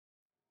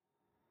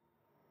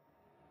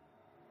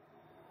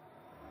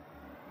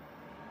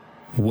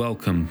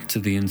Welcome to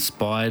the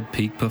Inspired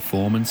Peak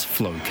Performance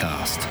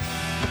Flowcast.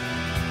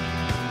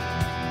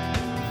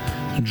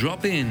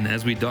 Drop in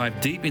as we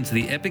dive deep into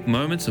the epic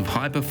moments of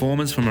high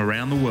performers from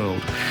around the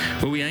world,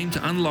 where we aim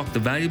to unlock the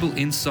valuable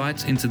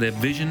insights into their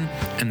vision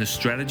and the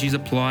strategies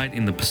applied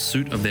in the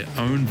pursuit of their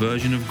own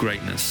version of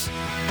greatness.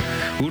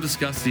 We'll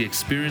discuss the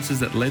experiences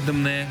that led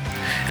them there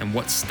and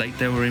what state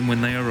they were in when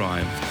they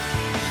arrived.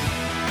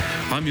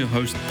 I'm your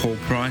host, Paul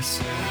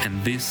Price,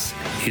 and this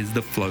is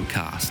the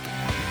Flowcast.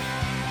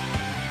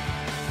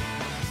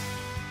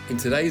 In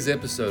today's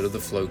episode of the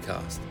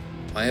Flowcast,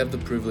 I have the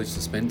privilege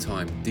to spend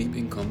time deep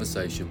in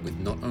conversation with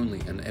not only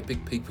an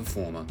epic peak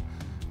performer,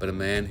 but a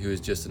man who is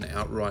just an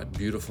outright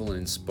beautiful and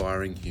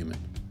inspiring human.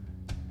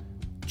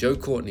 Joe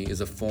Courtney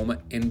is a former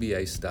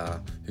NBA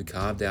star who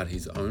carved out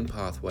his own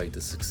pathway to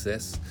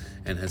success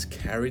and has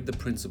carried the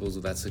principles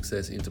of that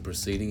success into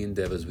preceding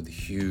endeavors with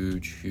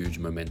huge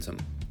momentum.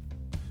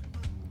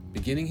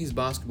 Beginning his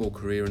basketball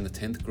career in the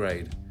 10th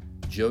grade,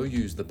 Joe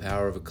used the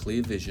power of a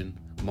clear vision,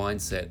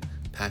 mindset,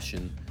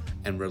 passion,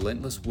 and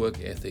relentless work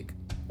ethic,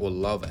 or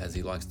love as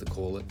he likes to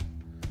call it,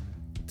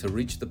 to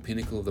reach the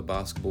pinnacle of the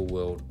basketball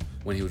world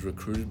when he was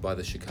recruited by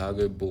the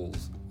Chicago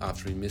Bulls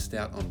after he missed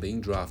out on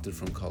being drafted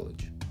from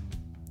college.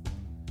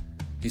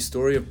 His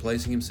story of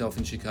placing himself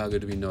in Chicago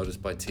to be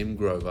noticed by Tim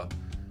Grover,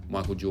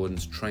 Michael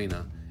Jordan's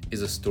trainer,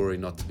 is a story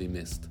not to be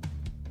missed.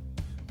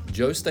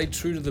 Joe stayed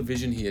true to the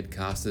vision he had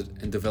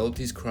casted and developed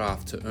his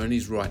craft to earn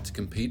his right to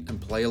compete and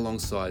play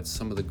alongside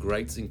some of the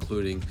greats,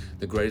 including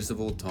the greatest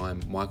of all time,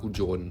 Michael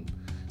Jordan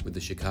with the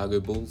Chicago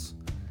Bulls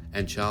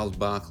and Charles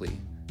Barkley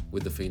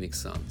with the Phoenix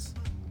Suns.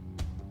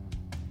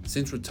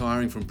 Since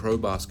retiring from pro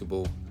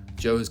basketball,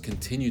 Joe has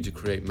continued to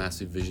create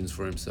massive visions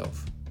for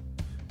himself.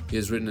 He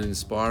has written an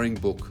inspiring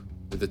book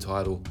with the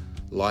title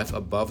Life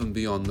Above and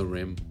Beyond the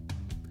Rim,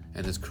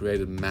 and has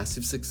created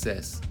massive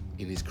success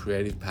in his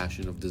creative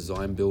passion of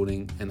design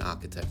building and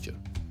architecture.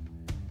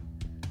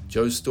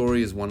 Joe's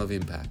story is one of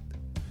impact.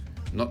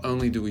 Not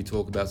only do we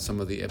talk about some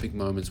of the epic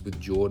moments with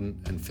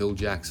Jordan and Phil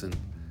Jackson,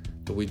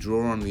 but we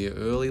draw on the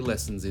early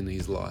lessons in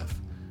his life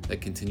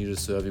that continue to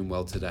serve him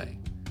well today.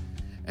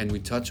 And we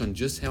touch on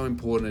just how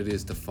important it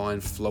is to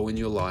find flow in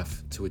your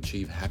life to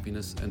achieve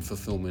happiness and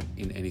fulfillment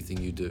in anything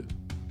you do.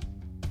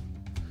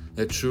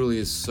 There truly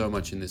is so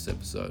much in this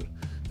episode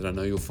that I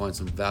know you'll find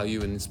some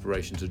value and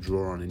inspiration to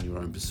draw on in your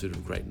own pursuit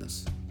of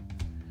greatness.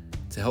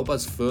 To help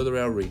us further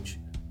our reach,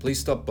 please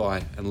stop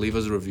by and leave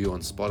us a review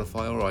on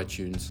Spotify or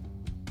iTunes,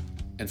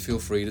 and feel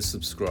free to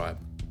subscribe.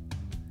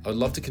 I would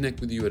love to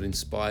connect with you at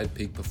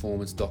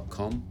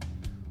inspiredpeakperformance.com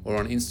or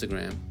on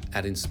Instagram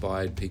at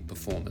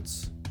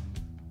inspiredpeakperformance.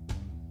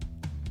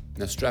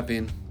 Now strap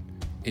in,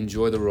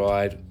 enjoy the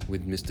ride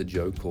with Mr.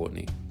 Joe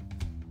Courtney.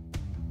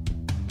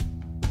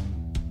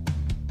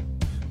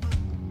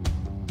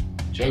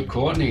 Joe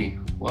Courtney,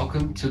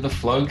 welcome to the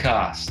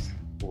Flowcast.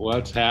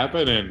 What's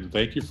happening?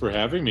 Thank you for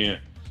having me.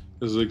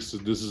 This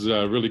is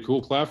a really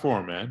cool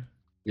platform, man.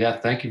 Yeah,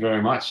 thank you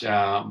very much.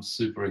 I'm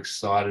super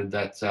excited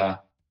that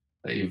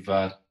you've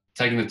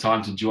taken the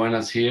time to join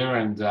us here,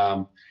 and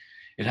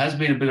it has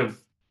been a bit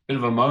of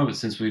a moment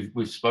since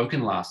we've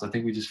spoken last. I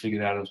think we just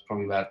figured out it was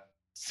probably about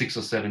 6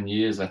 or 7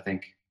 years. I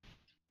think.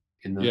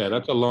 Yeah,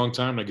 that's a long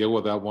time to go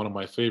without one of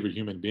my favorite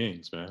human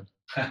beings, man.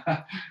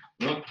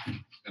 Look,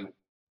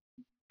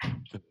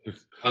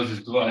 I was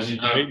just glad,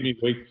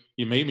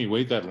 you made me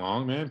wait that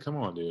long, man. Come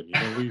on, dude. You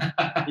know,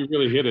 we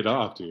really hit it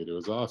off, dude. It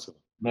was awesome.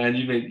 Man,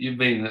 you've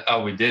been.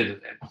 Oh, we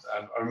did.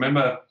 I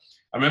remember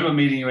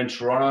meeting you in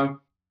Toronto.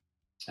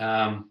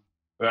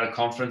 We're at a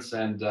conference,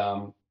 and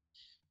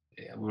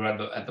we were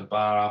at the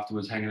bar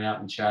afterwards, hanging out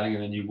and chatting.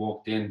 And then you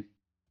walked in,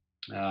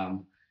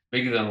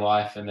 bigger than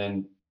life. And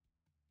then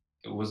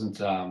it wasn't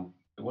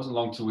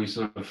long till we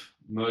sort of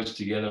merged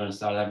together and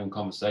started having a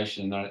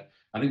conversation. And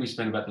I think we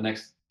spent about the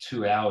next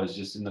 2 hours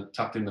just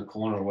tucked in the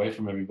corner, away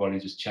from everybody,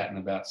 just chatting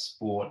about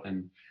sport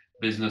and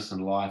business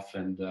and life.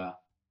 And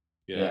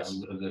yes.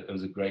 Yeah, it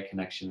was a great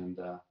connection,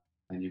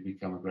 and you've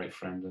become a great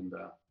friend, and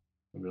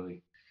I'm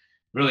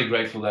really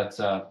grateful that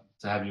to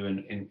have you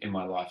in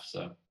my life.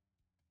 So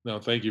no,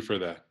 thank you for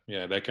that.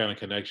 Yeah, that kind of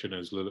connection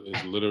is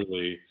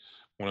literally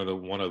one of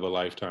the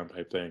lifetime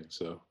type things.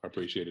 So I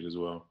appreciate it as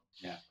well.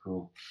 Yeah,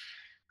 cool,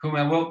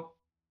 man. Well,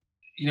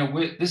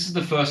 this is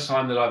the first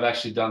time that I've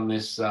actually done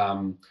this.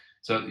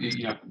 So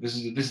this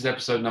is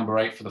episode number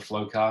 8 for the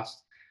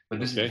Flowcast, but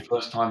this is the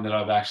first time that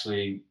I've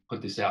actually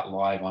put this out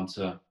live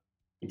into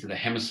the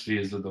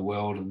hemispheres of the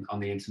world and on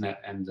the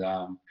internet, and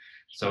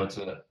so it's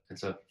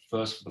a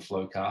first for the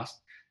Flowcast.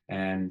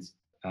 And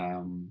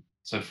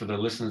so for the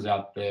listeners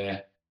out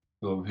there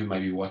who may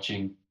be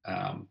watching,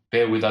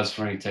 bear with us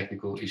for any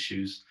technical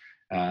issues,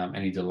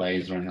 any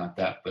delays or anything like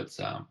that,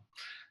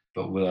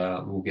 but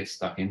we'll get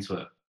stuck into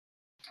it.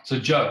 So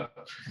Joe,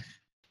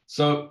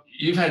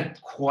 you've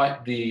had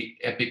quite the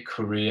epic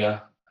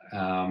career,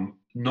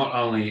 not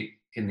only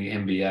in the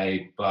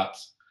NBA, but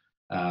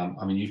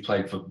you've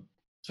played for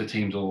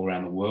teams all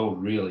around the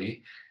world,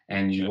 really,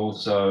 and you've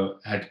also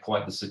had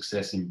quite the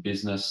success in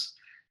business.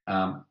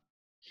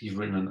 You've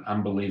written an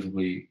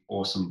unbelievably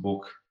awesome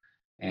book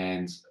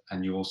and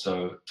you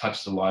also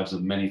touch the lives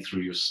of many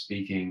through your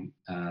speaking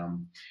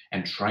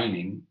and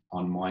training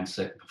on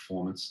mindset and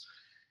performance.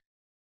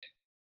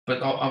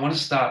 But I want to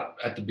start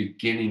at the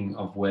beginning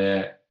of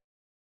where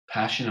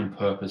passion and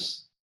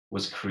purpose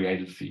was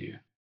created for you.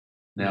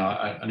 Now,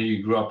 Mhm. I know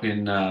you grew up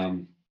in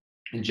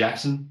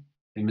Jackson,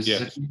 in Yes.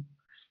 Mississippi,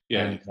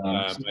 Yeah. and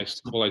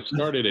Well, I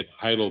started in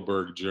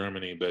Heidelberg,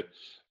 Germany, but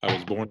I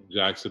was born in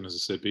Jackson,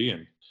 Mississippi,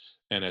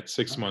 and at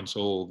 6 months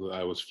old,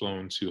 I was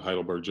flown to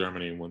Heidelberg,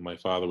 Germany, when my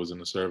father was in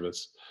the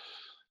service,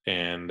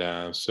 and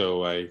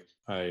so I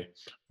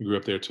grew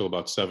up there till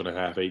about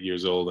 7.5, 8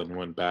 years old, and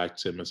went back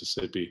to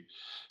Mississippi.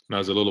 And I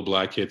was a little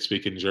black kid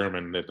speaking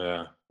German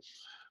that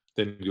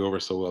didn't go over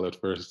so well at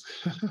first.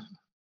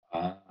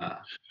 uh,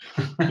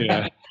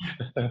 Yeah,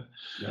 that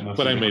must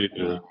but have I made been it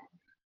through.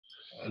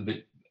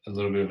 a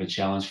little bit of a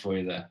challenge for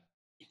you there.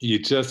 You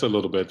just a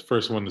little bit.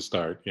 First one to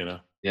start.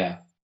 Yeah.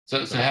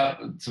 So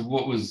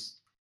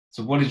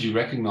So, what did you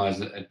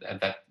recognize at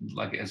that,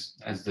 like, as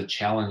the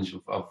challenge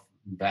of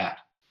that?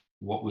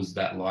 What was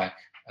that like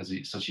as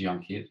such a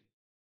young kid?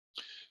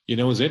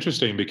 it's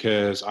interesting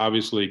because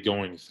obviously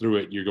going through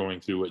it, you're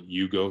going through what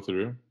you go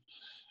through.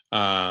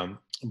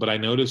 But I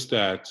noticed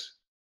that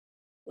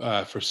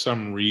for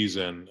some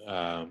reason,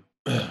 I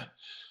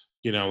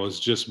was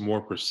just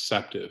more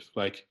perceptive.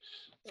 Like,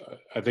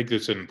 I think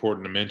that's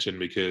important to mention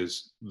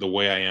because the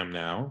way I am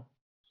now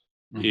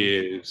Hmm.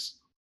 is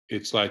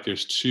it's like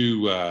there's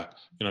two,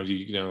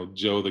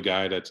 Joe, the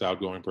guy that's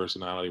outgoing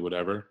personality,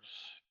 whatever.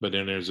 But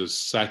then there's a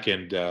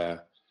second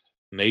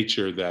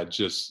nature that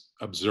just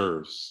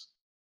observes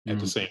at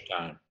the Mm. same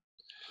time.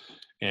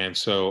 And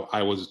so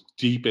I was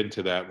deep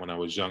into that when I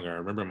was younger. I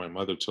remember my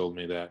mother told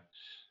me that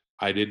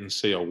I didn't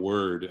say a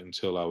word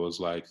until I was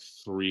like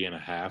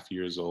 3.5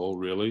 years old,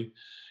 really.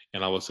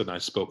 And all of a sudden I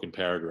spoke in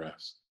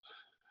paragraphs.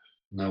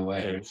 No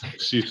way.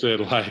 And she said,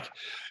 like,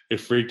 it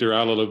freaked her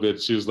out a little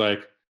bit. She was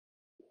like,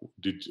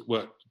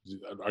 what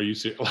are you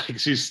serious? Like,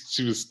 she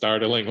was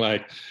startling,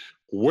 like,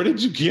 where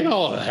did you get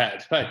all of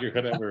that? Like, or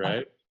whatever,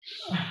 right?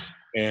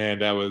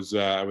 And I was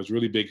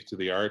really big into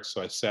the arts,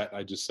 so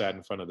I just sat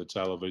in front of the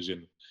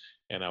television,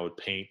 and I would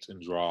paint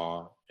and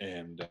draw,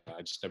 and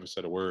I just never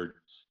said a word,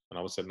 and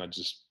all of a sudden I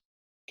just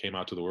came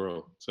out to the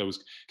world. So it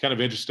was kind of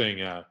interesting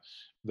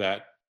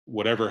that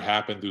whatever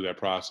happened through that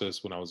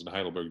process when I was in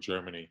Heidelberg,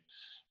 Germany,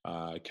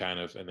 kind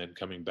of, and then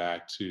coming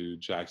back to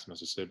Jackson,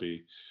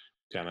 Mississippi,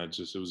 kind of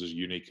just, it was a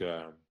unique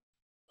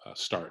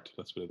start.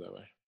 Let's put it that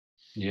way.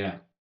 Yeah.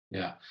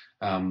 Yeah.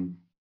 Um,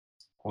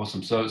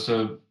 awesome.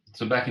 So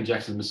back in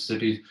Jackson,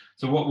 Mississippi.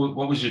 So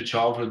what was your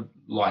childhood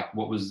like?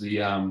 What was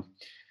the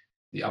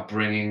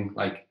upbringing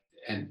like?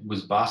 And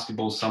was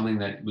basketball something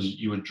that was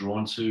you were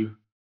drawn to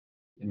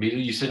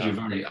immediately? You said Uh, you're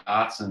very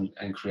arts and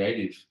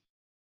creative.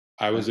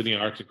 I Uh, was in the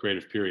art and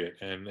creative period,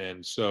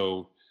 and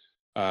so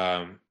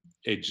um,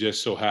 it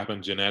just so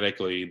happened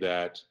genetically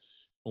that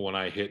when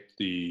I hit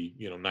the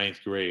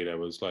ninth grade, I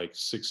was like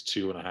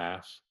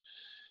 6'2.5",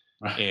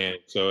 right. and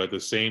so at the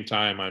same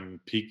time I'm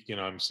peak,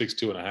 I'm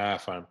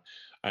 6'2.5",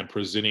 I'm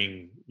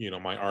presenting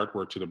my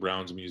artwork to the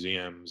Browns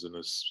museums and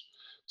this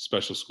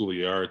special school of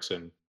the arts,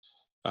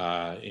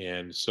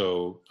 and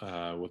so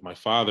with my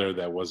father,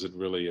 that wasn't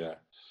really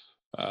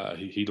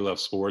he loved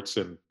sports,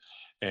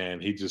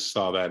 and he just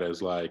saw that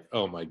as like,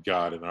 oh my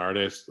God, an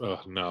artist?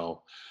 Oh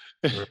no.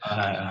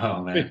 Right.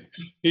 Oh man.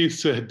 He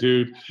said,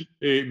 dude,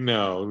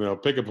 no, no,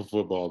 pick up a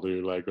football,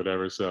 dude, like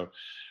whatever. So,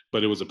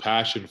 but it was a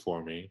passion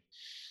for me,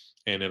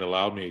 and it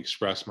allowed me to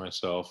express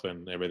myself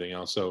and everything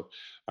else. So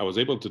I was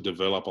able to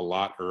develop a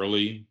lot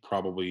early,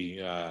 probably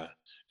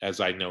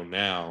as I know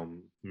now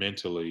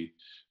mentally,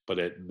 but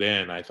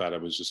then I thought I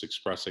was just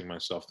expressing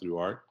myself through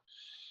art.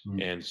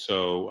 Mm. And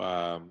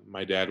so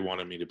my dad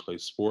wanted me to play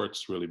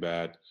sports really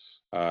bad,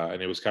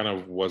 and it was kind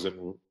of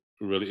wasn't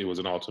really, it was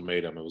an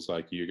ultimatum. It was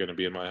like, you're going to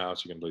be in my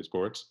house, you're going to play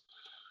sports.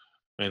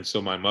 And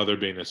so my mother,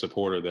 being a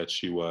supporter that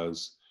she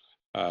was,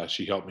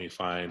 she helped me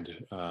find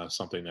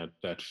something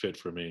that fit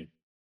for me.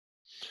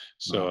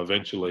 So No.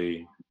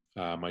 eventually,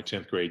 my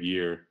 10th grade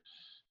year,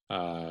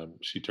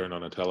 she turned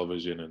on a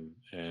television,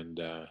 and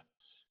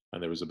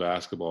there was a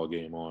basketball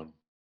game on,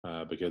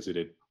 because it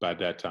had, by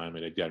that time,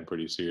 it had gotten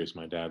pretty serious.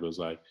 My dad was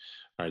like,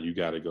 "All right, you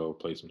got to go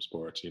play some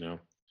sports." Mm.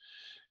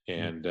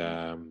 And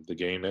the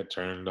game that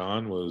turned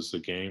on was a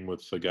game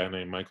with a guy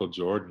named Michael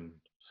Jordan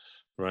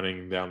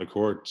running down the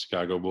court,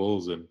 Chicago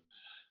Bulls, and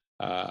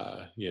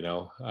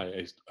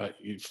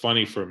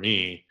funny for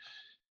me,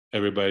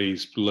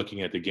 everybody's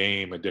looking at the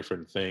game at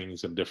different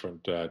things and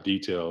different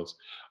details.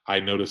 I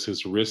noticed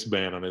his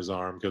wristband on his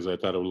arm because I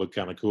thought it would look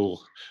kind of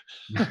cool,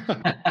 and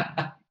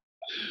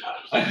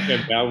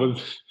that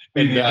was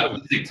Being and the that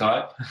artistic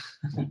type.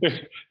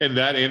 and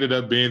that ended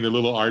up being the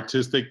little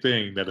artistic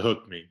thing that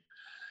hooked me.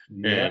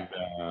 Yeah.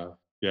 And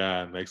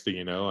yeah, next thing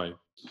you know, I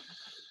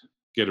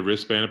get a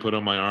wristband to put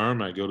on my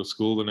arm. I go to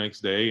school the next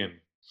day, and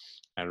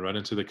I run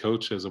into the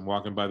coach as I'm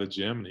walking by the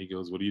gym, and he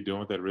goes, "What are you doing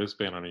with that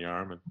wristband on your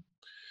arm?" And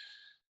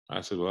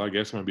I said, "Well, I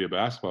guess I'm gonna be a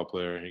basketball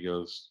player." And he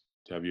goes,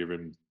 "Have you ever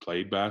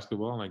played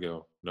basketball?" And I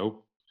go,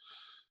 "Nope."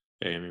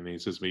 And he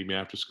says, meet me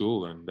after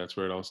school. And that's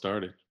where it all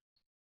started.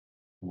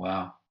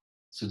 Wow.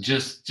 So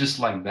just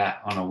like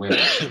that on a whim,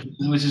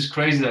 which is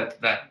crazy,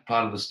 that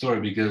part of the story,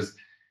 because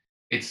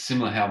it's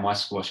similar how my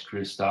squash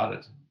career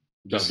started.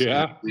 Just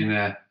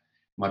Yeah.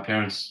 My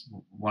parents,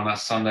 one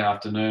Sunday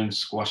afternoon,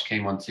 squash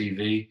came on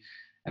TV,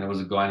 and it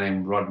was a guy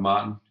named Rod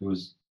Martin who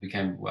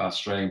became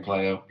Australian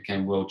player,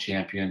 became world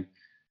champion,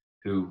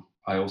 who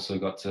I also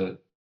got to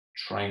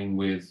train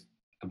with,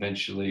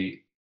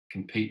 eventually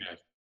compete. Yeah.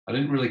 I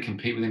didn't really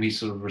compete with him. He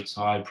sort of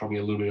retired probably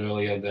a little bit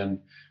earlier than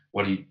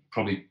what he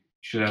probably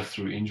should have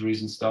through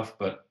injuries and stuff.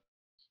 But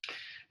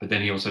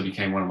then he also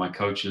became one of my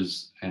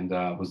coaches, and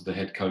was the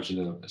head coach of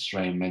the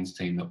Australian men's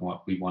team that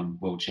we won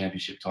world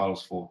championship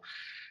titles for.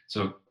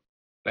 So,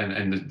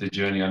 and the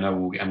journey, I know,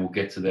 we'll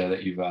get to there,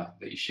 that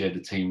you shared the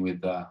team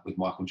with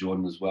Michael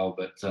Jordan as well.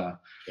 But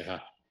Yeah.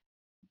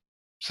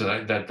 so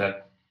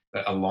that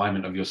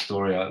alignment of your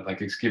story,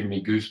 like, it's giving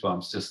me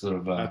goosebumps just sort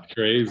of. That's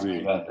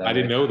crazy. About that. I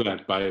didn't know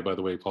that, by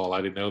the way, Paul.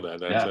 I didn't know that.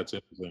 That's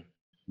interesting.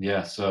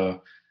 Yeah.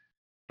 So,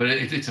 but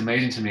it's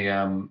amazing to me.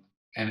 And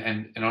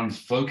on the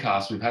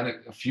Flowcast, we've had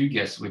a few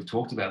guests. We've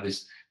talked about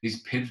these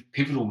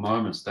pivotal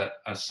moments that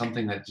are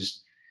something that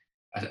just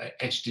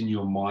etched in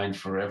your mind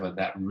forever,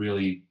 that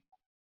really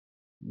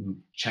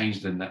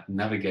changed the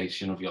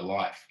navigation of your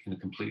life in a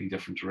completely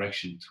different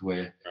direction to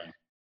where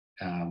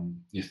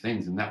your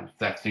things. And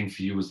that thing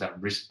for you was that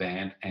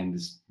wristband and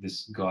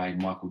this guy,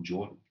 Michael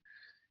Jordan.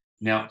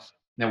 Now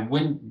I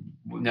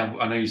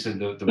know you said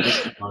the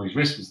wristband on his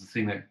wrist was the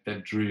thing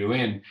that drew you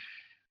in.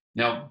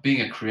 Now,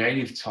 being a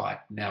creative type,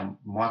 now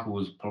Michael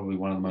was probably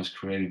one of the most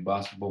creative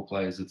basketball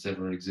players that's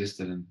ever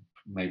existed, and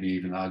maybe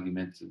even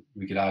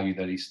we could argue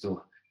that he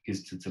still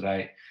is to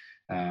today.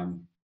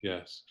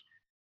 Yes.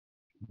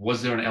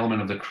 Was there an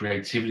element of the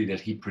creativity that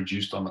he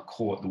produced on the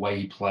court, the way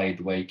he played,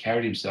 the way he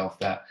carried himself,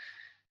 that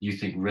you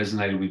think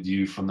resonated with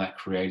you from that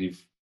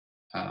creative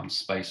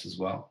space as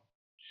well?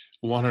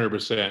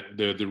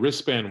 100%. The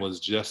wristband was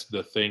just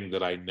the thing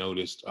that I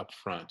noticed up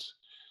front.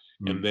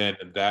 And then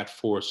that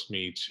forced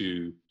me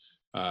to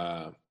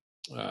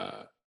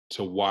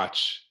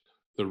watch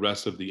the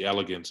rest of the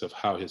elegance of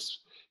how his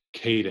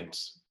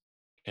cadence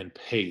and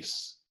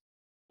pace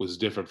was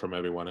different from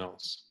everyone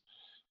else.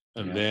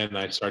 And then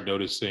I started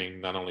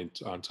noticing, not only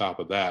on top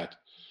of that,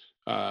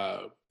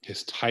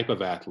 his type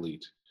of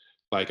athlete.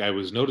 Like, I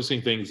was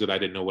noticing things that I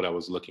didn't know what I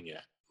was looking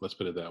at. Let's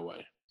put it that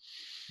way.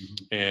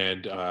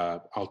 And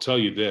I'll tell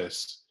you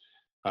this,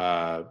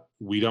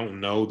 we don't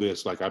know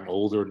this. Like, I'm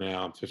older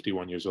now, I'm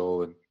 51 years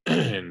old,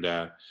 and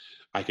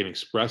I can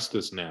express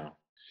this now.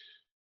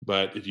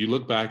 But if you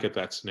look back at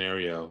that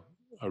scenario,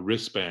 a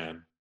wristband,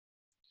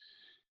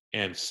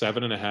 and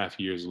 7.5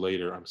 years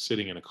later, I'm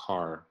sitting in a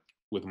car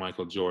with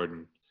Michael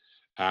Jordan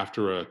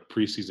after a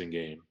preseason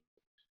game.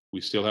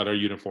 We still had our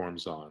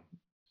uniforms on,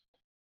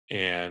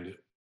 and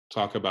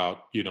talk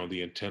about,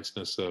 the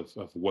intenseness of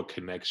what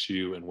connects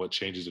you and what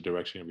changes the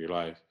direction of your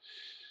life.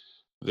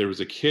 There was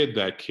a kid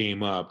that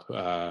came up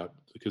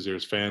because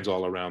there's fans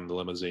all around the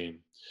limousine,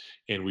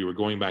 and we were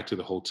going back to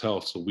the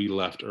hotel, so we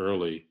left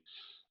early,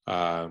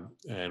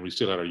 and we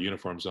still had our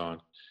uniforms on.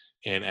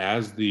 And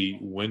as the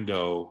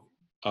window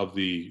of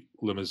the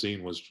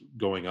limousine was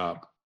going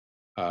up,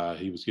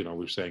 he was, we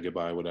were saying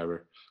goodbye,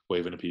 whatever,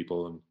 waving to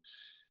people, and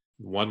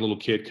one little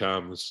kid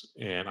comes,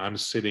 and I'm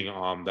sitting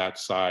on that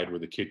side where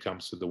the kid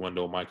comes to the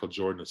window. Michael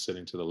Jordan is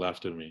sitting to the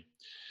left of me.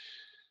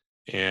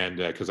 And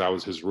because I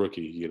was his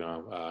rookie,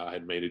 I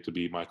had made it to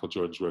be Michael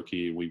Jordan's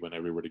rookie. We went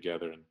everywhere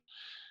together,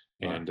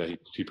 and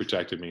he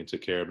protected me and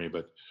took care of me.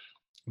 But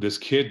this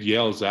kid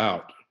yells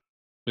out,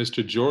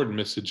 Mr.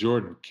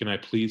 Jordan, can I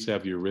please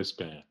have your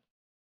wristband?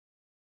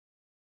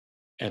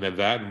 And at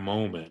that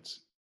moment,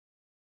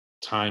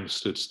 time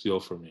stood still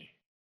for me.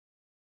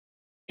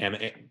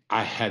 And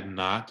I had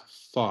not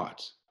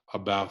thought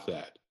about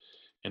that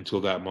until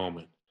that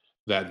moment,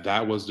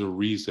 that was the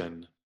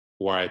reason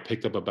why I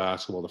picked up a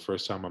basketball the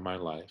first time in my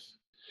life.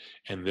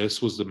 And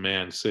this was the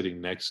man sitting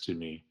next to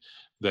me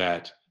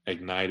that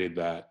ignited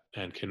that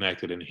and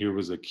connected. And here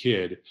was a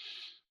kid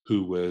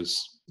who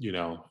was,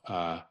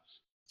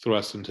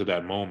 thrust into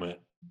that moment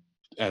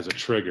as a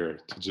trigger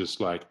to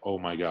just like, oh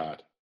my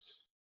God.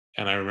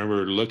 And I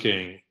remember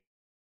looking,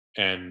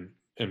 and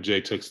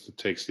MJ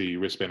takes the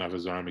wristband off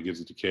his arm and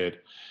gives it to the kid.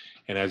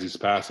 And as he's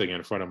passing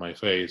in front of my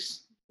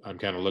face, I'm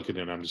kind of looking,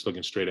 and I'm just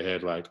looking straight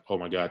ahead like, oh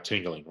my God,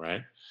 tingling,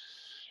 right?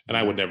 And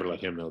I would never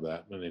let him know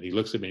that. And then he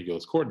looks at me and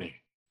goes, Courtney,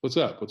 what's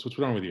up? What's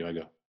wrong with you? I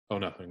go, oh,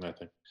 nothing.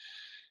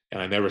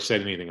 And I never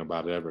said anything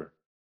about it ever.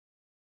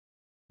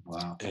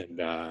 Wow.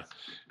 And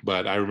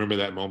but I remember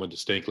that moment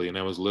distinctly. And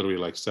that was literally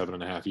like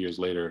 7.5 years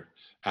later,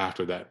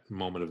 after that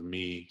moment of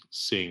me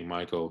seeing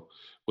Michael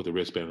with a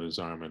wristband on his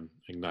arm and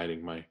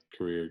igniting my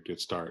career to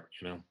start,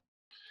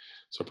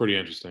 So pretty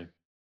interesting.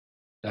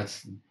 That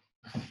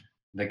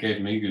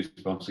gave me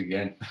goosebumps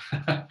again.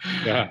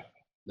 Yeah.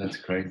 That's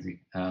crazy.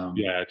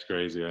 Yeah, it's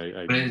crazy.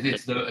 But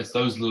it's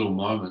those little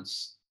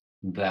moments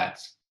that,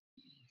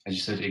 as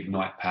you said,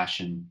 ignite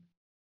passion,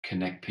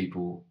 connect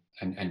people,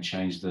 and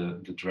change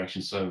the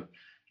direction. So,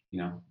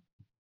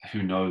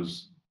 who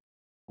knows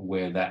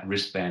where that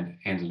wristband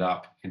ended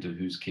up into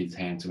whose kid's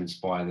hand to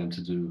inspire them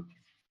to do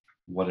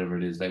whatever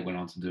it is they went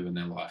on to do in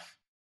their life.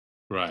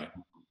 Right.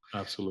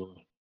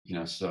 Absolutely.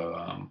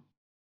 So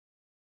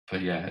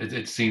but yeah,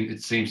 it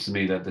seems to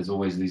me that there's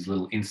always these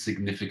little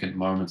insignificant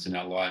moments in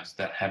our lives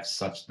that have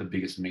such the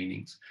biggest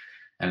meanings,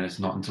 and it's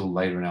not until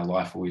later in our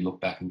life where we look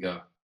back and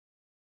go,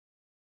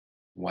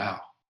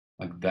 wow,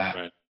 like that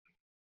Right.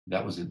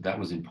 that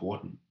was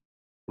important.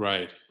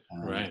 Right.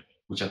 Right.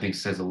 Which I think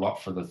says a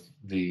lot for the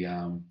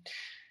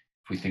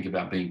if we think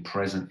about being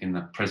present in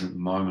the present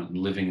moment and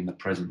living in the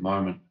present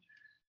moment,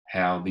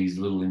 how these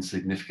little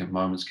insignificant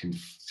moments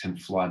can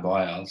fly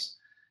by us,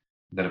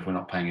 that if we're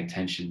not paying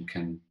attention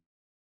can,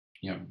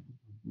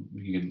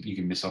 you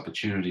can miss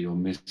opportunity, or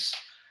miss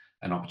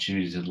an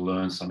opportunity to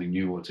learn something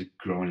new, or to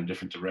grow in a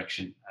different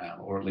direction,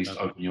 or at least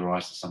open your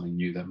eyes to something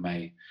new that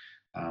may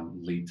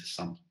lead to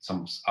some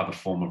other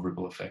form of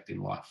ripple effect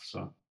in life.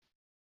 So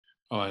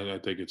Oh, I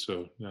think it's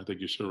so. I think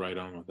you're so right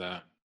on with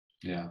that.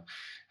 yeah,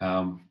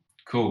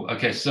 cool.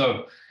 Okay,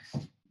 so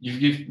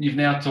you've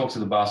now talked to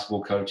the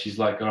basketball coach. He's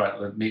like, all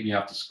right, meet me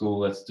after school.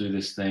 Let's do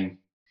this thing.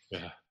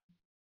 Yeah.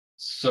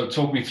 So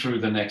talk me through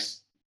the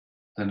next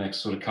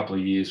sort of couple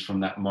of years from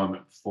that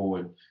moment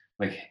forward.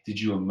 Like, did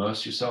you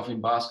immerse yourself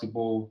in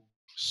basketball?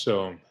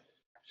 So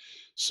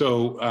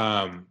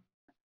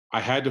I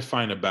had to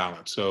find a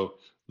balance. So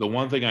the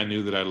one thing I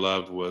knew that I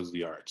loved was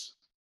the arts.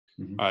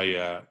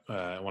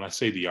 Mm-hmm. When I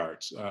say the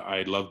arts,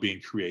 I love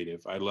being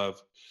creative.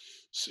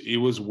 It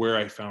was where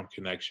I found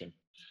connection.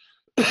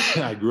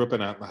 I grew up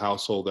in a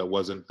household that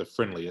wasn't the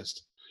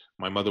friendliest.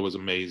 My mother was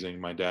amazing.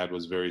 My dad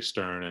was very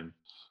stern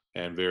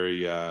and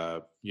very,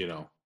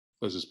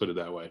 let's just put it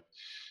that way.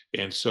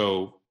 And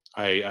so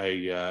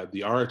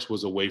the arts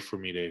was a way for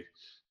me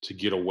to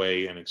get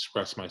away and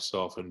express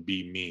myself and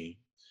be me,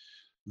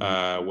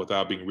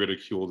 without being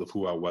ridiculed of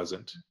who I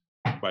wasn't,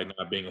 by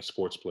not being a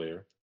sports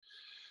player,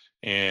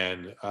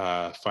 and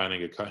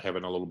having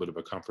a little bit of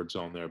a comfort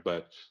zone there.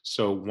 But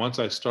so once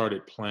I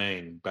started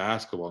playing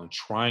basketball and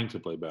trying to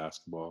play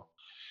basketball,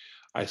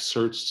 I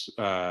searched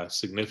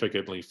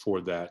significantly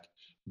for that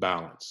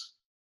balance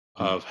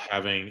of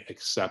having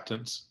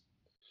acceptance,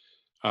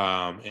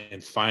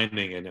 and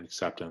finding an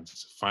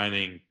acceptance,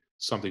 finding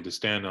something to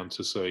stand on,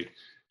 to say,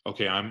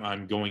 okay,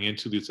 I'm going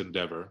into this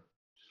endeavor.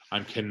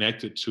 I'm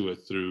connected to it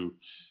through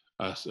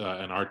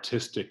an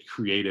artistic,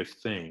 creative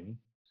thing.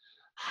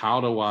 How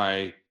do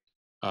I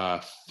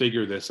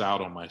figure this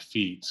out on my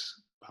feet?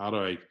 How do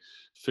I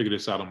figure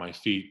this out on my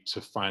feet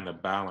to find a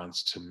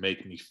balance to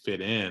make me fit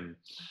in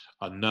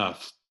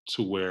enough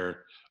to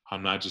where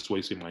I'm not just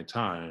wasting my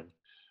time,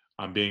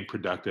 I'm being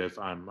productive,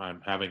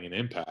 I'm having an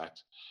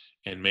impact,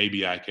 and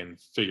maybe I can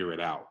figure it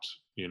out.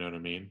 You know what I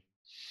mean?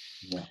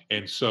 Yeah.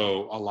 And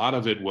so a lot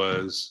of it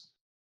was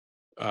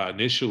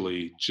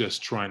initially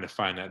just trying to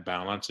find that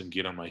balance and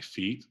get on my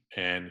feet,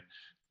 and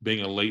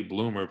being a late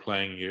bloomer,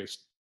 playing a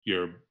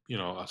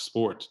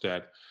sport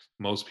that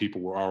most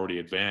people were already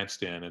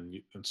advanced in,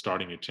 and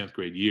starting your 10th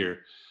grade year,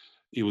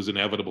 it was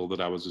inevitable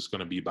that I was just going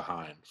to be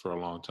behind for a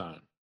long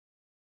time.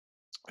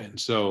 And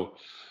so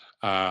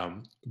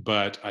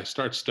but I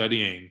start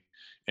studying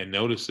and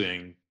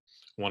noticing,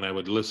 when I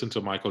would listen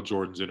to Michael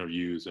Jordan's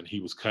interviews, and he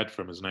was cut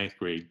from his 9th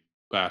grade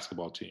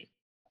basketball team.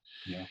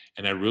 Yeah.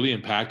 And that really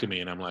impacted me.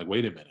 And I'm like,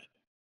 wait a minute,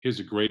 here's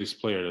the greatest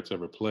player that's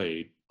ever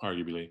played,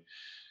 arguably.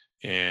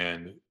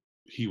 And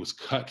he was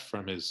cut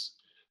from his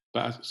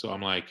basket. So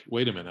I'm like,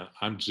 wait a minute,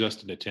 I'm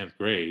just in the 10th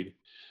grade.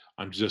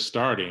 I'm just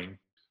starting,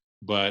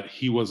 but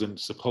he wasn't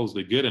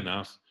supposedly good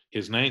enough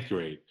his 9th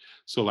grade.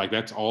 So like,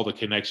 that's all the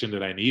connection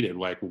that I needed.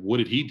 Like, what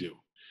did he do?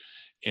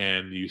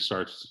 And you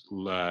start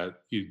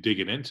you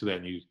digging into that,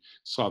 and you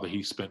saw that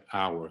he spent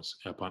hours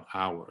upon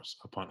hours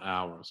upon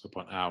hours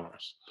upon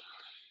hours,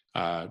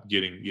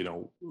 getting,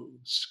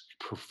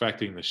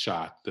 perfecting the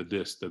shot, the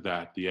this, the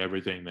that, the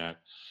everything that.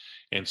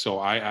 And so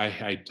I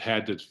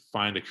had to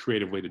find a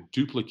creative way to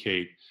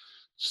duplicate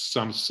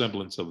some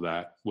semblance of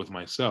that with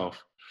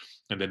myself.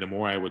 And then the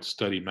more I would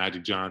study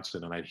Magic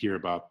Johnson, and I'd hear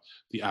about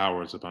the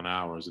hours upon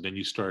hours, and then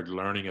you start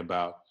learning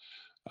about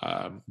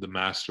the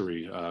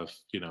mastery of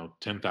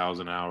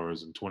 10,000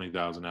 hours and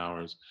 20,000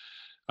 hours,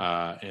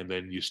 and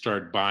then you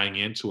start buying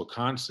into a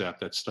concept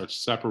that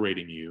starts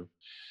separating you.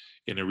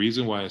 And the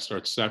reason why it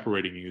starts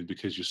separating you is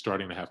because you're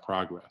starting to have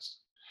progress.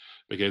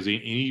 Because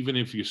even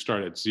if you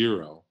start at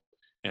zero,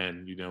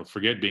 and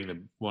forget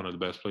being one of the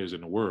best players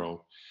in the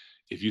world,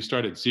 if you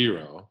start at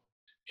zero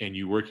and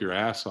you work your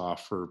ass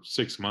off for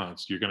 6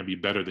 months, you're going to be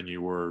better than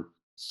you were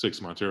 6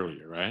 months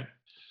earlier, right?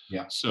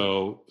 Yeah.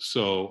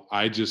 So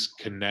I just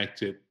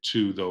connected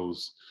to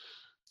those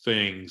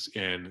things,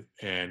 and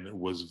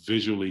was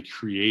visually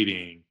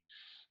creating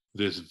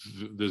this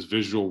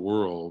visual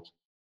world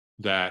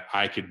that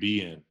I could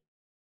be in.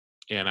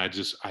 And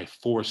I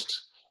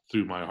forced,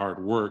 through my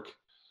hard work,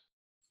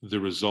 the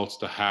results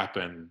to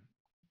happen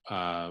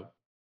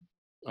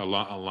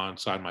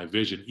alongside my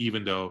vision,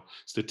 even though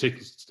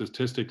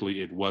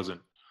statistically it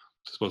wasn't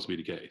supposed to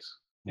be the case.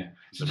 Yeah.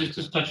 So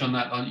just touch on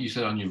that. You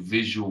said on your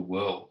visual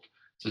world.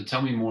 So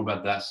tell me more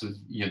about that. So,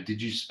 did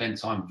you spend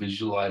time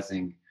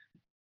visualizing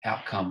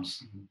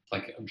outcomes,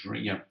 like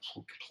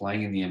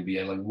playing in the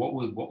NBA? Like,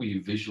 what were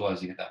you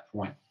visualizing at that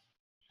point?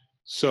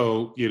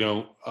 So,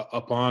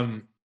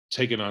 upon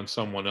taking on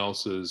someone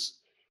else's,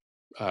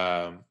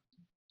 um,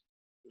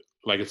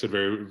 like I said,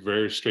 very,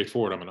 very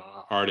straightforward. I'm an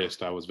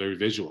artist. I was very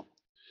visual.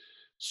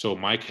 So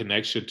my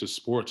connection to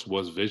sports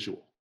was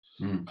visual.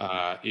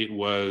 Mm. It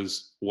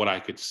was what I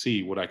could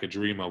see, what I could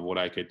dream of,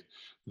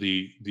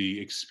 the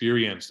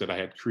experience that I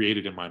had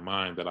created in my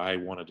mind that I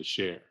wanted to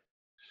share.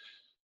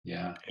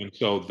 Yeah. And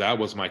so that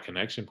was my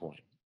connection point.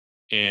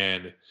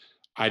 And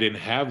I didn't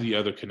have the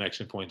other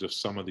connection points of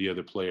some of the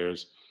other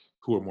players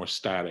who were more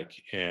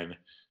static and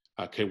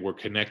were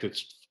connected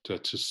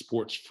to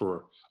sports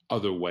for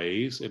other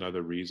ways and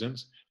other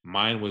reasons.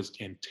 Mine was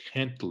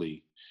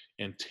intently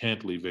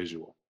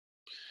visual.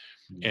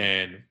 Mm.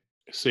 And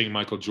seeing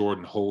Michael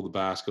Jordan hold the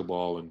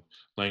basketball and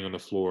laying on the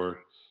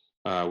floor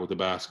with the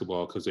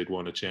basketball because they'd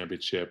won a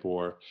championship,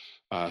 or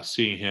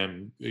seeing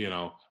him,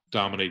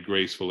 dominate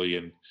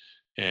gracefully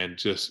and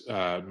just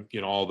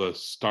all the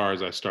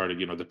stars I started,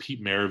 the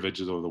Pete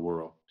Maraviges of the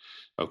world.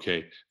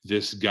 Okay,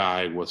 this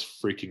guy was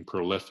freaking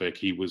prolific.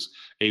 He was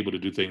able to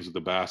do things with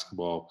the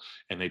basketball,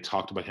 and they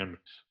talked about him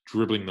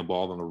dribbling the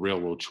ball on the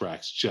railroad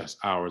tracks just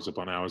hours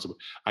upon hours.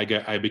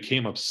 I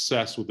became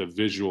obsessed with the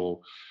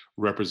visual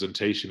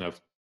representation of,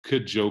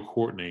 could Joe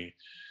Courtney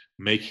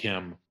make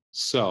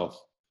himself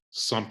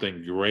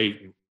something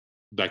great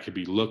that could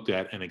be looked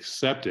at and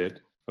accepted,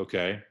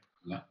 okay?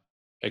 Yeah.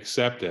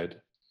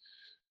 Accepted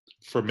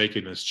for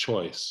making this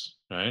choice,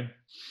 right?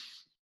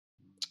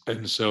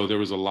 And so there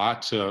was a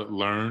lot to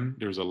learn.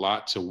 There was a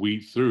lot to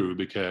weed through,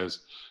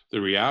 because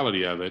the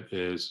reality of it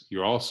is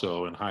you're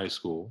also in high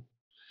school.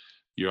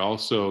 You're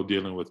also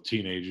dealing with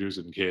teenagers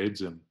and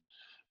kids, and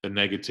the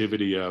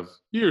negativity of,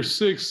 you're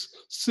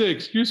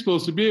 6'6", you're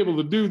supposed to be able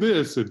to do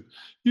this, and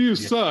you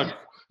suck,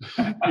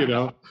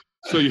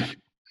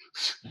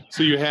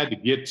 So you had to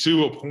get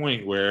to a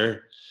point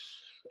where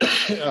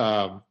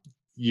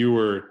you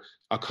were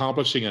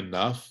accomplishing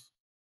enough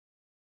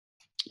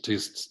to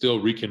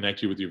still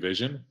reconnect you with your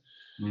vision.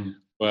 Mm.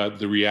 But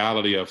the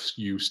reality of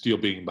you still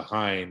being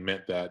behind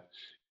meant that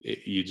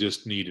you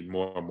just needed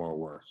more and more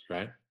work,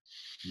 right?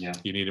 Yeah.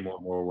 You needed more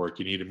and more work.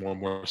 You needed more and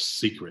more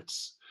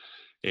secrets.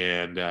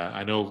 And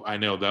I know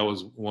that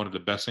was one of the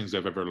best things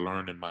I've ever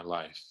learned in my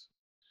life,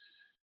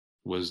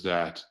 was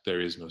that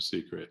there is no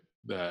secret.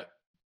 That,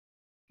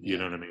 you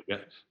know what I mean?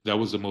 That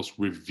was the most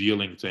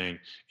revealing thing,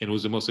 and it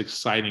was the most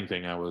exciting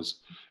thing I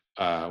was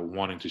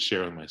wanting to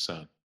share with my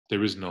son.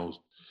 There is no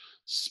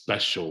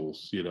special,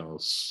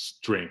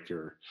 strength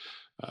or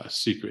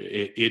secret.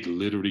 It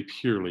literally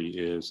purely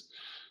is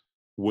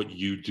what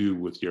you do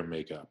with your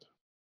makeup.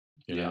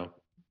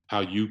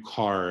 How you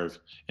carve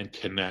and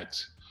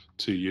connect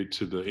to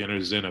the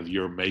inner zen of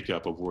your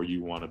makeup of where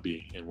you want to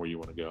be and where you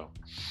want to go.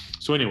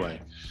 So anyway,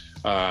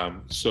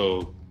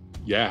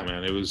 yeah,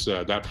 man, it was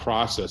that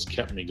process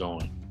kept me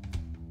going.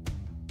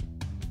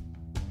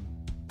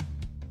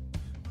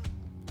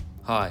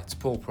 Hi, it's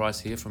Paul Price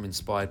here from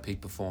Inspired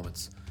Peak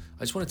Performance.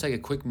 I just want to take a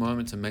quick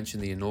moment to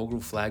mention the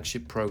inaugural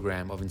flagship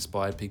program of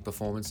Inspired Peak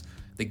Performance,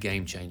 the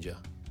Game Changer.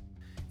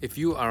 If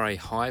you are a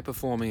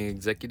high-performing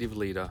executive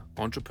leader,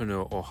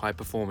 entrepreneur, or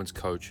high-performance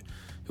coach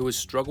who has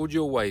struggled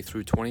your way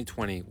through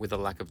 2020 with a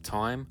lack of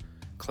time,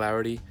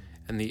 clarity,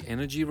 and the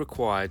energy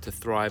required to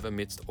thrive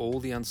amidst all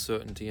the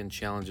uncertainty and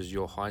challenges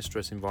your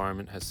high-stress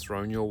environment has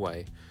thrown your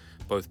way,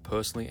 both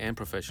personally and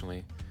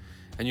professionally,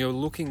 and you're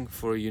looking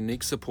for a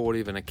unique,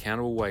 supportive, and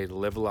accountable way to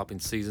level up in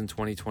season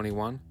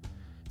 2021,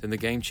 then the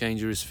Game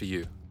Changer is for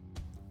you.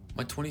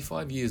 My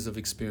 25 years of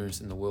experience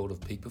in the world of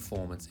peak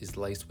performance is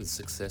laced with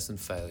success and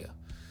failure,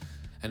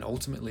 and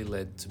ultimately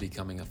led to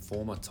becoming a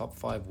former top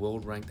 5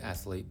 world-ranked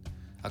athlete,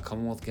 a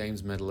Commonwealth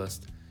Games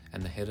medalist,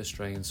 and the head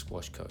Australian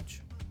squash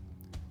coach.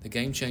 The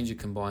Game Changer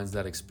combines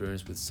that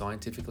experience with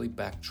scientifically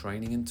backed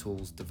training and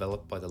tools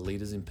developed by the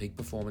leaders in peak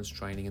performance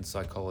training and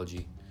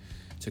psychology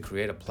to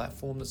create a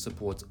platform that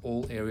supports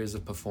all areas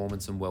of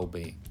performance and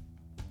well-being.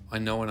 I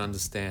know and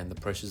understand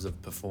the pressures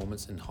of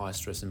performance in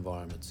high-stress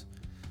environments.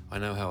 I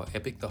know how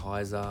epic the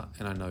highs are,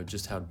 and I know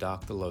just how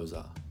dark the lows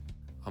are.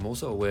 I'm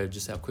also aware of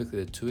just how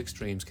quickly the two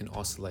extremes can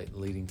oscillate,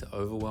 leading to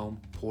overwhelm,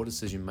 poor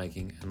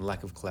decision-making, and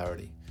lack of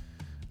clarity,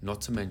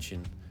 not to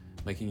mention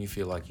making you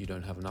feel like you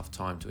don't have enough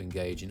time to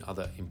engage in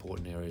other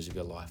important areas of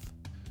your life.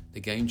 The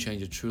Game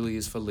Changer truly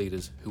is for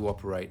leaders who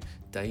operate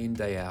day in,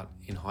 day out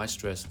in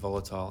high-stress,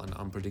 volatile, and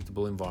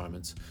unpredictable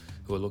environments,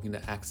 who are looking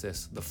to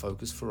access the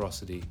focus,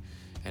 ferocity,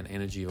 and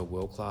energy of a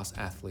world-class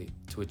athlete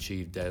to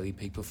achieve daily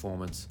peak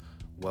performance,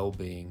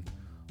 well-being,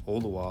 all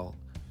the while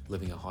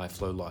living a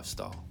high-flow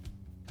lifestyle.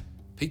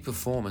 Peak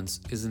performance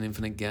is an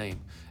infinite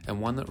game,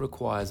 and one that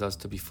requires us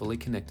to be fully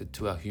connected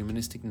to our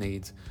humanistic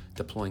needs,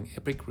 deploying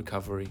epic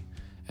recovery,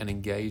 and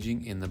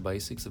engaging in the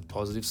basics of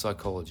positive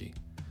psychology.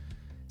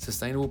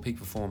 Sustainable peak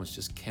performance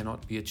just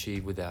cannot be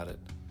achieved without it,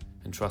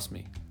 and trust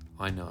me,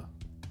 I know.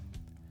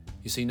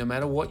 You see, no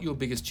matter what your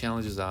biggest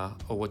challenges are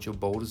or what your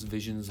boldest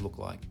visions look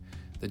like,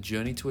 the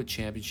journey to a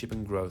championship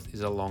and growth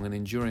is a long and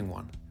enduring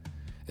one.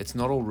 It's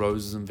not all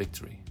roses and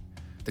victory.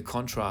 The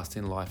contrast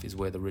in life is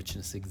where the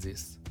richness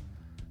exists.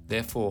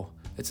 Therefore,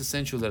 it's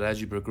essential that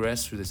as you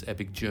progress through this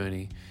epic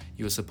journey,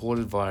 you are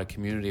supported by a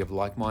community of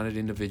like-minded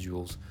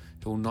individuals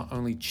who will not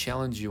only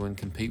challenge you and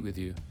compete with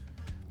you,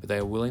 but they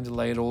are willing to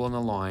lay it all on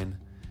the line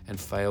and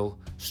fail,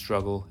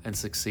 struggle, and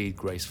succeed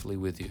gracefully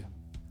with you.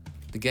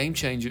 The Game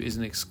Changer is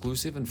an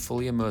exclusive and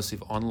fully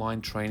immersive online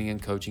training and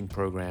coaching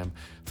program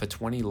for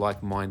 20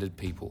 like-minded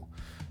people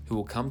who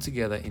will come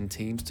together in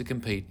teams to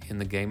compete in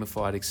the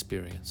gamified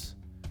experience.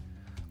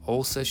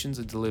 All sessions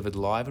are delivered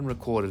live and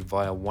recorded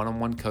via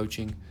one-on-one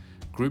coaching,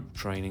 group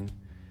training,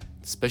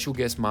 special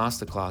guest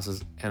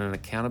masterclasses, and an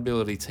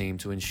accountability team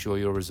to ensure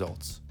your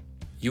results.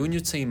 You and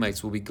your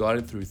teammates will be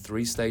guided through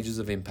 3 stages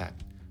of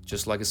impact,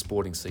 just like a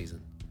sporting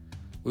season.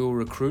 We will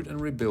recruit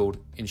and rebuild,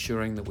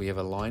 ensuring that we have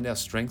aligned our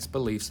strengths,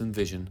 beliefs, and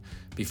vision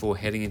before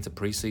heading into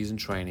preseason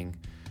training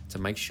to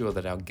make sure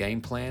that our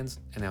game plans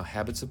and our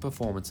habits of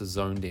performance are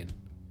zoned in.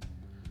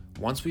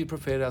 Once we have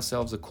prepared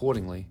ourselves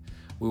accordingly,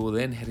 we will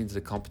then head into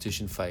the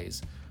competition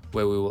phase,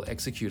 where we will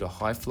execute a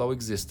high-flow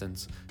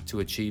existence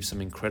to achieve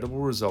some incredible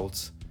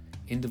results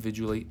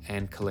individually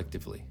and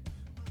collectively.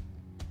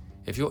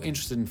 If you're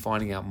interested in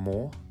finding out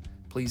more,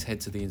 please head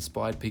to the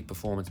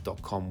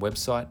inspiredpeakperformance.com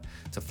website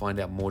to find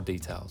out more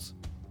details.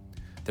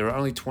 There are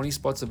only 20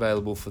 spots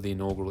available for the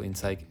inaugural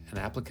intake, and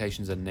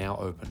applications are now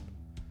open.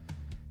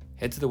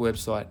 Head to the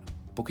website,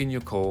 book in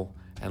your call,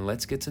 and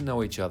let's get to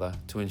know each other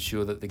to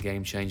ensure that the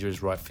Game Changer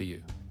is right for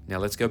you. Now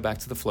let's go back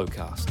to the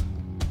Flowcast.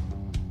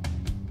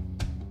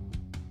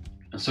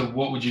 And so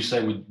what would you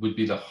say would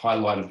be the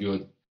highlight of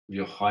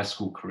your high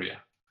school career?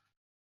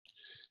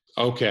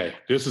 Okay,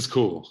 this is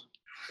cool.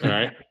 All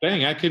right.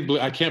 Dang, I can't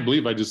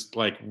believe I just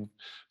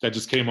that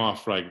just came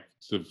off from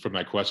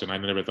that question. I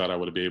never thought I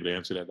would be able to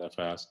answer that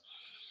fast.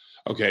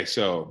 Okay,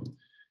 so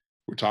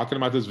we're talking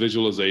about this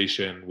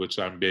visualization, which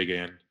I'm big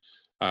in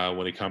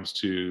when it comes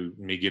to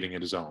me getting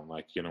in the zone.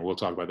 We'll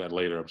talk about that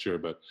later, I'm sure,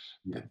 but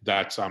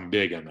I'm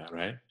big on that,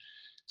 right?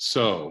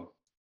 So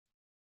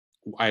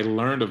I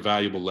learned a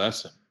valuable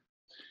lesson.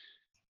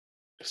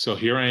 So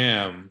here I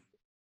am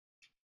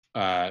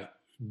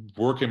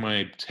working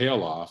my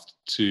tail off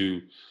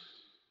to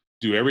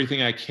do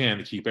everything I can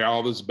to keep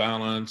all this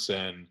balance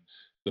and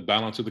the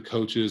balance of the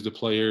coaches, the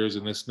players,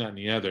 and this, that, and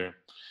the other.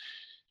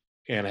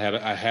 And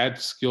I had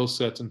skill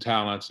sets and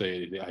talents.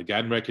 I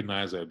gotten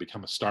recognized. I had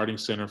become a starting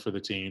center for the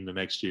team the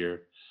next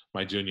year,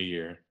 my junior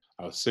year.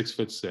 I was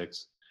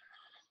 6'6",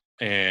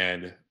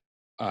 and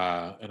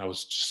I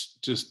was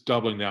just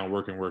doubling down,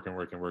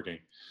 working.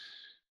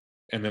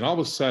 And then all of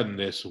a sudden,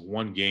 this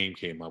one game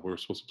came up. We were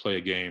supposed to play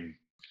a game,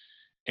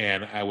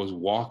 and I was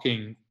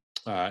walking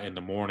in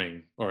the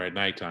morning or at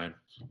nighttime,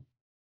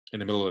 in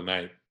the middle of the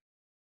night,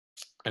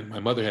 and my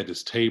mother had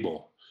this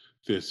table,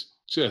 this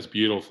just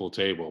beautiful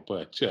table,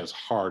 but just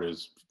hard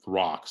as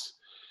rocks.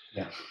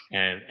 Yeah.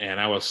 And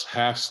I was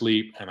half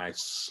asleep, and I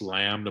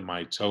slammed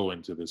my toe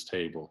into this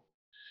table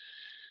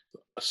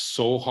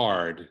so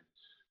hard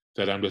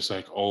that I'm just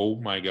like, oh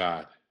my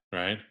God,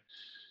 right?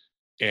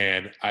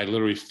 And I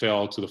literally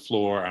fell to the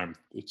floor.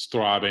 It's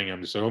throbbing.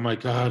 I'm just like, oh my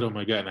God.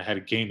 And I had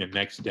a game the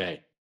next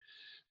day,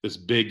 this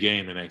big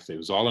game the next day. It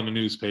was all in the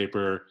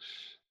newspaper,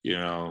 it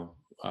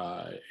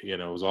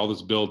was all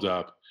this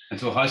buildup. And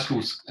to a high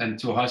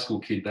school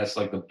kid, that's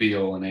like the be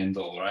all and end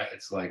all, right?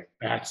 It's like,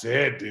 that's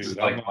it, dude. It's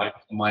like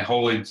my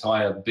whole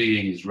entire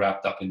being is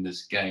wrapped up in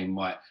this game.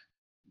 My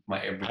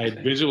everything. I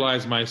had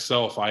visualized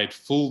myself. I had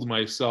fooled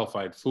myself.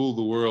 I had fooled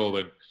the world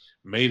and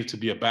made it to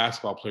be a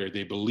basketball player.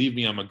 They believe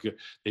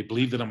they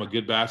believe that I'm a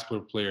good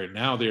basketball player.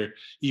 Now they're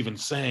even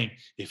saying,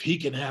 if he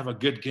can have a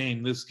good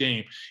game, this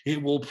game, it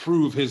will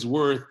prove his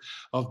worth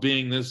of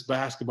being this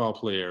basketball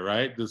player,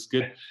 right?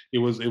 It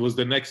was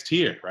the next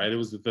tier, right? It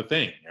was the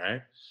thing,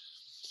 right?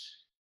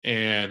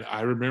 And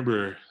I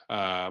remember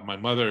my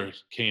mother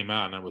came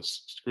out, and I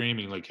was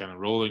screaming, kind of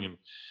rolling,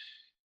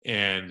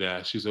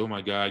 and she said, oh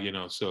my God,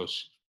 so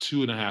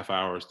 2.5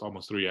 hours,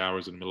 almost 3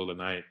 hours in the middle of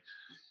the night,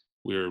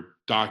 we were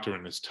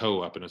doctoring his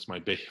toe up, and it's my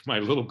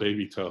little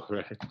baby toe,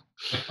 right?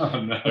 Oh,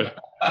 no.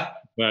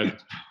 but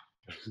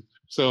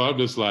so I'm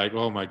just like,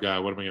 oh my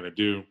God, what am I going to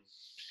do?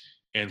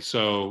 And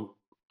so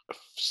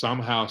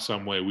somehow,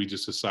 some way, we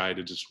just decided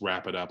to just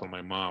wrap it up. And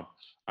my mom,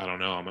 I don't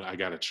know, I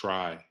got to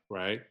try,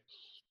 right?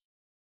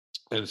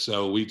 And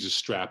so we just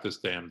strapped this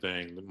damn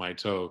thing, my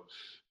toe,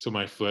 to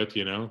my foot,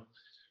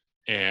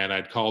 and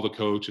I'd call the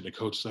coach, and the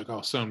coach is like,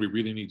 oh, son, we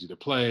really need you to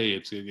play.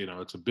 It's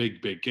a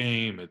big, big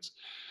game.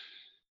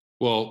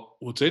 Well,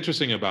 what's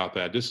interesting about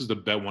that, this is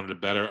one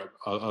of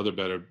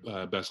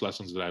the best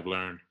lessons that I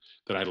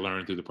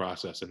learned through the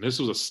process. And this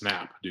was a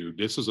snap, dude.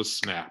 This was a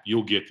snap.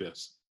 You'll get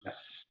this. Yeah.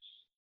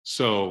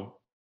 So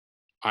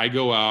I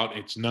go out,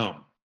 it's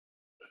numb.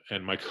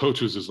 And my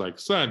coach was just like,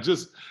 son,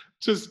 just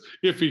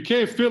if you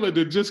can't feel it,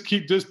 then just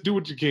do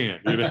what you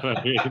can. You know what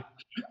I mean?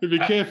 If you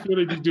can't feel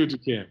it, just do what you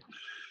can.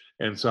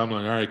 And so I'm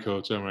like, all right,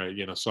 coach, I'm right.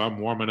 So I'm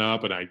warming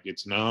up, and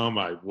it's numb.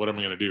 What am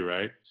I going to do,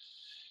 right?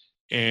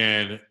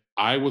 And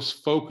I was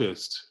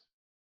focused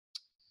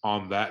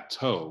on that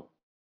toe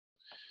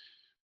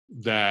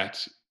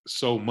that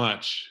so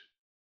much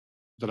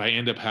that I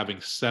end up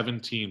having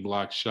 17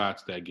 blocked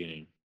shots that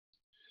game.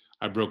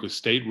 I broke a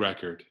state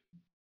record.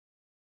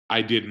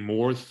 I did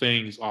more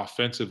things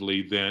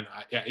offensively than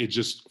it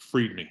just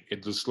freed me.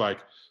 It just like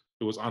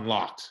it was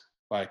unlocked.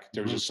 Like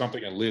there was just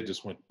something, a lid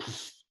just went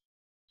poof,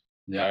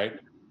 Yeah. right?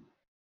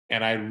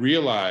 And I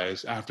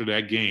realized after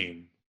that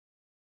game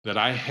that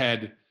I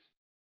had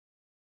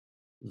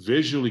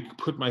visually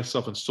put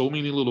myself in so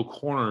many little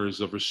corners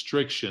of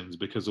restrictions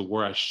because of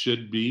where I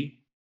should be,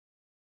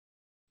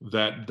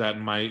 that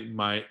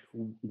my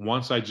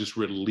once I just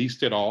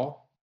released it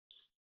all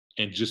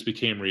and just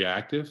became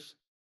reactive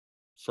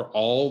for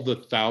all the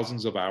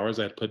thousands of hours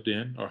I had put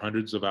in, or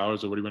hundreds of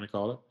hours, or what do you want to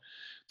call it,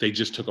 they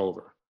just took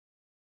over.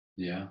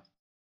 Yeah.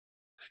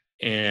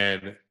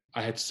 And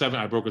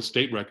I broke a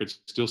state record,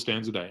 still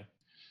stands today.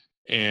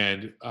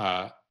 And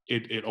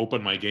it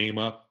opened my game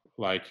up.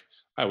 Like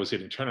I was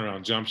hitting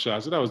turnaround jump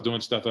shots, and I was doing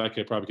stuff that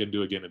I probably couldn't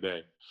do again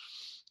today.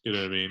 You know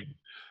what I mean?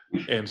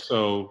 And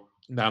so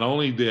not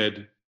only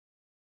did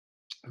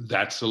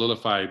that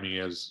solidify me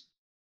as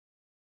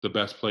the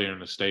best player in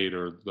the state,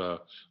 or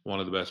one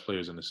of the best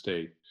players in the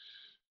state,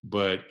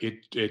 but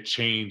it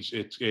changed.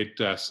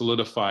 It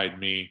solidified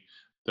me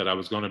that I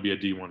was going to be a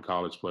D1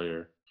 college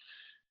player.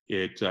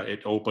 It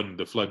opened,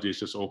 the floodgates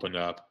just opened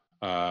up,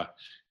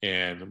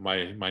 and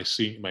my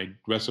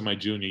rest of my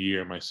junior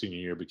year, my senior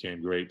year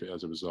became great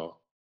as a result.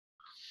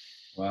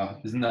 Wow,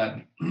 isn't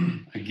that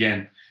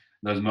again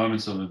those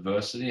moments of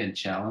adversity and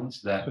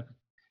challenge that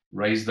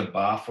raise the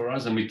bar for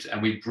us? And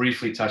we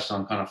briefly touched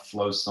on kind of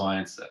flow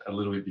science a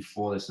little bit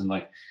before this, and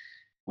like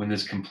when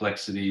there's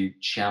complexity,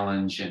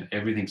 challenge, and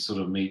everything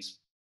sort of meets,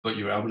 but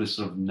you're able to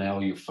sort of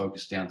nail your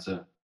focus down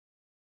to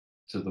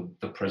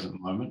the present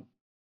moment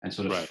and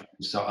sort of Right.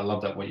 So I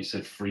love that what you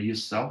said, free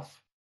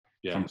yourself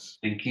from Yes.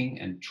 thinking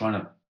and trying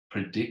to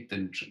predict,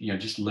 and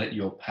just let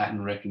your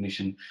pattern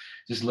recognition,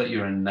 just let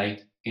your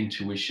innate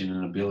intuition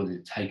and ability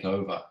to take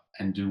over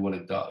and do what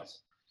it does.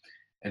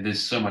 And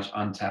there's so much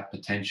untapped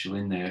potential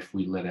in there if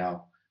we let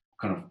our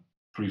kind of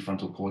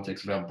prefrontal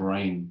cortex of our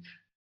brain,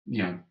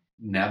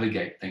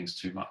 navigate things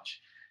too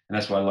much. And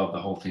that's why I love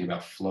the whole thing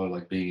about flow,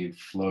 like being in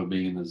flow,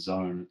 being in the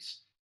zone.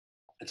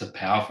 It's a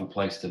powerful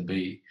place to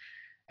be,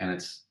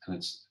 and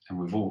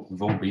we've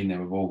all been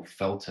there, we've all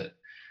felt it.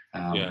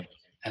 Yeah.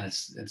 And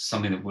it's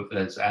something that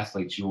as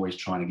athletes you're always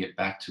trying to get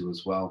back to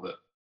as well. But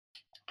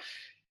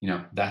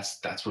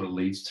that's what it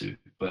leads to.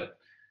 But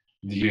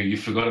you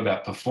forgot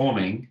about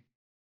performing.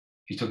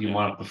 You took your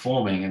mind off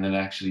performing, and then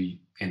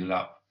actually ended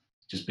up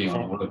just being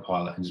on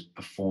autopilot and just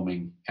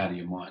performing out of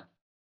your mind.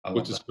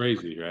 Which is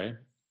crazy, right?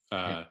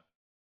 Yeah,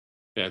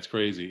 it's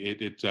crazy.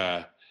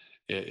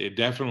 It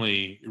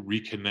definitely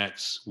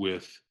reconnects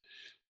with.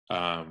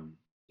 That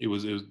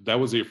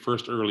was the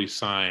first early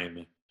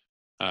sign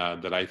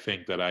that I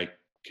think that I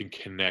can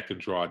connect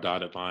and draw a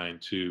dotted line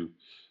to.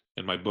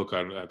 In my book,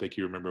 I think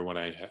you remember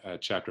when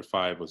chapter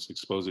 5 was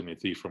exposing the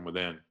thief from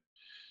within,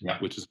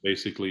 which is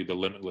basically the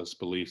limitless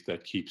belief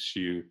that keeps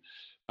your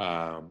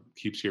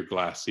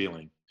glass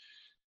ceiling.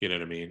 You know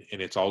what I mean?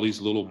 And it's all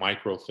these little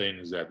micro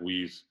things that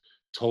we've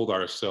told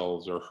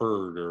ourselves or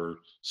heard or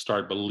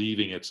start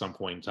believing at some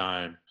point in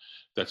time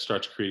that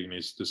starts creating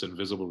this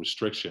invisible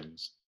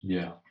restrictions.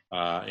 Yeah.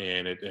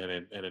 And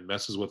it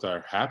messes with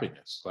our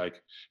happiness.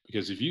 Like,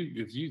 because if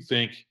you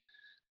think,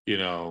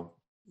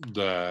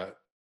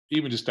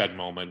 even just that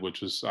moment,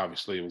 which was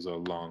obviously, it was a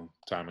long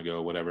time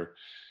ago, whatever,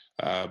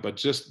 but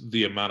just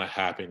the amount of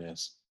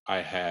happiness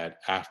I had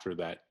after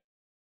that,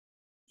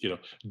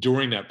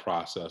 during that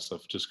process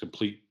of just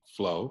complete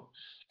flow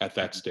at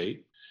that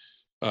state.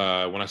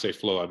 When I say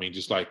flow, I mean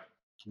just like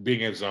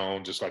being in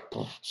zone, just like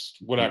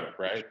whatever,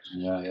 right?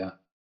 Yeah.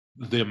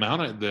 The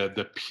amount of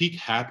the peak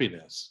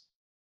happiness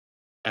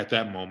at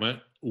that moment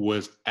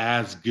was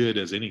as good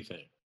as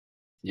anything.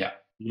 Yeah.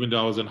 Even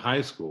though I was in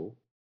high school,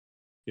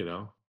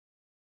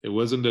 it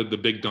wasn't the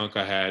big dunk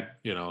I had,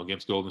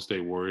 against Golden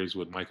State Warriors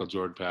with Michael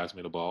Jordan passing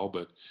me the ball,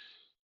 but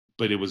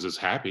it was as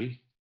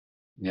happy.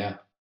 Yeah.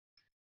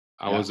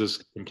 I was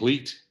as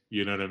complete.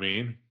 You know what I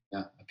mean?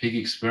 Yeah. A peak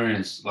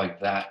experience like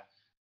that,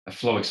 a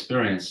flow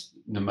experience,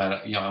 no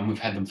matter, and we've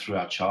had them through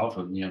our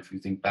childhood. If you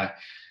think back,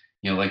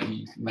 like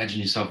imagine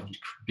yourself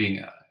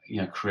being,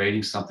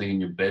 creating something in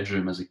your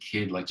bedroom as a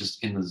kid, like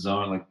just in the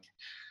zone,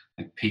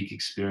 like peak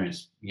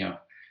experience,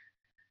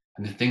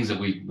 and the things that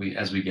we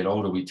as we get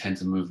older, we tend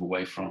to move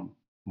away from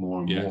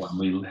more and more.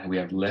 And we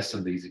have less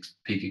of these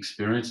peak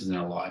experiences in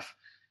our life,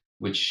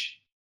 which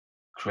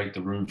create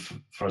the room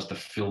for us to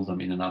fill them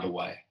in another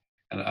way.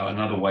 And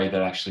another way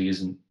that actually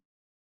isn't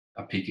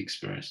a peak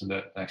experience, and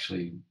that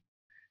actually,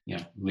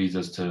 leads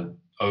us to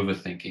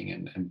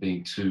overthinking and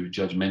being too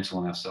judgmental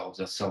on ourselves,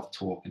 our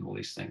self-talk and all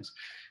these things,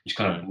 which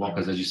kind of block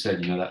us, as you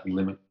said, that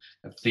limit,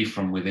 a thief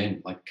from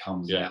within, like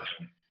comes out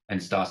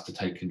and starts to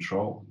take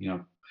control,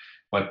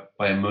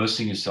 by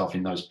immersing yourself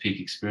in those peak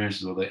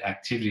experiences or the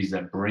activities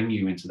that bring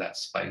you into that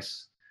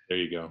space. There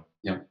you go.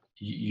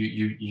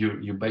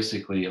 you're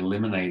basically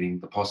eliminating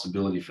the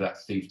possibility for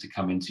that thief to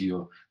come into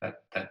your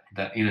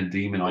that inner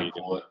demon, I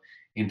call it,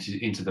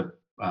 into the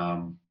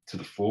to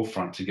the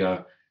forefront to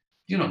go,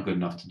 you're not good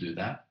enough to do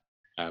that.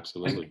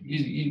 Absolutely.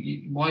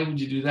 Like, why would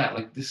you do that?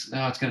 Like this,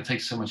 it's going to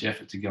take so much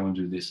effort to go and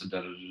do this, and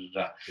da da da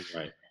da.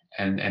 Right.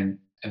 And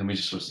we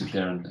just sort of sit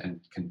there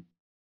and can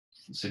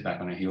sit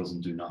back on our heels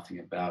and do nothing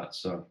about it.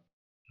 So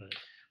Right.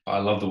 I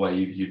love the way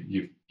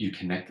you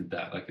connected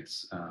that. Like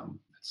it's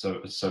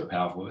so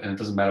powerful, and it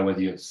doesn't matter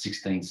whether you're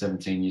 16,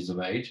 17 years of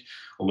age,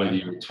 or whether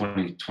you're a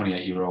 20,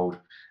 28-year-old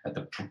at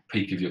the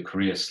peak of your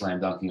career,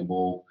 slam dunking a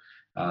ball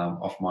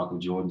off Michael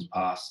Jordan's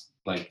pass.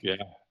 Like,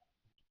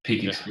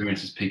 peak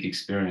experience is peak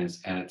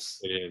experience, and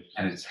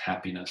it's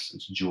happiness,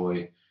 it's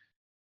joy,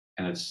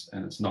 and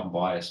it's not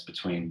biased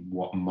between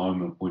what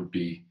moment would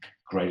be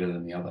greater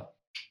than the other.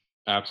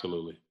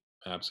 Absolutely.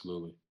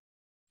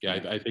 Yeah,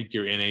 I think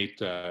your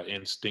innate,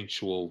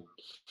 instinctual,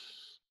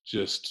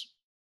 just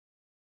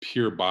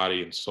pure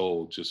body and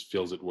soul just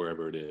feels it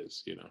wherever it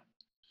is,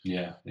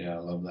 Yeah, I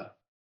love that.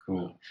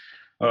 Cool.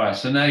 All right,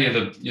 so now you're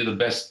the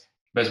best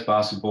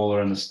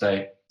basketballer in the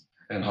state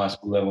at high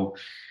school level.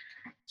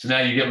 So now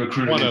you get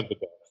recruited. One of the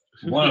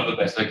best. One of the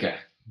best. Okay.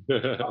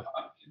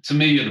 To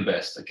me, you're the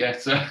best. Okay.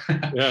 So.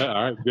 Yeah.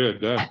 All right.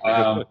 Good.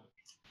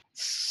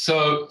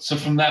 So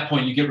from that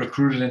point, you get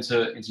recruited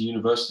into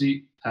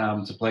university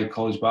to play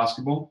college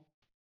basketball.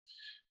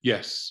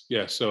 Yes.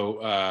 Yeah.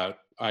 So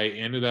I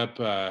ended up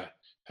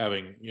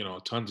having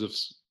tons of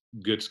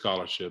good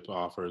scholarship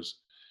offers,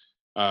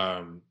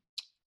 and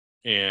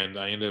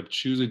I ended up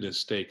choosing to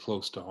stay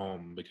close to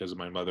home because of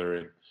my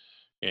mother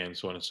and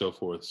so on and so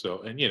forth.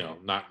 So, and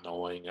not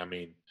knowing, I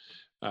mean,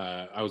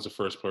 I was the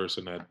first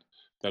person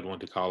that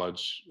went to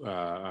college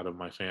out of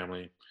my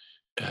family,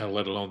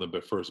 let alone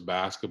the first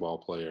basketball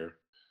player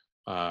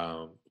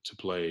to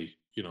play,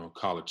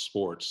 college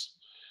sports.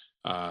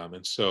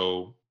 And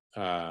so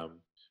I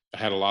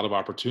had a lot of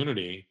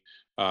opportunity,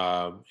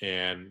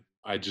 and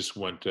I just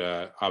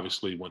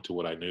obviously went to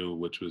what I knew,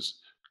 which was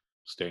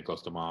staying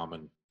close to mom,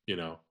 and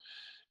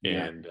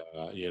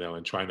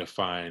and trying to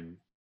find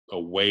a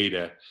way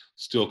to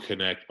still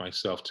connect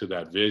myself to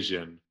that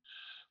vision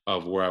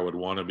of where I would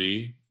want to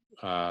be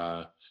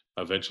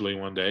eventually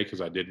one day,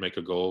 because I did make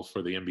a goal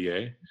for the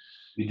NBA.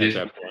 You did?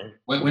 At that point.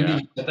 When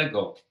did you set that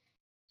goal?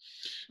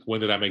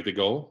 When did I make the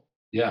goal?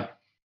 Yeah.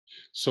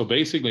 So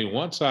basically,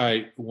 once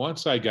I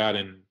got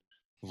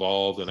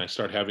involved and I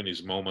started having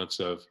these moments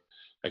of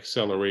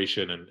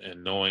acceleration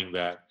and knowing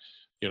that,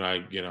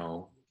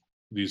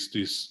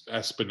 these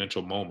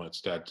exponential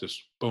moments that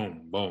just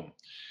boom, boom.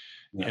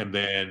 Yeah. And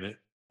then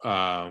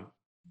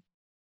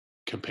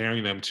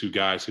comparing them to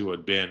guys who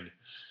had been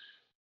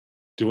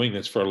doing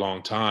this for a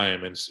long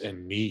time,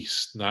 and me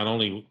not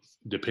only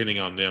depending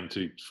on them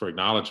for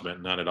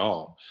acknowledgement, not at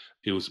all.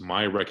 It was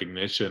my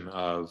recognition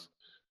of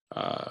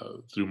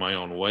through my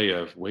own way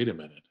of, wait a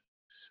minute,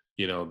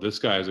 this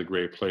guy is a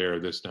great player,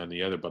 this, that, and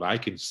the other, but I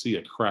can see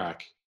a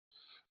crack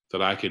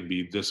that I can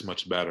be this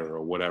much better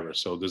or whatever.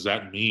 So does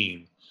that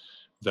mean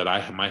that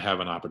I might have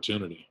an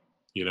opportunity,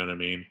 you know what I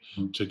mean,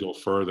 to go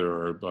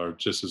further or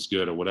just as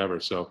good or whatever.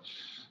 So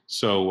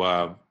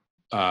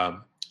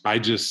I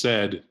just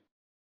said,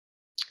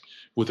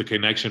 with a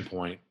connection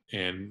point,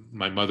 and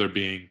my mother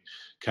being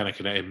kind of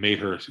connected, it made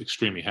her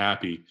extremely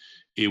happy.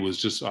 It was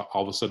just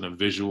all of a sudden a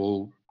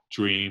visual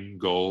dream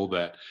goal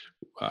that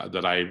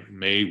I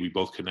made. We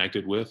both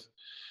connected with,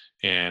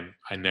 and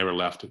I never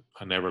left it.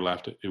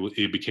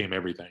 It became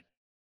everything.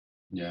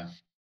 Yeah,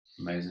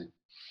 amazing.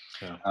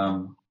 Yeah.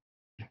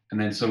 And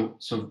then so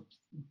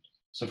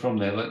from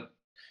there,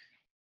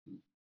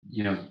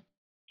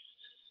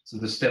 so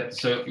the step.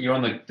 So you're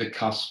on the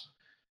cusp.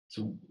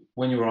 So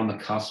when you were on the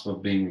cusp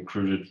of being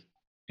recruited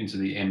into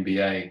the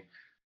NBA,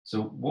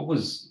 so what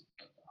was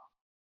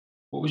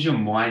your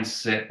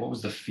mindset? What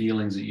was the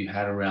feelings that you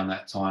had around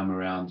that time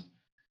around,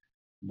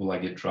 will I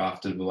get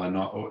drafted? Will I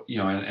not? Or,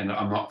 and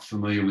I'm not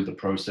familiar with the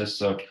process.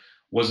 So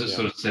was it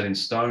sort of set in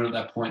stone at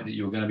that point that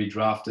you were going to be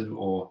drafted,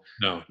 or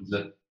no? Is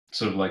it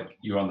sort of like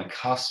you're on the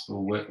cusp,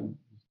 or what?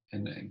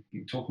 And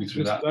talk me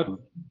through that.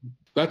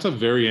 That's a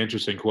very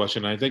interesting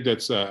question. I think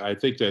that's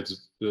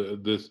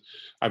this.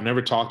 I've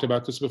never talked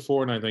about this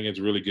before, and I think it's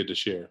really good to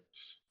share.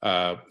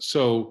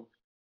 So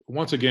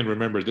once again,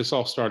 remember, this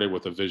all started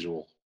with a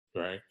visual,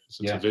 right?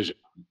 It's a vision,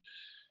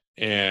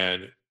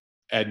 and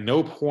at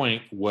no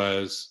point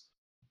was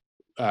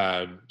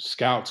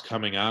scouts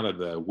coming out of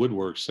the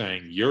woodwork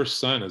saying, your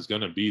son is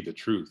going to be the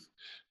truth.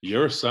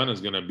 Your son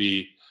is going to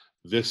be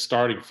this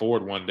starting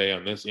forward one day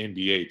on this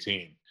NBA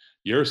team.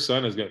 Your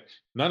son is going to,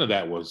 none of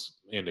that was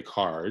in the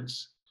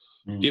cards.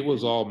 It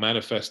was all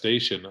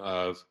manifestation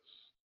of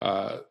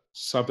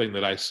something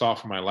that I saw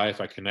for my life,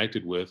 I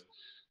connected with,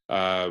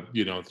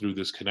 through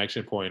this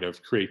connection point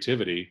of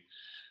creativity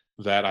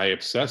that I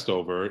obsessed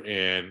over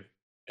and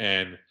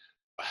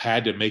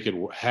had to make it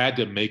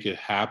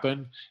happen.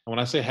 And when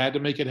I say had to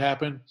make it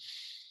happen,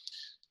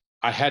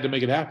 I had to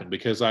make it happen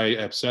because I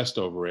obsessed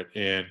over it,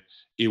 and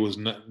it was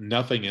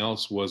nothing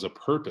else was a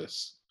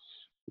purpose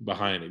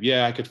behind it.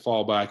 Yeah, I could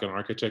fall back on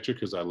architecture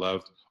because I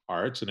loved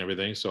arts and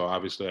everything. So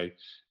obviously,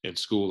 in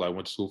school, I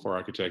went to school for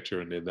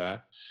architecture and did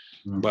that.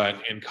 Mm. But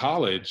in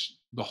college,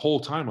 the whole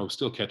time I was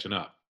still catching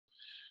up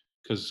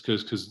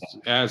because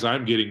as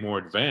I'm getting more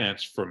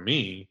advanced, for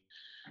me,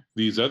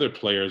 these other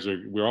players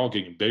we're all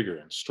getting bigger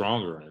and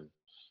stronger, and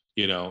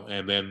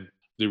and then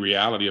the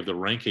reality of the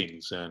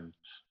rankings and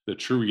the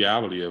true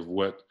reality of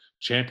what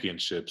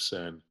championships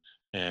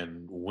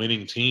and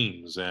winning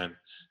teams, and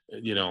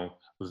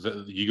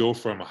you go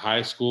from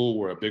high school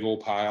where a big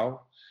old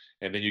pile,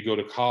 and then you go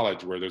to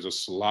college where there's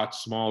a lot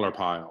smaller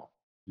pile.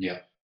 Yeah.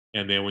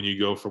 And then when you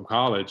go from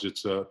college,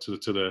 it's to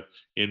the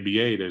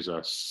NBA, there's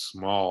a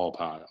small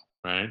pile,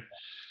 right?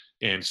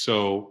 And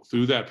so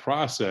through that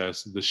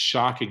process, the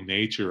shocking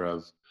nature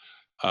of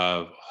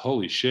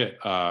holy shit,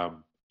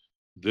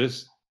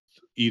 this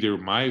either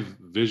my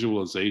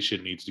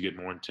visualization needs to get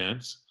more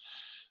intense,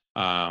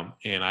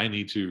 and I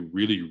need to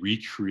really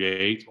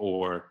recreate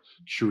or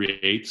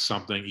create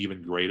something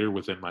even greater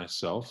within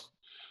myself,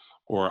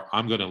 or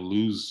I'm going to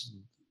lose.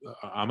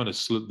 I'm going to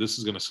slip. This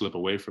is going to slip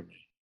away from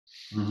me.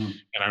 Mm-hmm.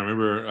 And I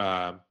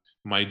remember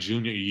my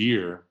junior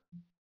year,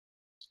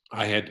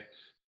 I had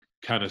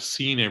kind of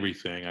seen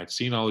everything. I'd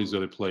seen all these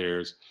other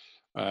players.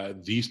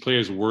 These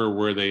players were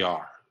where they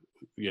are.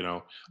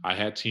 I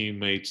had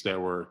teammates that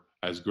were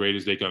as great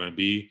as they're going to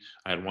be.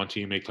 I had one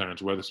teammate,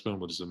 Clarence Weatherspoon,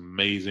 which is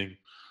amazing.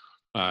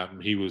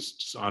 He was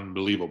just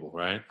unbelievable,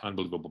 right?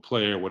 Unbelievable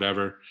player,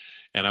 whatever.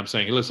 And I'm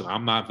saying, hey, listen,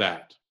 I'm not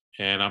that,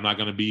 and I'm not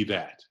going to be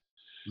that,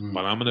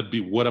 but I'm going to be.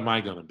 What am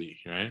I going to be,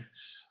 right?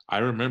 I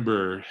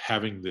remember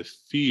having the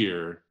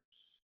fear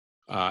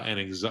and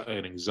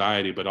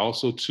anxiety, but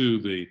also to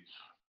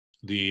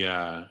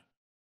the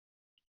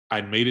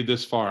I made it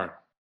this far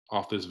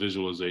off this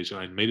visualization.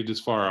 I made it this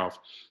far off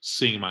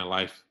seeing my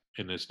life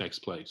in this next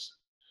place.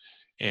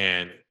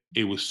 And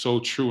it was so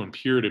true and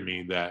pure to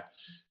me that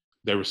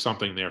there was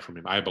something there for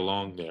me. I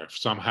belonged there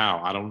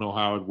somehow. I don't know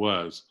how it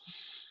was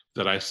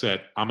that I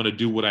said, I'm going to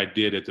do what I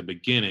did at the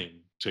beginning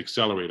to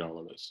accelerate all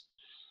of this.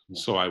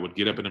 Yeah. So I would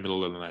get up in the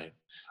middle of the night.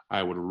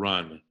 I would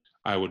run.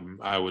 I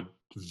would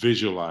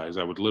visualize.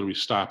 I would literally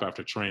stop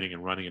after training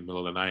and running in the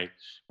middle of the night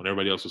when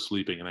everybody else was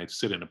sleeping, and I'd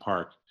sit in the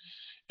park,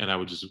 and I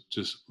would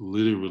just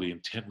literally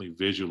intently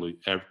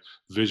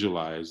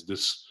visualize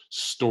this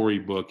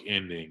storybook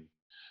ending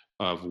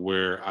of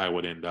where I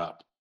would end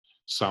up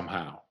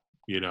somehow.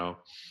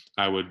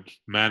 I would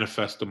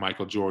manifest the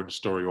Michael Jordan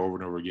story over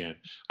and over again.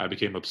 I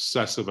became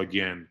obsessive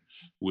again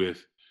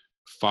with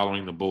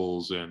following the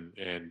Bulls and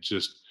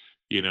just,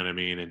 you know what I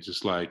mean? And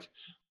just like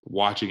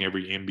watching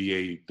every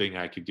NBA thing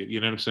I could get, you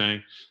know what I'm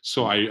saying?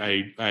 So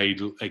I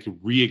like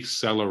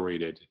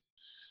re-accelerated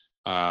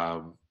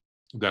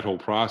that whole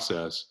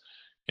process.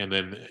 And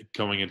then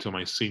going into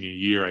my senior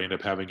year, I ended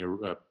up having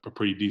a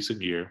pretty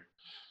decent year.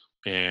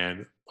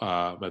 And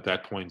at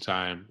that point in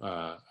time,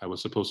 I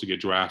was supposed to get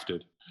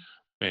drafted.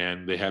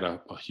 And they had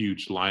a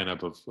huge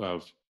lineup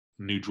of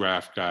new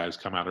draft guys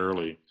come out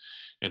early.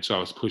 And so I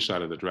was pushed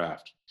out of the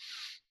draft.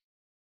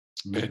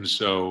 Mm-hmm. And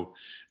so,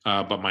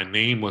 but my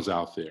name was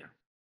out there.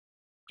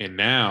 And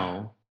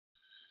now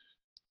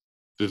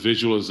the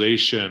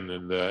visualization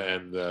and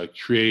the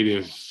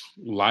creative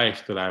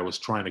life that I was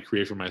trying to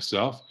create for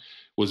myself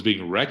was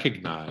being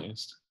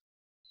recognized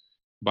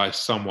by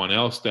someone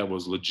else that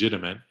was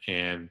legitimate.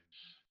 And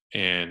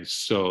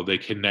so they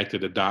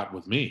connected a dot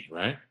with me,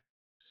 right?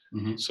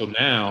 Mm-hmm. So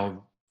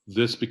now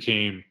this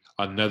became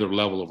another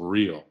level of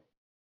real.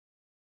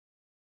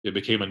 It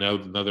became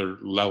another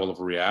level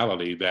of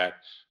reality that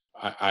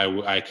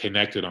I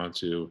connected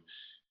onto.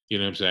 You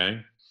know what I'm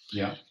saying?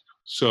 Yeah.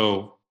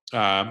 So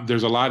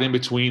there's a lot in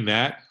between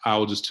that. I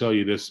will just tell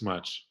you this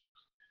much.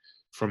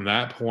 From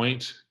that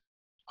point,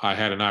 I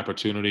had an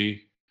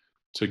opportunity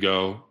to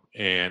go,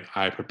 and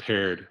I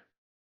prepared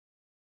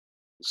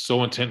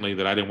so intently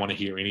that I didn't want to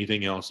hear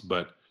anything else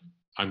but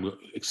I'm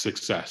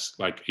success.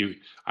 Like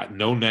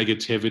no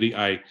negativity.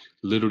 I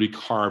literally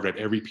carved at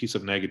every piece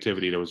of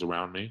negativity that was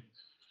around me.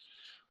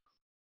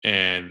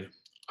 And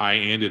I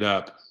ended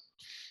up,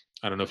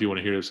 I don't know if you want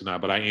to hear this or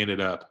not, but I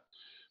ended up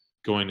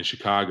going to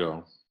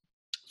Chicago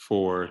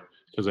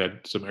because I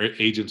had some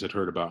agents had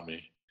heard about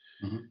me.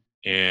 Mm-hmm.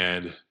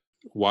 And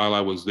while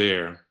I was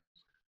there,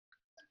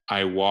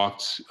 I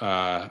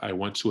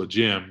went to a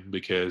gym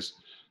because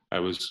I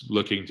was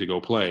looking to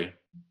go play.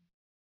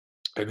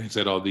 And they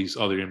said all these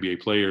other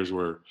NBA players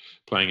were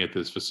playing at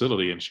this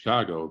facility in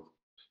Chicago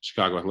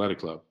Athletic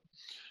Club.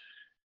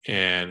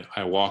 And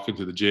I walk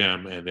into the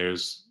gym, and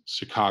there's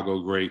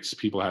Chicago greats,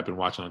 people have been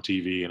watching on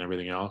TV and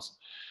everything else.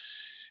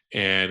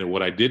 And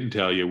what I didn't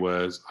tell you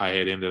was I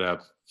had ended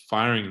up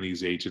firing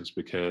these agents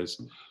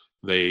because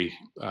they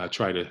I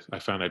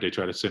found out they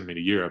tried to send me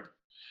to Europe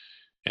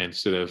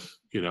instead of,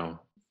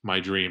 my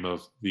dream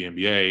of the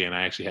NBA. And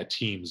I actually had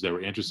teams that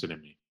were interested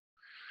in me.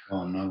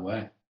 Oh, no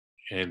way.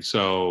 And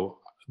so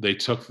they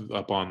took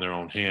up on their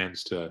own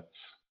hands to,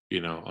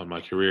 on my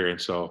career. And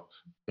so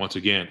once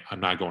again, I'm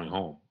not going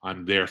home.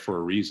 I'm there for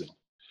a reason.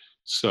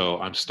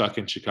 So I'm stuck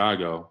in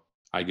Chicago.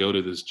 I go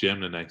to this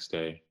gym the next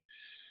day,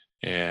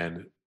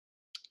 and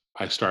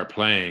I start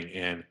playing,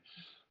 and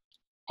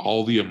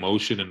all the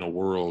emotion in the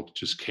world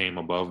just came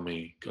upon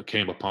me.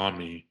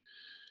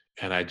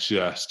 And I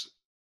just,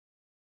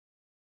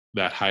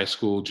 that high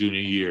school junior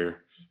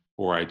year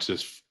where I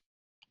just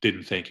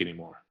didn't think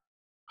anymore.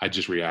 I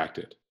just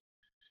reacted.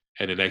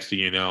 And the next thing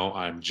you know,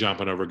 I'm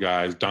jumping over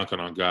guys, dunking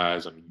on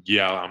guys.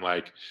 I'm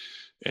like,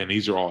 and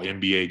these are all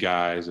NBA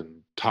guys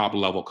and top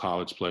level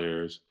college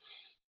players.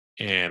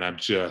 And I'm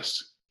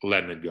just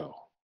letting it go,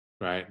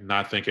 right?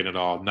 Not thinking at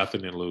all,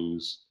 nothing to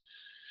lose.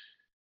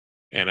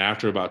 And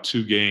after about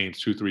 3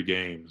 games,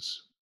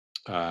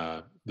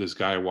 this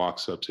guy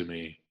walks up to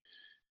me,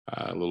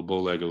 a little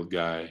bow-legged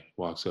guy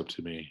walks up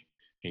to me.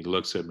 He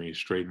looks at me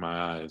straight in my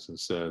eyes and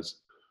says,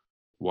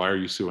 "Why are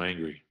you so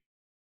angry?"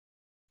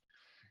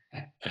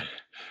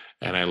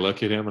 And I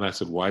look at him and I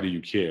said, "Why do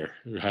you care?"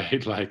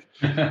 Right? Like,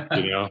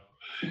 you know,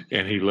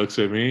 and he looks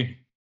at me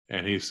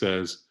and he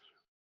goes,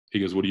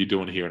 "What are you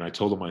doing here?" And I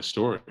told him my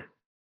story,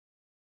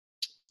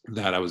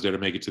 that I was there to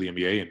make it to the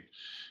NBA,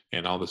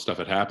 and all this stuff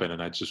had happened.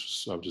 And I was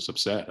just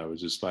upset. I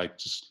was just like,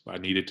 I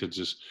needed to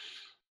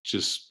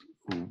just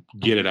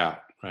get it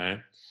out.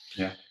 Right.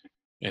 Yeah.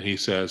 And he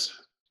says,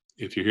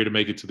 "If you're here to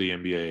make it to the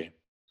NBA,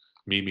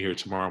 meet me here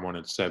tomorrow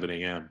morning at 7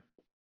 a.m.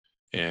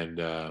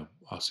 and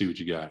I'll see what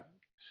you got."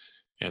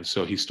 And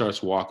so he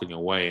starts walking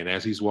away. And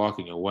as he's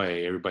walking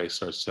away, everybody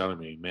starts telling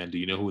me, "Man, do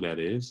you know who that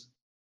is?"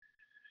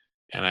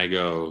 And I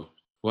go,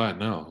 "What?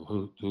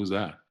 No, who's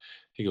that?"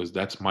 He goes,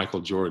 "That's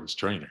Michael Jordan's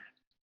trainer."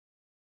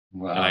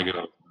 Wow. And I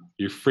go,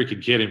 "You're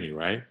freaking kidding me,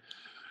 right?"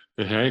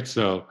 Okay,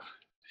 so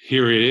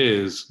here it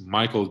is,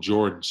 Michael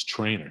Jordan's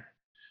trainer.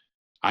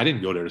 I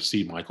didn't go there to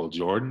see Michael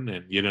Jordan,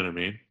 and you know what I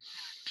mean?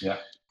 Yeah.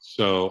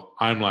 So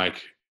I'm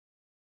like,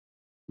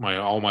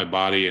 all my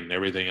body and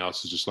everything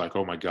else is just like,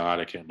 oh my God,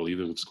 I can't believe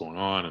what's going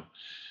on.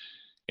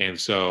 And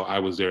so I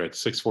was there at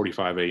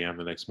 6:45 a.m.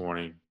 the next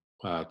morning,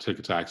 took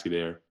a taxi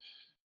there,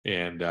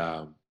 and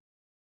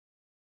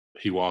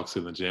he walks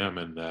in the gym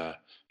and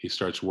he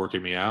starts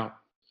working me out.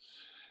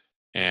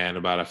 And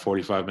about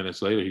 45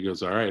 minutes later, he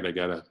goes, "All right, I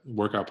got a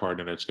workout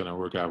partner that's going to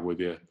work out with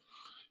you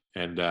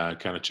and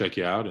kind of check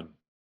you out, and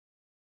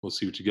we'll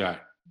see what you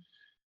got."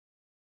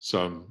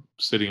 So I'm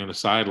sitting on the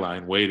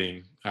sideline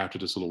waiting after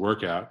this little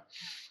workout,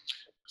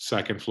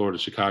 second floor of the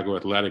Chicago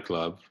Athletic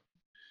Club.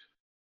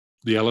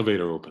 The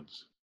elevator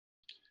opens.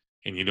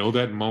 And you know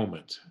that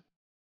moment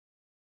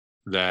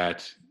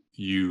that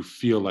you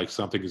feel like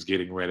something is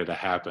getting ready to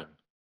happen,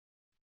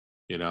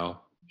 you know,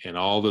 and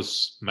all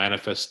this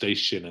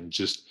manifestation, and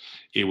just,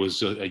 it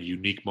was a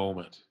unique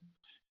moment.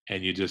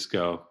 And you just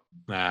go,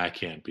 "Nah, I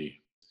can't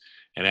be."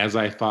 And as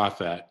I thought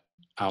that,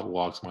 out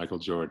walks Michael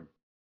Jordan.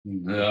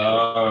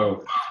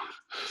 No.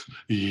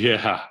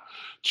 Yeah,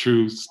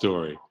 true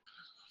story.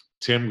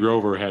 Tim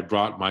Grover had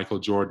brought Michael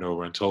Jordan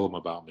over and told him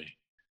about me.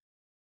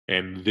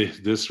 And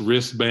this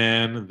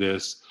wristband,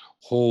 this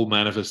whole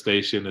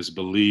manifestation, this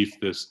belief,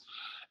 this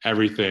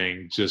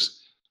everything just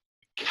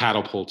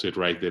catapulted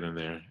right then and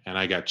there. And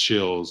I got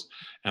chills.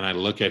 And I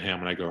look at him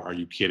and I go, "Are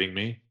you kidding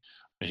me?"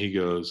 And he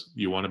goes,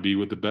 "You want to be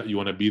with the best? You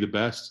want to be the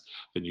best?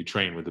 Then you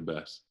train with the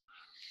best."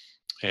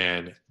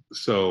 And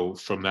so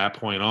from that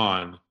point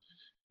on,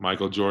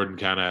 Michael Jordan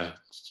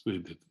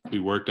we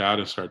worked out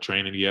and started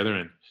training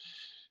together,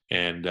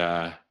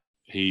 and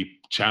he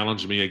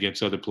challenged me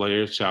against other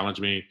players,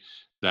 challenged me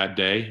that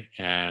day,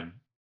 and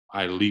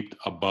I leaped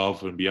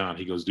above and beyond.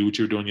 He goes, "Do what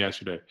you were doing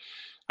yesterday."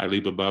 I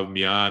leaped above and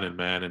beyond, and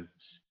man,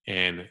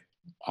 and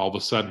all of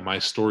a sudden my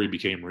story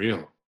became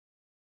real.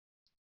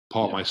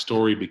 Paul, Yeah. my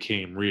story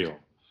became real.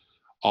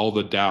 All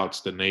the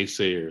doubts, the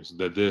naysayers,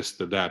 the this,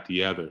 the that,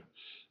 the other.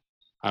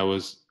 I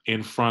was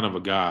in front of a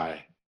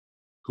guy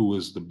who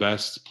was the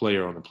best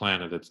player on the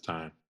planet at the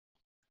time,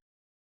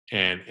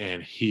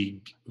 and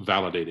he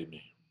validated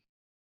me.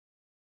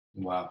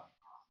 Wow.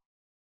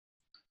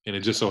 And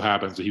it just so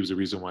happens that he was the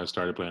reason why I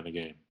started playing the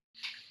game.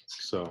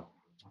 So,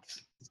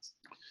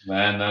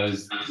 Man, that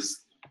is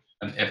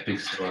an epic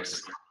story.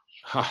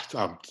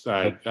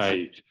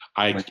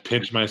 I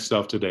pinch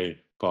myself today,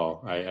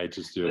 Paul. I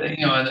just do.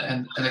 You know,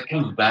 and it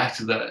comes back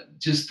to that,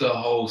 just the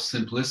whole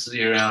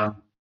simplicity around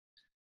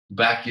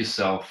back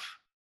yourself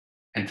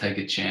and take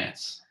a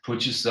chance.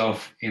 Put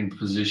yourself in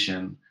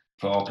position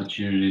for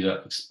opportunity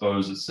to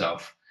expose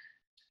itself,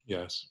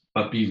 Yes.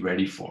 but be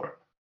ready for it.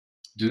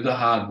 Do the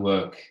hard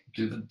work.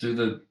 Do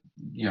the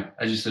you know,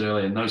 as you said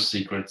earlier, no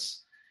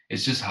secrets.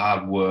 It's just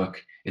hard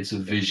work. It's a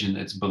vision.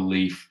 It's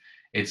belief.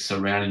 It's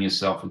surrounding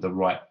yourself with the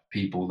right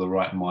people, the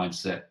right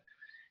mindset,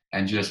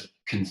 and just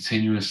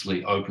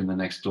continuously open the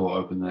next door,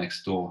 open the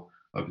next door,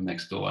 open the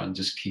next door, and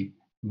just keep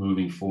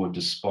moving forward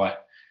despite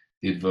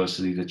the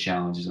adversity, the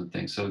challenges and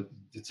things. So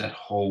it's that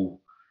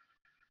whole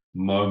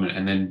moment,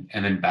 and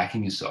then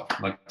backing yourself,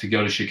 like to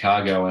go to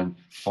Chicago and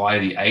fire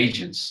the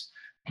agents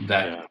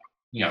that,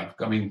 you know,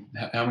 I mean,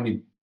 how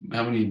many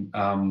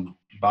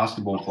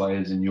basketball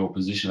players in your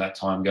position at that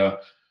time go,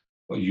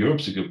 "Well,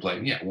 Europe's a good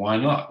place. Yeah, why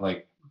not?"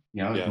 Like,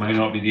 you know, it may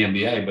not be the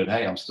NBA, but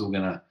hey, I'm still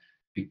gonna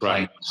be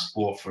playing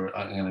sport for,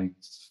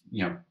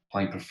 you know,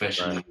 playing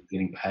professionally,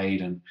 getting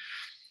paid. And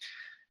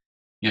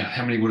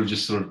how many would have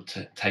just sort of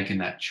taken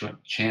that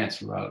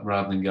chance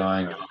rather than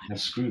going, "No,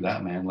 screw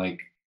that, man. Like,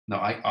 no,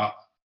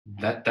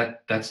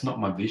 that's not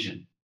my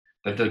vision.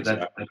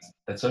 Exactly.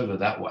 That's over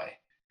that way."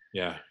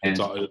 Yeah, And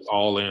it's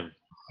all in.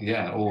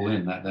 yeah, all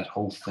in that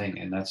whole thing.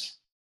 And there's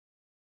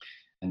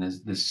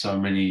so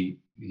many,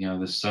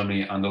 there's so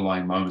many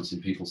underlying moments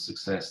in people's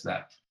success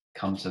that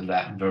come to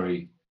that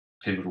very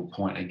pivotal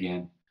point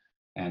again.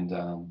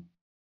 And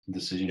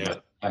decision, Yeah, but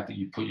the fact that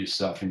you put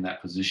yourself in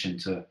that position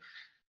to,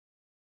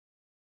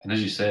 and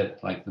as you said,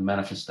 like the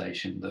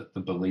manifestation,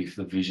 the belief,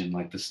 the vision,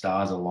 like the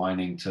stars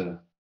aligning to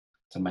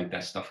make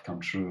that stuff come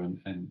true.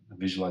 And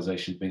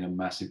visualization has been a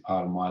massive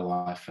part of my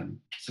life and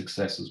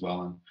success as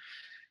well. And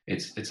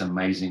it's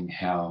amazing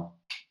how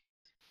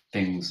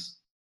things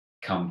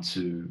come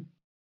to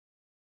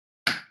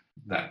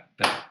that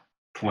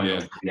point yeah,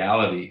 of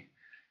reality,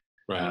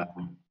 right.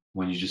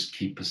 when you just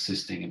keep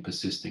persisting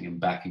and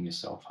backing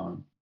yourself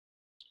home.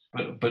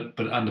 But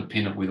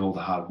underpin it with all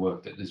the hard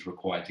work that is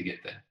required to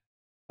get there,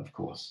 of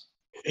course.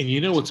 And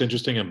you know what's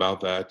interesting about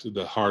that,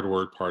 the hard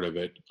work part of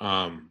it?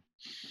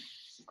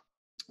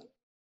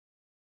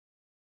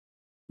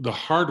 The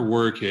hard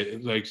work,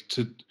 like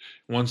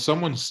when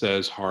someone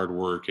says hard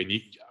work, and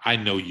I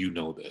know you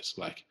know this,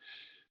 like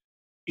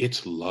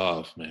it's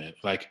love, man.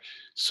 Like,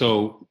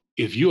 so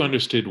if you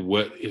understand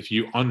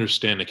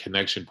the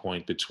connection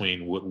point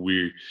between what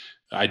we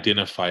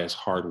identify as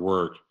hard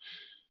work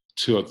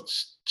to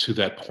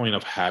that point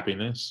of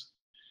happiness,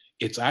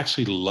 it's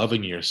actually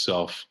loving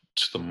yourself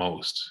to the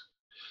most.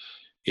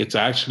 It's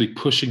actually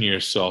pushing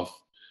yourself,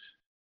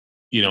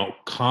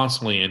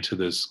 constantly into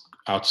this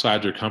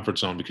outside your comfort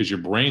zone, because your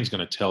brain's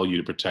going to tell you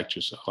to protect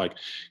yourself. Like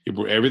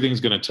everything's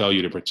going to tell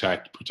you to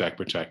protect.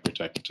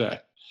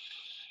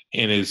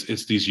 And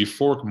it's these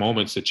euphoric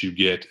moments that you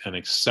get, an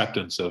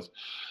acceptance of,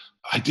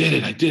 I did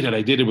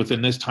it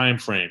within this time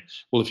frame.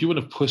 Well, if you would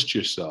have pushed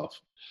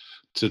yourself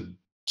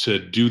to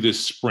do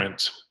this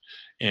sprint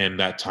in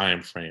that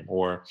time frame,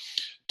 or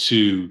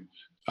to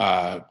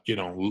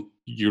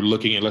you're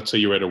looking at, let's say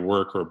you're at a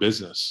work or a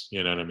business,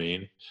 you know what I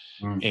mean,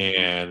 Mm.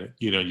 and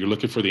you're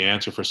looking for the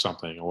answer for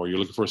something, or you're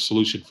looking for a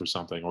solution for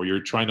something, or you're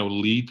trying to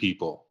lead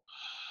people,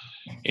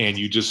 and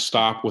you just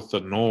stop with the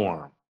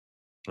norm,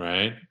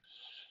 right?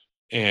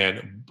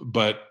 And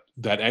but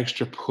that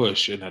extra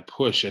push and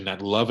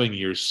that loving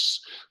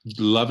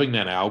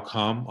that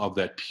outcome of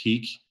that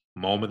peak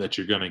moment that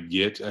you're going to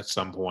get at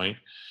some point,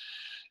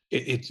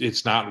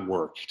 it's not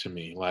work to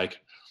me. Like,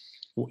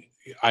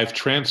 I've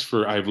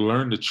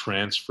learned to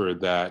transfer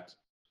that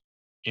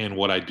in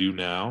what I do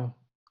now.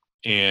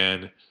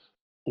 And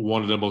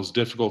one of the most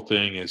difficult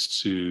thing is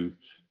to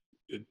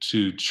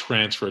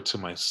transfer it to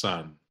my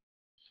son,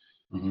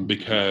 Mhm.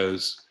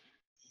 because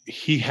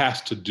he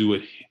has to do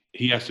it.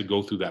 He has to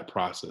go through that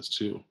process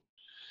too.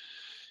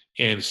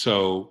 And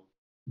so,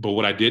 but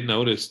what I did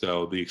notice,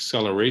 though, the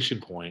acceleration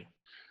point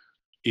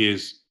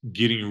is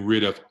getting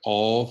rid of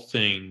all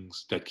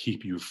things that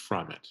keep you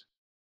from it.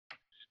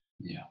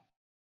 Yeah,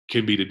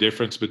 Can be the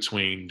difference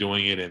between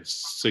doing it in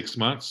 6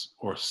 months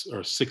or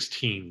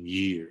 16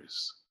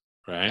 years,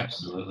 right?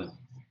 absolutely.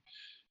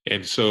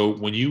 And so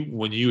when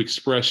you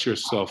express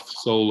yourself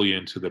solely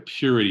into the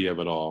purity of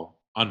it all,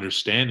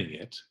 understanding,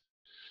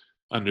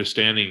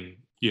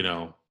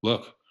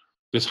 look,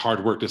 this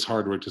hard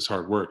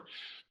work.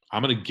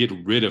 I'm going to get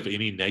rid of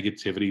any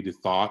negativity, the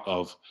thought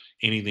of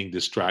anything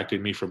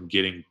distracting me from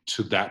getting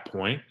to that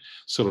point,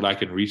 so that I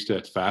can reach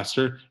that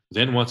faster.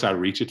 Then once I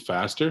reach it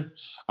faster,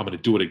 I'm going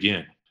to do it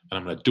again, and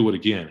I'm going to do it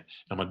again, and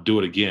I'm going to do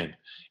it again.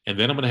 And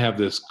then I'm going to have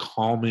this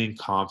calming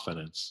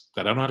confidence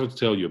that I don't have to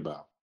tell you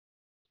about.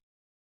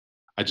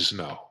 I just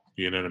know,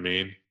 you know what I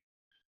mean?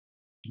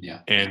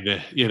 Yeah. And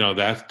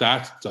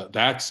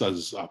that's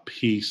a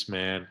piece,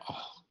 man.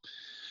 Oh.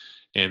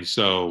 And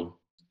so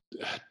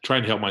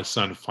trying to help my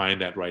son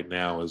find that right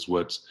now is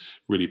what's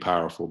really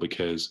powerful,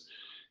 because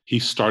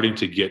he's starting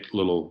to get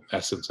little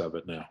essence of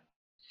it now.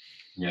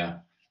 Yeah.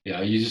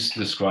 Yeah. You just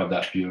described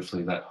that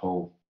beautifully. That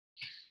whole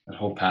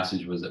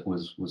passage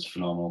was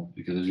phenomenal,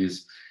 because it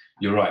is,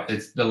 you're right.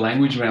 It's the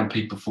language around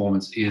peak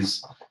performance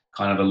is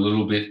kind of a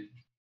little bit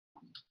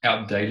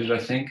outdated, I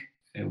think.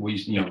 And we,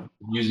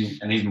 using,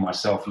 and even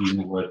myself using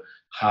the word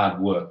hard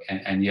work.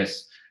 And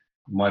yes,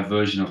 my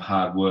version of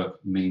hard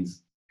work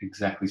means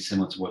exactly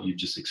similar to what you've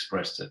just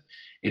expressed it.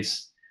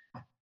 It's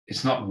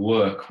it's not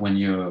work when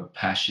you're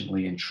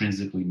passionately,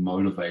 intrinsically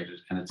motivated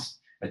and it's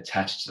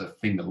attached to the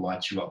thing that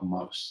lights you up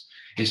most.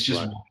 It's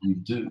just Right. what you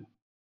do.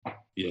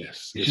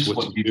 Yes. It's It's just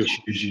what what you you do.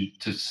 choose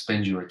to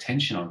spend your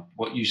attention on,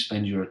 what you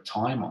spend your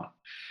time on.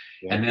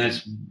 Yeah.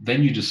 And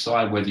then you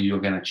decide whether you're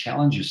going to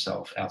challenge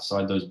yourself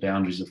outside those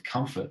boundaries of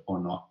comfort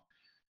or not.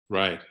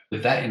 Right.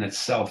 But that in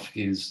itself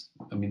is,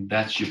 I mean,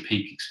 that's your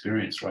peak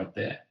experience right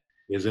there.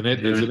 Isn't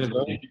it? Isn't it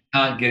though? You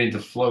can't get into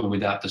flow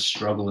without the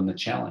struggle and the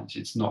challenge.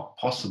 It's not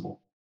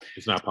possible.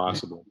 It's not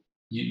possible.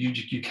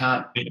 You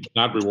can't It's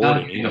not get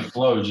rewarding into either.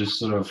 flow just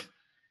sort of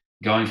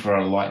going for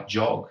a light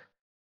jog.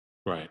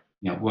 Right.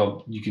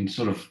 Well, you can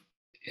sort of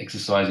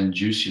exercise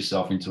induce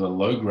yourself into a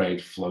low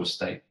grade flow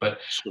state, but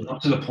Sure.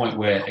 not to the point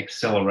where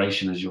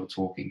acceleration, as you're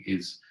talking,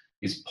 is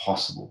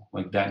possible.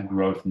 Like that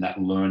growth and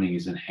that learning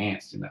is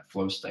enhanced in that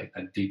flow state,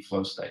 that deep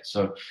flow state.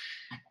 So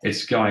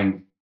it's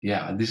going,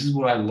 yeah, this is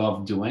what I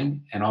love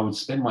doing, and I would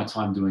spend my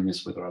time doing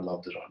this whether I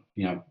loved it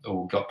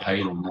or got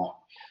paid or not.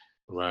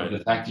 Right. But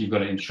the fact that you've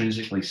got it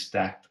intrinsically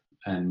stacked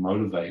and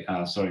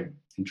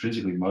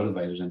intrinsically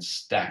motivated and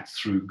stacked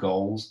through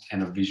goals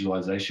and a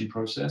visualization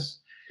process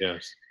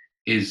Yes.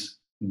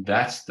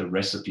 that's the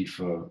recipe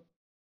for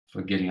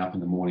getting up in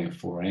the morning at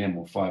 4 a.m.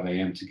 or 5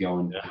 a.m. to go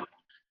and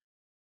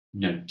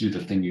do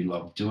the thing you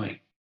love doing.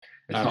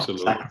 It's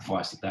Absolutely. not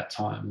sacrificed at that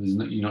time.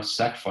 You're not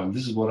sacrificing.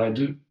 This is what I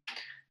do.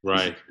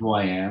 Right. This is who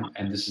I am,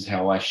 and this is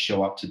how I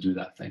show up to do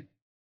that thing.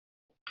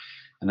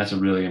 And that's a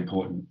really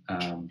important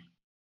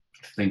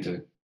thing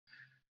to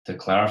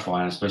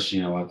clarify. And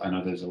especially, I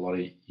know there's a lot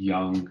of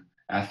young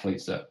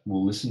athletes that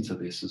will listen to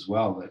this as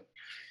well. That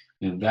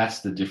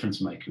that's the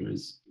difference maker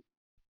is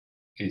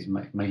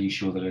making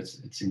sure that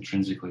it's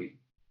intrinsically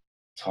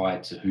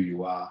tied to who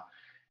you are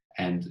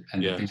and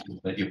the things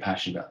that you're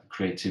passionate about, the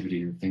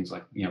creativity and things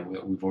like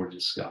we've already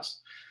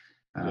discussed.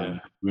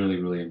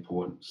 Really, really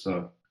important.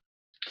 So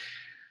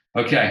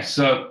okay,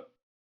 so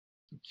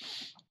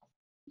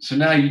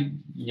now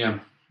you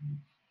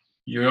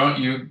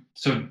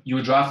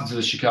were drafted to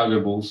the Chicago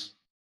Bulls.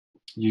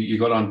 You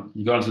got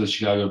onto the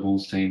Chicago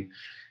Bulls team,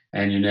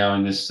 and you're now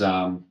in this.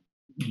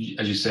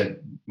 As you said,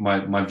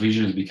 my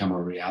vision has become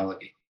a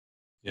reality.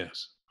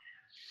 Yes.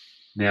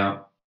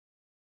 Now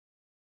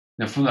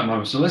from that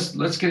moment, so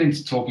let's get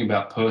into talking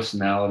about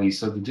personality.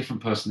 So the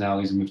different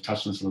personalities, and we've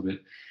touched on this a little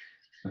bit.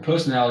 The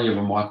personality of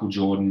a Michael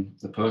Jordan,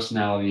 the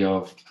personality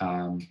of,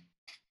 and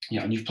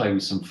you've played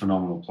with some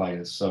phenomenal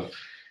players. So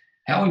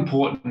how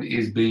important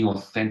is being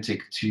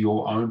authentic to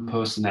your own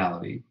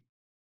personality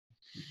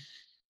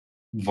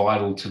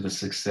vital to the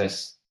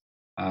success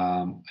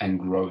and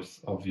growth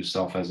of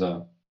yourself as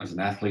an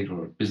athlete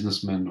or a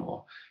businessman,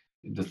 or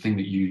the thing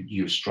that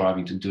you're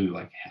striving to do?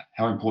 Like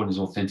how important is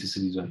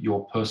authenticity to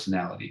your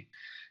personality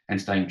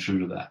and staying true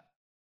to that?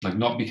 Like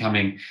not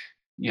becoming,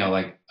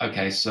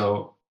 okay,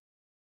 so,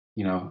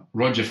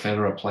 Roger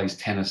Federer plays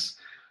tennis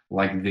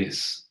like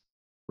this.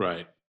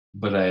 Right.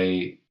 But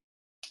a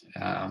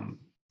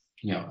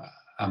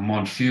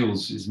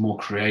Monfils is more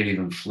creative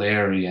and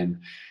flary and,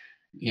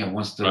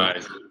 wants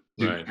to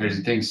do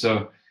crazy things.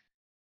 So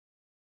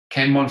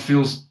can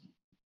Monfils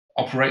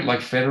operate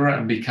like Federer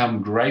and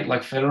become great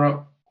like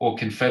Federer? Or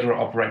can Federer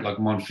operate like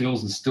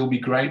Monfils and still be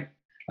great?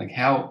 Like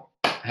how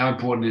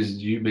important is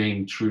you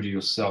being true to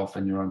yourself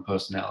and your own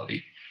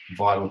personality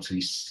vital to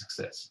your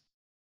success?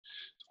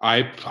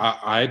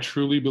 I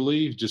truly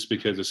believe,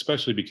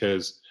 especially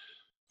because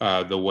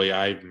the way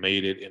I've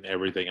made it in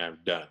everything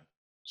I've done.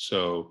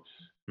 So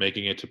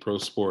making it to pro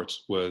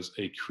sports was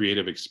a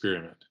creative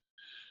experiment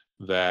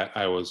that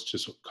I was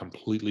just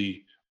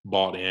completely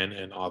bought in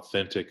and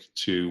authentic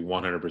to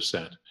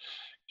 100%.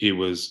 It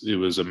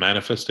was a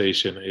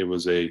manifestation. It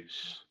was a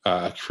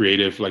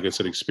creative, like I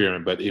said,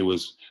 experiment, but it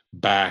was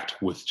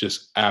backed with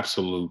just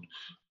absolute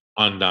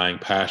undying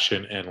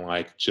passion and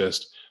like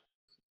just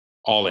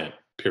all in,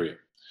 period.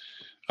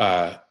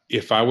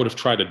 If I would have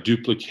tried to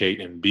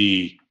duplicate and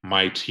be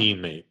my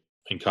teammate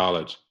in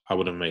college, I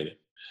would have made it.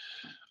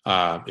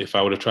 If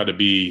I would have tried to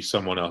be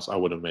someone else, I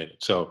would have made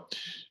it. So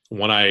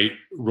when I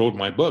wrote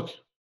my book,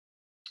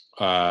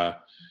 and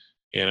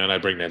I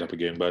bring that up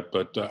again, but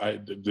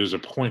there's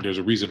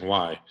a reason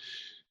why.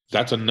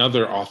 That's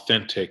another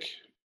authentic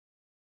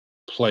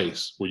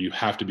place where you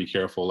have to be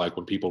careful, like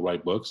when people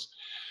write books,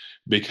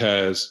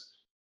 because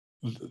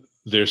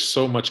there's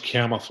so much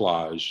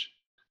camouflage.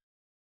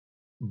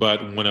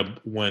 But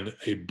when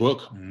a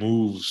book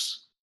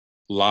moves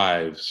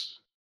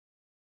lives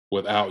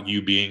without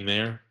you being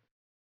there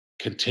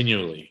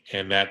continually,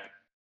 and that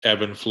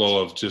ebb and flow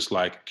of just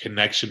like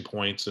connection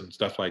points and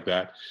stuff like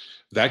that,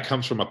 that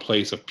comes from a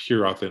place of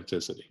pure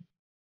authenticity.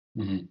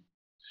 Mm-hmm.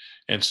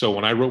 And so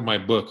when I wrote my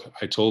book,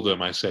 I told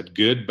them, I said,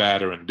 good,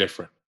 bad, or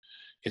indifferent.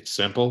 It's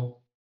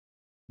simple,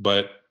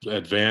 but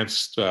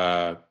advanced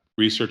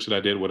research that I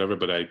did, whatever,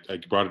 but I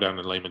brought it down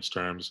in layman's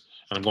terms,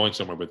 and I'm going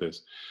somewhere with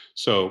this.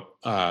 So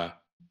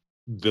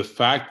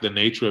the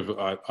nature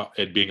of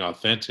it being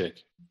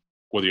authentic,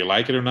 whether you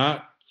like it or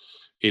not,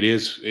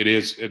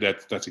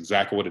 that's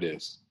exactly what it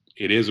is.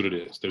 It is what it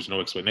is. There's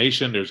no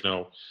explanation. There's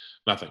no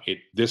nothing.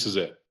 This is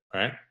it,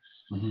 right?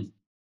 Mm-hmm.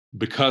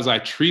 Because I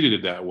treated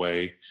it that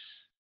way,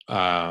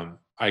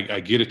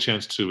 I get a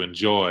chance to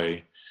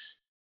enjoy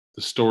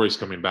the stories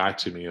coming back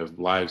to me of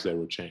lives that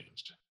were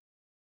changed.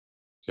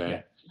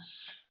 Okay.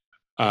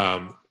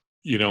 Yeah.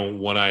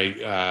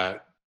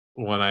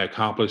 When I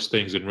accomplished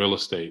things in real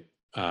estate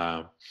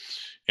and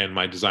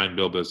my design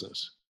build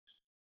business,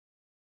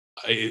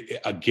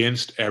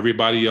 against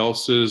everybody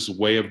else's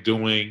way of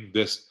doing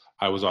this,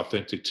 I was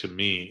authentic to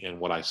me and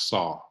what I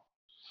saw.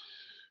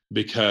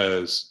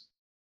 Because,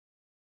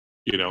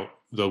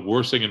 the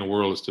worst thing in the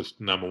world is to,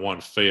 number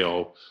one,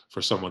 fail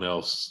for someone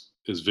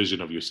else's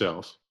vision of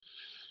yourself.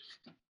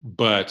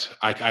 but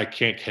I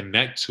can't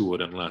connect to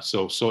it unless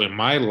so in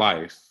my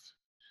life,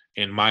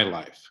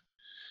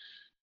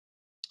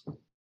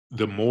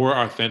 the more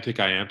authentic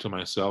I am to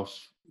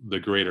myself, the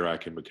greater I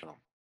can become.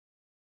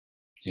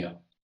 Yeah.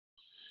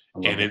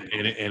 And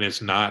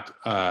it's not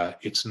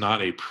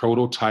a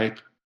prototype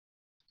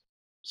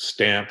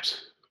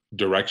stamped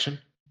direction.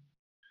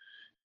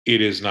 It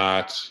is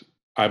not.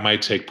 I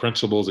might take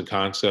principles and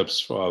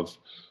concepts of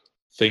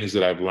things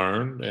that I've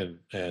learned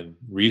and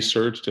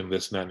researched and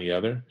this and that and the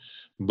other,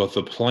 but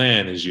the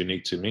plan is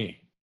unique to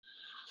me.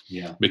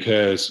 Yeah.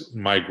 Because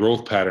my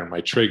growth pattern,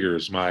 my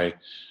triggers, my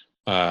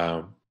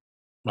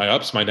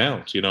ups, my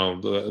downs,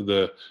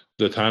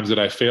 the times that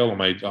I fail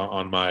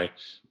on my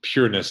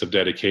pureness of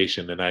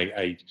dedication. And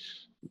I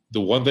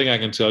the one thing I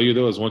can tell you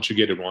though is once you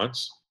get it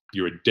once,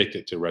 you're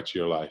addicted to the rest of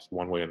your life,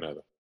 one way or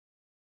another.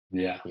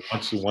 Yeah.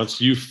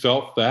 Once you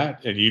felt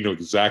that, and you know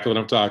exactly what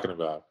I'm talking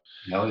about.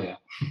 Hell yeah.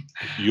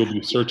 You'll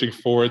be searching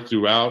for it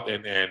throughout,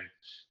 and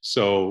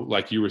so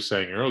like you were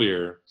saying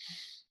earlier,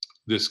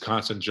 this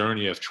constant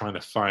journey of trying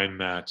to find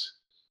that,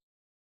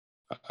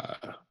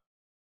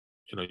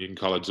 you can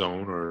call it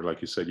zone, or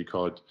like you said, you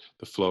call it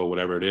the flow,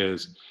 whatever it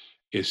is.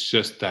 It's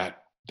just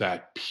that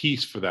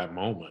peace for that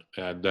moment,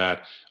 and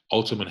that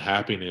ultimate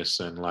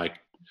happiness, and like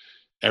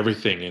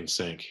everything in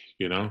sync,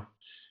 Yeah.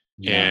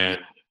 And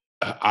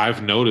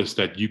I've noticed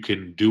that you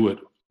can do it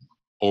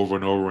over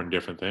and over in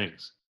different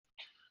things.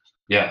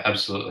 Yeah,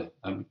 absolutely.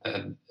 And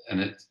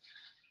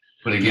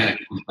but again, it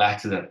comes back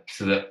to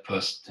that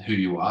person who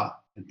you are,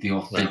 the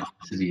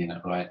authenticity in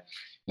it, right?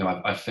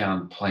 I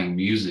found playing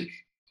music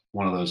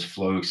one of those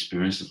flow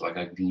experiences. Like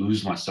I could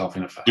lose myself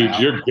in it for Dude,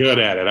 hours. you're good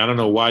at it. I don't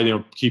know why you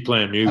don't keep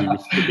playing music. You're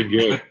freaking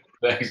good.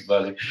 Thanks,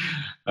 buddy.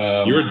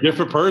 You're a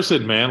different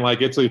person, man. Like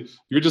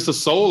you're just a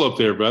soul up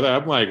there, brother.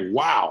 I'm like,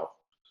 wow.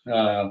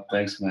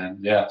 Thanks, man.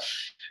 Yeah,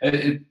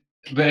 it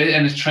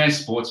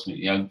transports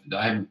me. I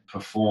haven't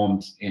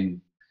performed in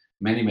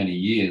many, many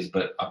years,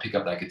 but I pick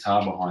up that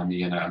guitar behind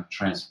me and I'm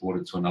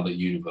transported to another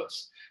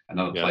universe,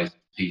 another place of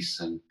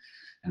peace and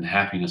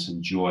happiness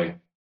and joy,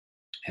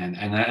 and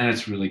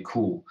it's really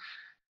cool.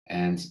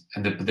 And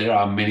there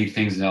are many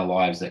things in our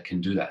lives that can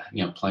do that.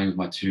 Playing with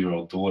my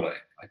 2-year-old daughter,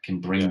 it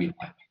can bring me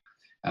that.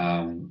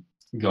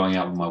 Going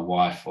out with my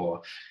wife,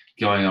 or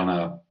going on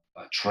a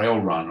trail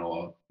run,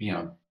 or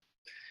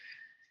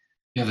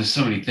there's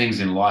so many things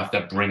in life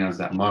that bring us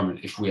that moment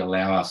if we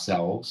allow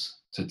ourselves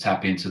to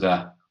tap into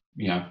the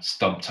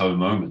stub toe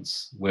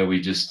moments where we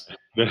just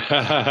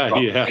stop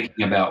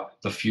thinking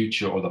about the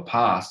future or the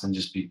past and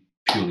just be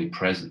purely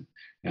present.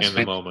 In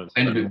the moment.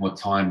 Spend a bit more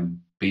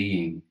time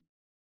being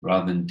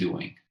rather than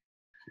doing.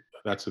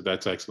 That's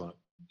excellent.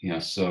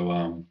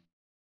 So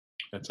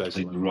that's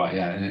excellent. Right.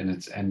 Yeah.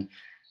 And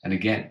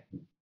again,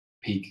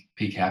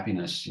 peak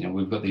happiness.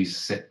 We've got these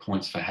set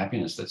points for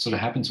happiness that sort of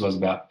happen to us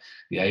about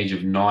the age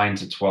of 9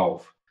 to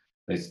 12.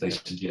 They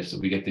suggest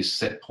that we get this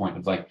set point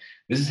of like,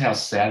 this is how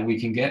sad we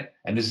can get,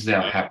 and this is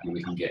how happy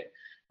we can get.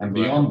 And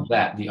beyond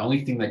that, the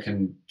only thing that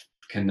can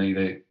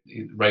either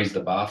raise the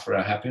bar for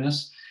our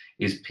happiness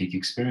is peak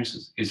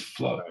experiences, is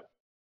flow.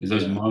 Is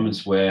those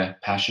moments where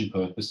passion,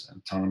 purpose,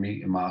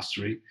 autonomy, and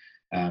mastery,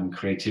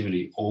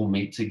 creativity all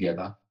meet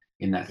together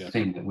in that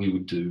thing that we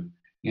would do.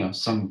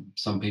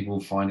 Some people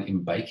find it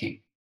in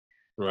baking.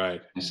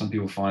 Right. Some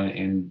people find it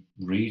in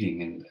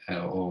reading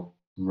or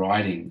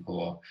writing,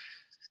 or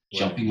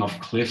jumping off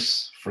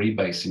cliffs,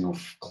 freebasing, or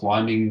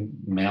climbing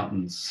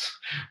mountains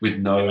with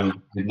no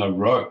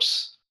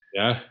ropes.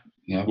 Yeah.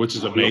 Which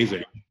is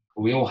amazing.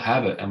 We all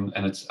have it, and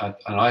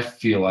I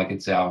feel like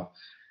it's our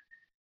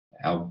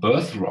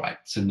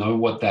birthright to know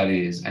what that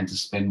is and to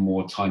spend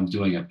more time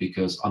doing it,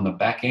 because on the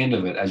back end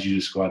of it, as you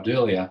described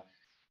earlier,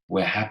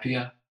 we're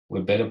happier,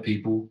 we're better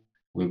people,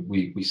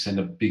 we send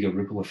a bigger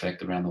ripple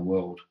effect around the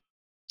world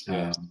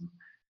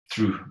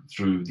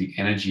through the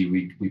energy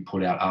we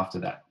put out after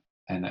that.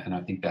 And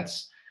I think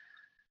that's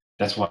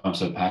why I'm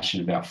so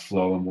passionate about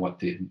flow and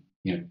what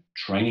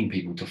training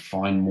people to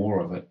find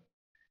more of it.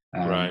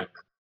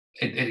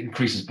 It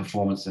increases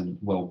performance and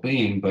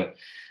well-being, but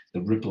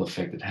the ripple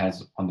effect it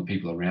has on the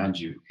people around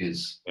you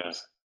is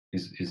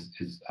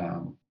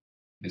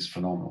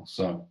phenomenal.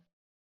 So,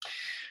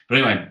 but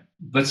anyway,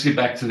 let's get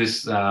back to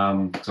this. So I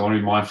want to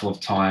be mindful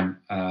of time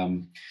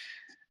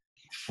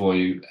for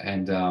you,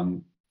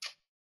 and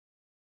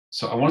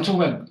so I want to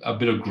talk about a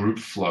bit of group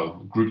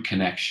flow, group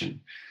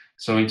connection.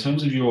 So in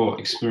terms of your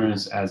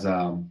experience as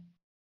and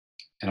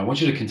I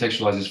want you to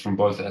contextualize this from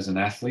both as an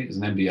athlete, as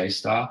an NBA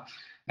star,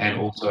 and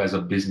also as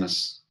a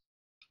business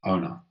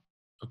owner.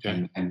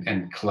 Okay.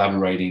 And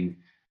collaborating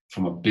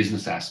from a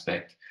business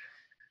aspect.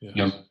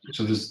 Yes.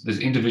 So there's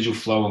individual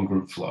flow and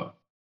group flow.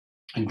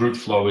 And group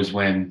flow is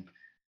when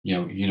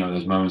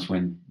those moments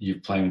when you're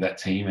playing with that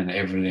team and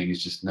everything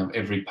is just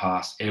every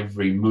pass,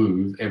 every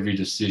move, every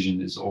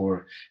decision it's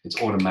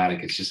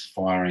automatic. It's just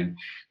firing,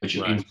 but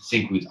you're in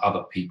sync with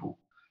other people.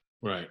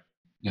 Right.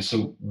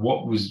 So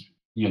what was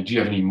do you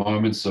have any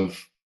moments of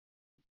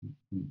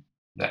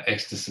that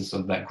ecstasy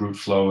of that group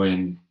flow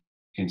in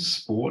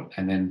sport,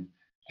 and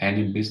and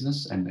in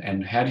business?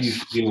 And how do you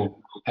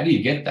feel? How do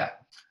you get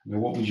that? I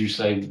mean, what would you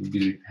say would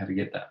be how to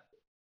get that?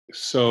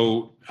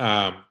 So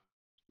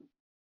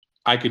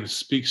I can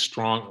speak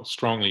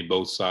strongly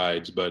both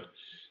sides, but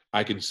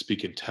I can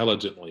speak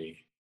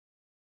intelligently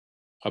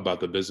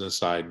about the business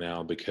side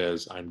now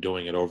because I'm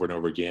doing it over and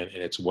over again,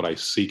 and it's what I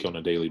seek on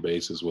a daily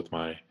basis with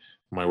my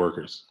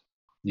workers.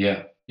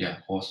 Yeah,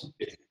 awesome.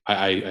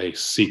 I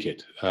seek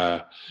it,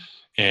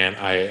 and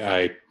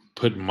I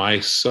put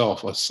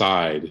myself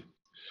aside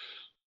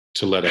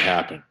to let it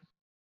happen.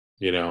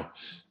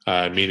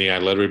 Meaning I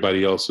let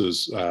everybody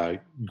else's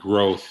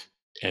growth,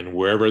 and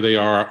wherever they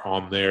are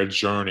on their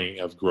journey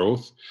of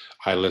growth,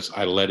 I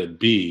let it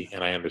be,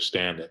 and I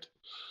understand it.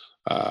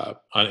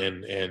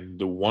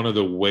 And one of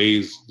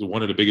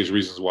the biggest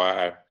reasons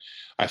why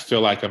I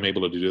feel like I'm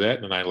able to do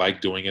that, and I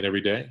like doing it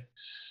every day,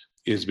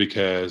 is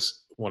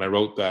because when I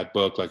wrote that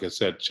book, like I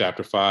said,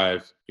 chapter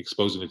 5,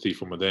 Exposing the Thief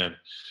from Within,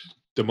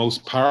 the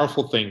most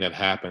powerful thing that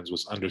happens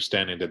was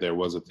understanding that there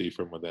was a thief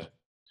from within.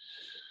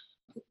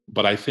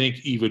 But I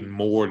think even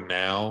more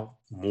now,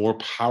 more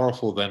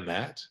powerful than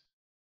that,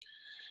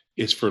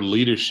 is for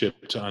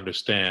leadership to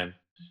understand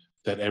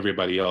that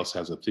everybody else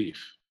has a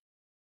thief.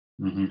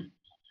 Mm-hmm.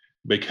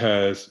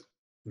 Because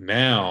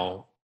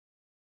now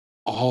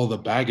all the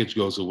baggage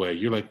goes away.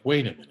 You're like,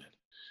 wait a minute.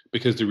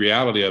 Because the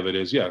reality of it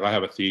is, yeah, I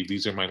have a thief.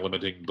 These are my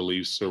limiting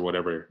beliefs or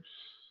whatever.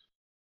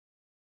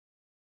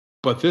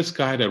 But this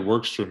guy that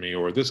works for me,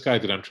 or this guy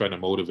that I'm trying to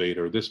motivate,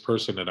 or this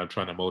person that I'm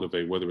trying to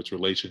motivate, whether it's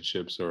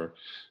relationships or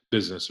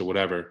business or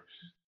whatever,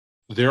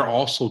 they're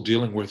also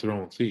dealing with their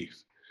own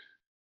thief.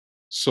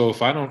 So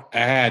if I don't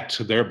add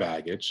to their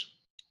baggage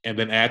and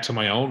then add to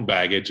my own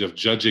baggage of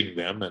judging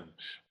them and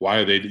why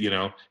are they,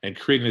 and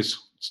creating this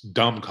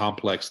dumb,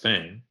 complex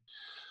thing,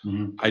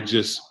 Mm-hmm. I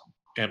just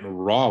am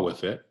raw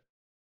with it.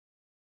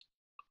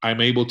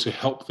 I'm able to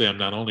help them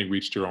not only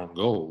reach their own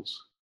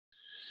goals,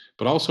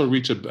 but also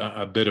reach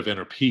a bit of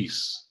inner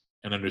peace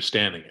and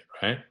understanding it,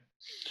 right?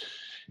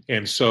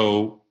 And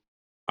so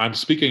I'm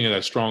speaking of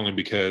that strongly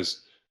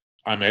because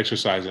I'm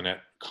exercising it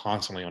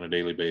constantly on a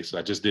daily basis.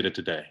 I just did it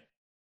today.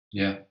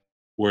 Yeah.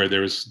 Where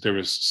there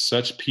was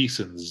such peace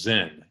and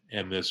zen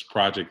in this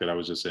project that I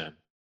was just in.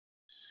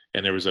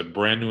 And there was a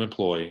brand new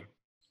employee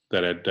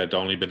that had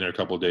only been there a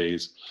couple of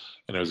days.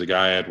 And there was a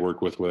guy I had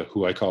worked with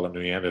who I call a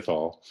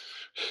Neanderthal.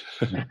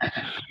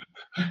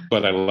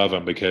 But I love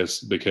him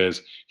because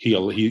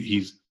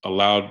he's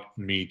allowed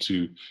me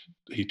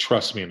he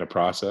trusts me in the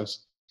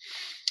process.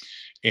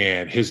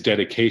 And his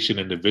dedication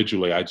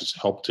individually, I just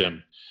helped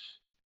him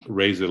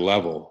raise the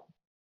level.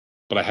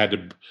 But I had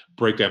to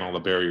break down all the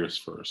barriers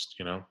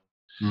first,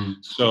 Mm.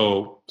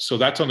 So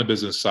that's on the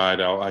business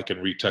side. I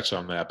can retouch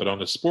on that. But on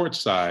the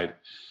sports side,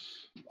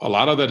 a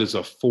lot of that is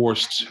a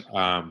forced.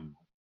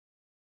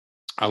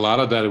 A lot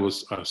of that it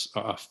was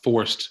a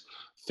forced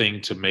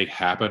thing to make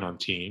happen on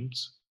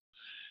teams.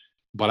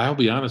 But I'll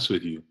be honest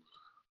with you,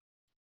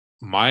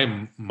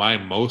 my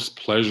most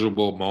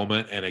pleasurable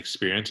moment and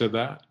experience of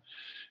that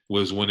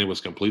was when it was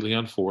completely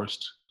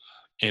unforced,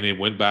 and it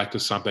went back to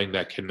something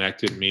that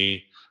connected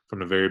me from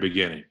the very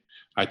beginning.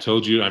 I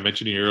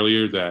mentioned to you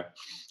earlier that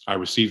I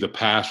received a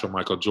pass from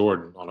Michael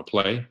Jordan on a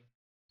play.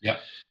 Yeah.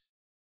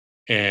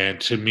 And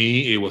to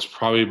me, it was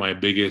probably one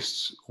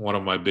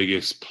of my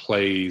biggest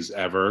plays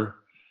ever.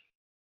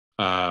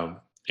 And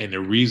the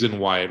reason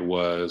why it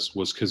was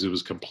because it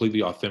was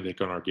completely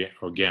authentic and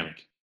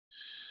organic.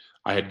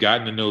 I had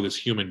gotten to know this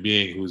human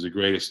being who was the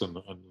greatest in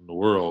the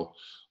world,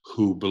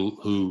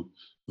 who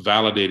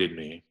validated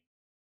me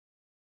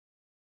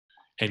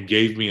and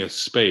gave me a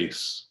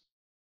space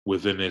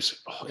within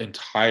this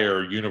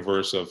entire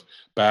universe of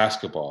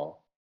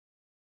basketball,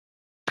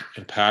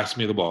 and passed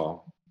me the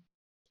ball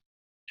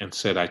and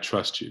said, "I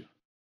trust you."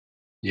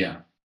 Yeah.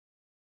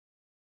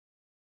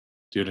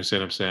 Do you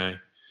understand what I'm saying?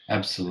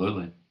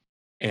 Absolutely.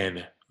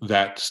 And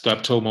that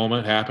stub toe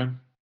moment happened.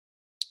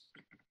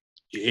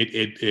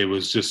 It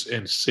was just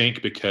in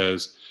sync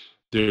because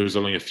there's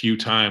only a few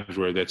times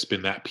where that's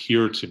been that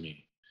pure to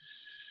me.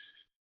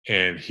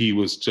 And he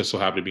was just so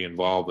happy to be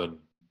involved in,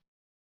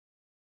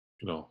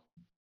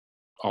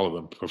 all of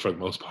them for the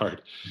most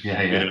part. Yeah.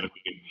 You know what I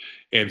mean?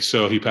 And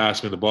so he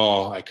passed me the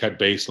ball. I cut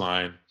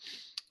baseline.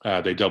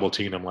 They double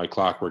teamed him like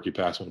clockwork. He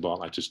passed me the ball,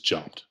 and I just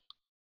jumped.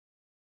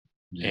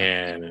 Yeah.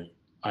 And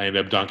I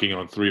ended up dunking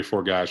on 3 or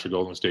 4 guys for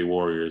Golden State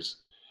Warriors.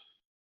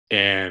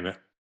 And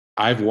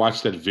I've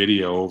watched that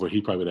video over. He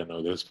probably didn't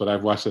know this, but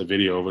I've watched that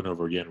video over and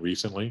over again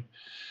recently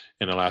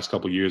in the last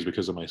couple of years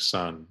because of my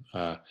son,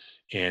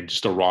 and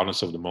just the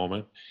rawness of the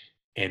moment.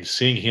 And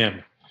seeing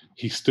him,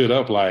 he stood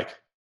up like,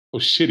 "Oh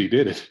shit, he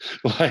did it!"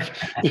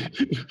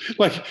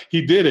 like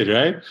he did it,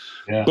 right?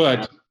 Yeah.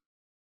 But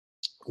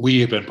we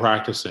have been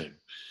practicing.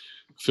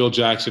 Phil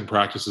Jackson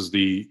practices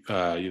the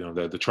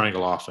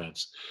triangle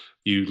offense.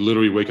 You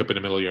literally wake up in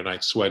the middle of your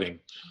night sweating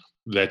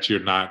that you're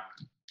not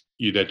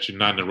in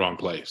the wrong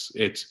place.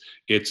 It's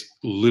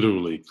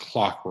literally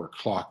clockwork.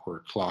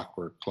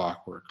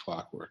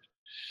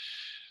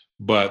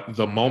 But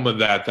the moment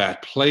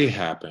that play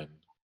happened,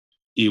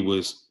 it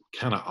was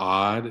kind of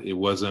odd. It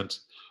wasn't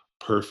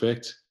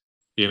perfect.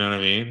 You know what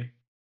I mean?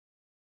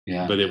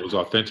 Yeah. But it was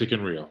authentic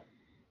and real.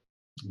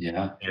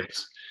 Yeah.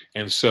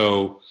 And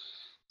so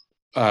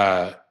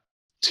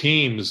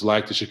teams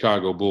like the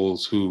Chicago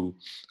Bulls, who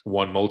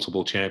won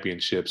multiple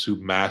championships, who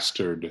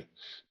mastered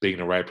being in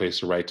the right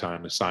place, the right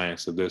time, the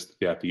science of this,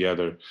 that, the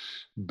other,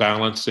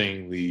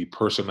 balancing the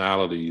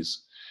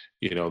personalities,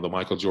 the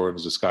Michael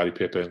Jordans, the Scottie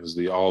Pippens,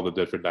 all the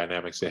different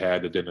dynamics they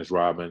had, the Dennis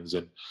Robbins,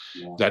 and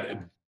Yeah. that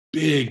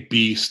big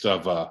beast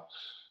of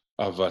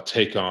a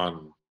take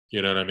on,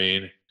 you know what I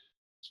mean?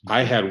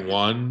 I had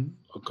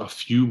a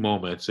few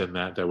moments in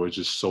that were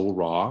just so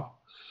raw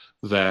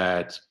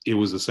that it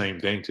was the same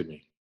thing to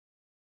me.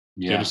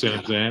 You Yeah. understand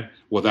what I'm saying?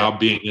 Without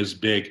being this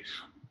big,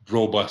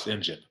 robust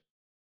engine.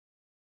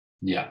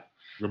 Yeah.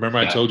 Remember,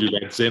 I told you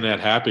that Zen, that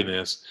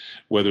happiness,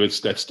 whether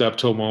it's that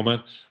step-toe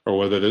moment or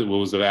whether it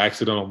was an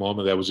accidental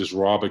moment that was just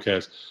raw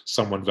because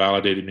someone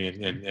validated me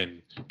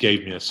and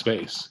gave me a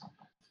space.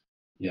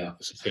 Yeah.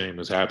 It's the same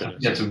as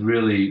happiness. That's a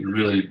really,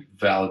 really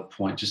valid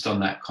point. Just on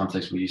that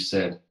context where you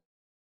said,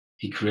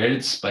 he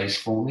created space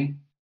for me,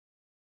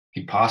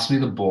 he passed me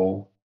the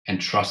ball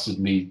and trusted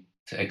me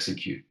to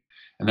execute.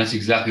 And that's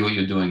exactly what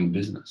you're doing in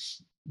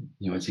business.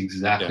 It's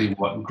exactly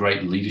what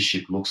great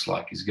leadership looks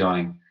like, is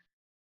going,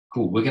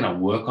 cool, we're going to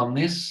work on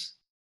this,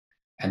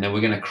 and then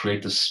we're going to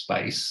create the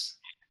space,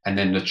 and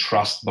then the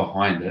trust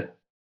behind it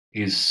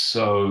is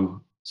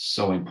so,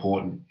 so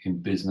important in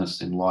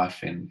business, in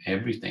life, in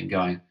everything.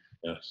 Going,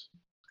 Yes.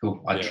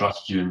 cool, I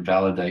trust you and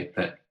validate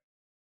that,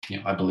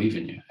 I believe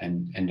in you,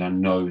 and I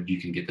know you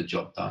can get the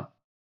job done.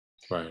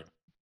 Right.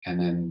 And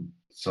then,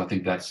 so I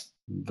think that's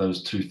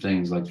those two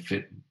things like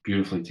fit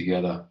beautifully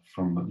together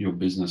from your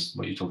business,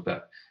 what you talked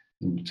about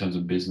in terms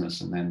of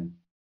business, and then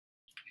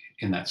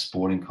in that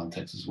sporting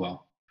context as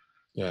well.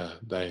 Yeah.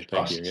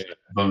 Thank you. Yeah.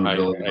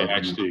 Vulnerability. I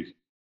actually,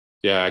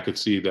 I could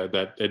see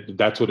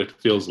that's what it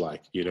feels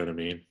like. You know what I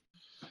mean?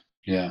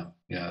 Yeah.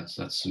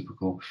 That's super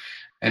cool.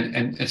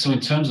 And so in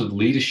terms of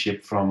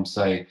leadership from,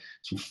 say,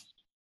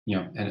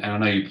 and I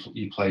know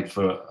you played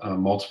for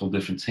multiple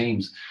different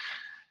teams,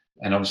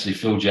 and obviously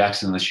Phil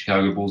Jackson and the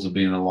Chicago Bulls have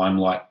been in the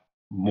limelight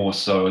more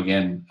so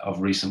again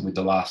of recent with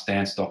the Last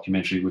Dance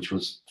documentary, which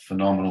was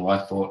phenomenal.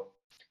 I thought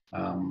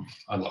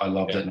I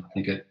loved it, and I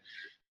think it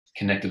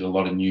connected a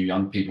lot of new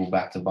young people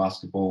back to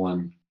basketball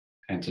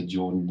and to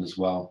Jordan as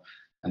well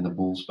and the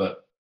Bulls.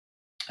 But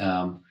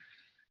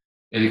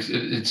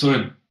it sort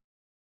of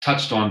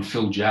touched on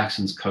Phil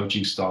Jackson's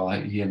coaching style.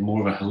 He had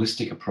more of a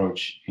holistic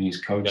approach in his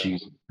coaching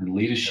and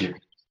leadership.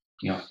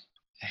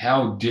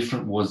 How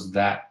different was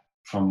that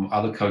from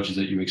other coaches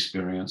that you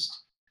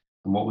experienced,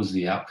 and what was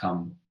the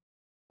outcome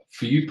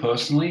for you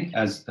personally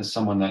as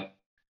someone that,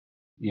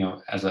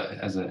 as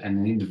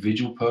an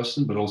individual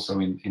person, but also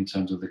in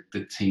terms of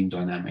the team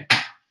dynamic?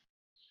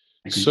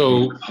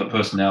 So the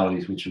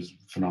personalities, which was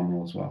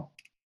phenomenal as well.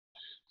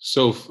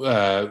 So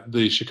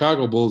the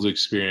Chicago Bulls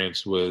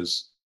experience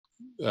was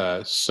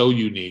so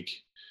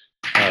unique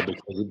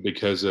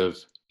because of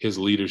his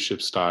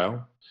leadership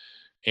style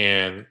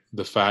and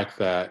the fact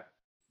that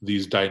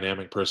these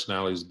dynamic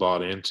personalities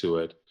bought into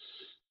it.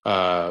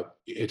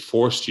 It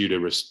forced you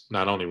to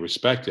not only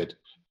respect it,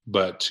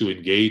 but to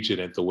engage in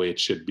it the way it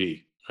should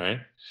be, right?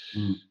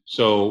 Mm.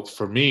 So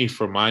for me,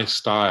 for my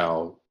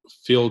style,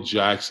 Phil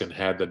Jackson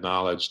had the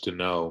knowledge to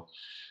know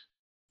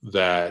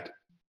that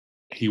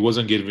he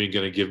wasn't going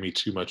to give me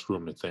too much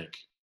room to think.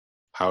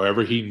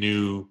 However, he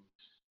knew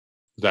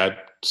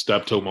that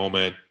step-toe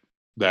moment,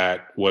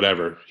 that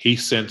whatever, he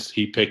sensed,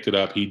 he picked it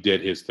up, he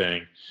did his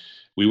thing.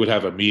 We would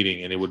have a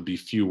meeting and it would be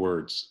few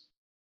words.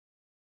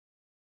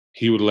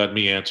 He would let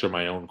me answer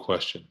my own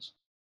questions.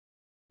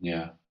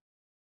 Yeah.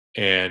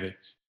 And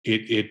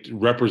it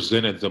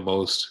represented the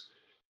most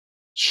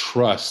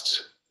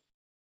trust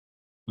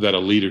that a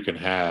leader can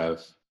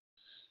have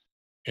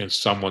in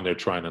someone they're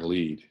trying to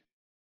lead.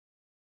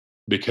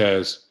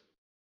 Because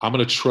I'm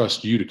going to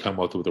trust you to come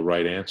up with the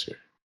right answer.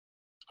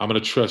 I'm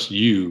going to trust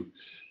you.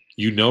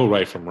 You know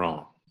right from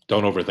wrong.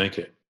 Don't overthink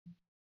it.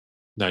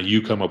 Now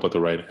you come up with the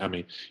right. I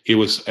mean, it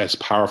was as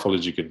powerful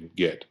as you can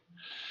get.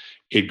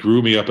 It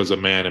grew me up as a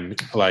man, and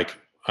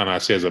I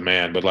say as a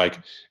man, but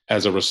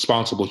as a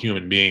responsible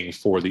human being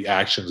for the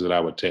actions that I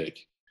would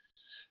take.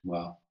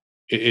 Wow.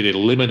 It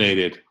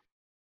eliminated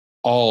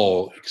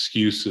all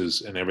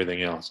excuses and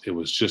everything else. It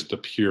was just the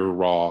pure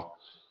raw,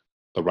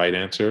 the right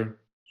answer.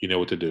 You know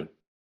what to do.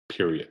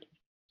 Period.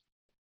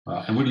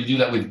 Wow. And would you do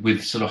that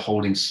with sort of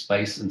holding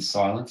space and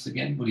silence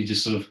again? Would he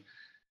just sort of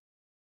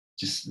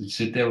just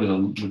sit there with a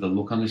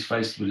look on his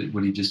face?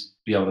 Would he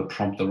just be able to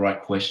prompt the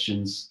right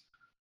questions?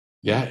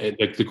 Yeah,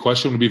 the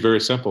question would be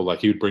very simple.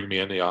 He would bring me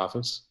in the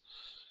office,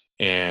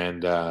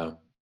 and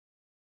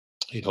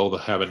he'd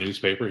have a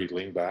newspaper. He'd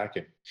lean back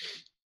and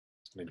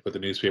he'd put the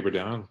newspaper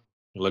down.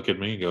 He'd look at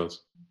me and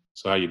goes,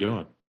 "So how you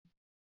doing?"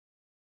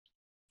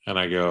 And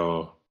I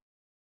go,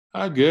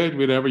 "Good,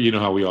 whatever." You know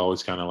how we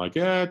always kind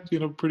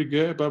of pretty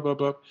good, blah blah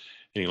blah.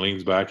 And he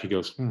leans back. He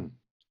goes,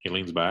 He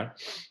leans back.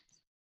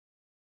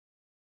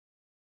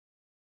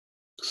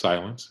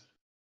 Silence.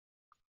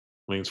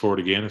 Leans forward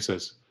again and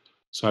says,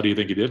 So how do you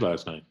think you did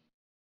last night?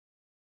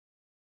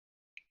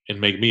 And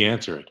make me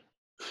answer it.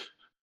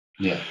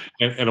 Yeah.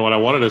 And what I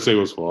wanted to say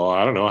was, well,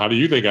 I don't know. How do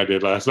you think I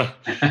did last night?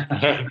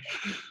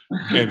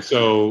 And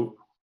so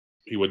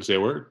he wouldn't say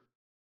a word.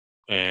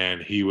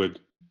 And he would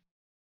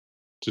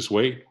just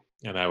wait.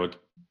 And I would,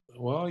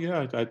 well,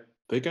 yeah, I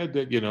think I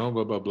did,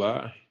 blah, blah,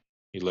 blah.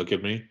 He'd look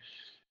at me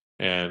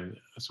and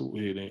I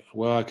said,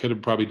 well, I could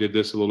have probably did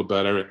this a little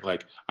better. And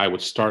like, I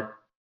would start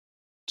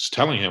just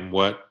telling him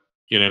what,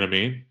 you know what I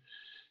mean?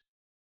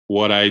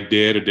 What I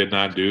did or did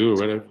not do or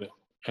whatever.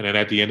 And then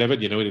at the end of it,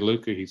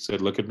 he said,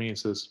 look at me and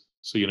says,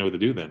 so you know what to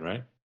do then,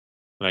 right?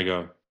 And I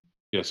go,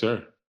 yes,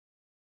 sir.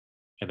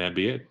 And that'd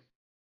be it.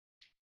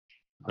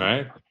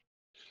 Right?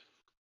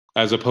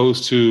 As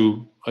opposed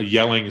to a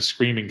yelling,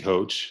 screaming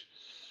coach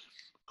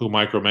who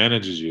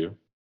micromanages you.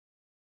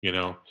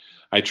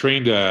 I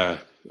trained a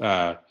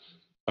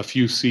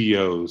few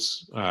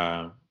CEOs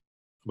about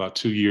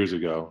 2 years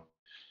ago,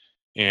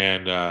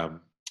 and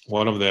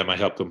one of them I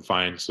helped them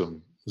find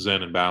some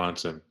zen and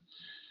balance. And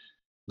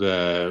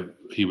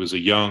he was a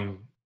young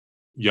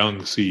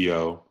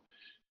CEO,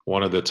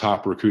 one of the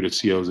top recruited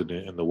CEOs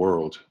in the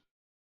world,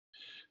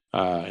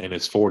 in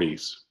his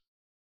 40s.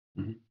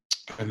 Mm-hmm.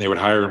 And they would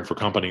hire him for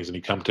companies, and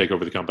he'd come take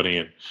over the company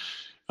and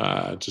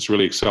just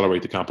really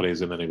accelerate the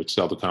companies, and then they would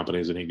sell the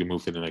companies, and he could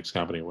move to the next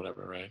company or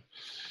whatever, right?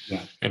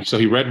 Yeah. And so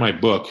he read my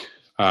book.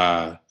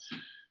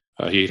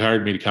 He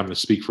hired me to come to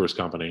speak for his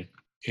company,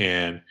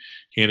 and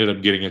he ended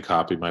up getting a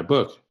copy of my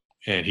book,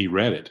 and he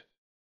read it.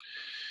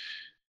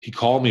 He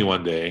called me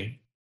one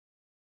day,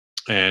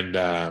 and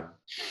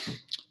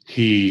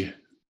he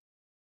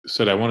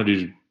said, I wanted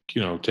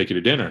to, take you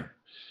to dinner.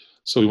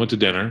 So we went to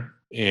dinner,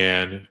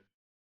 and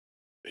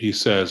he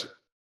says,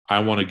 I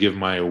want to give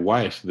my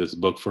wife this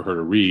book for her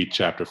to read,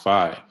 chapter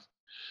 5.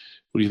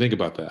 What do you think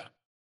about that?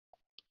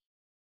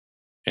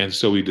 And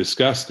so we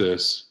discussed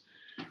this.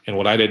 And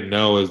what I didn't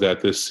know is that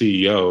this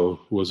CEO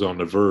was on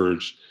the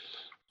verge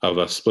of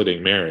a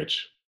splitting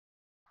marriage.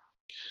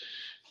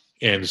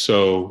 And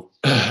so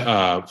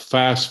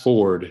fast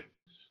forward,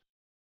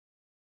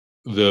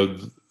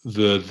 the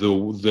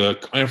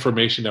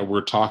information that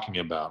we're talking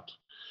about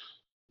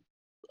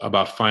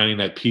finding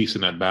that peace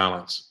and that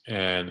balance,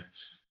 and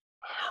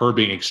her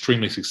being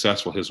extremely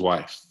successful, his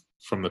wife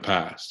from the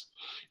past,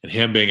 and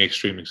him being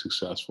extremely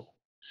successful,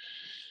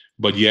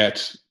 but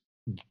yet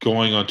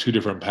going on two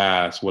different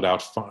paths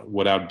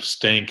without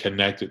staying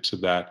connected to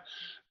that,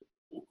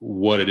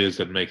 what it is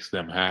that makes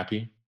them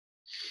happy,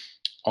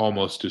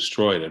 almost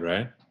destroyed it,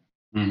 right?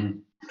 Mm-hmm.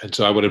 And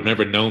so I would have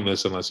never known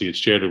this unless he had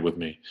shared it with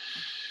me.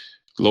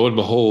 Lo and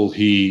behold,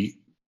 he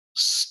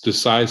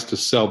decides to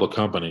sell the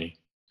company.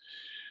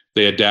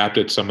 They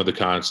adapted some of the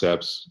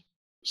concepts,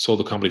 sold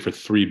the company for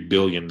 $3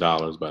 billion,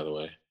 by the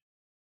way.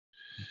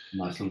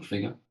 Nice little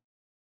figure.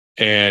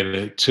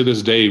 And to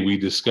this day, we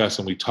discuss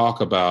and we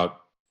talk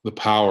about the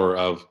power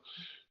of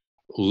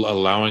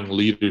allowing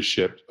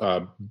leadership,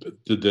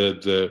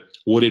 the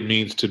what it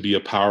means to be a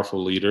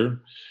powerful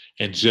leader,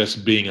 and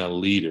just being a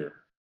leader.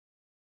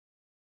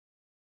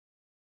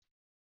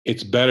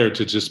 It's better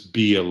to just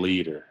be a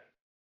leader,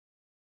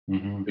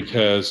 mm-hmm.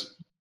 because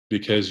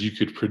you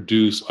could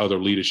produce other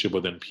leadership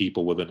within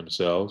people within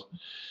themselves,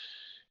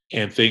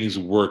 and things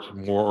work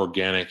more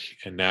organic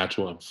and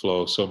natural and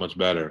flow so much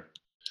better.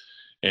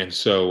 And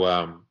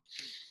so,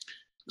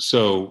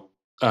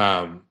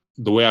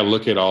 the way I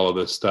look at all of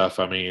this stuff,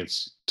 I mean,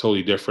 it's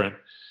totally different,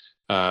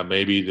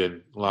 maybe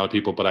than a lot of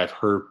people, but I've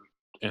heard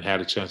and had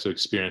a chance to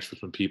experience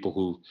from people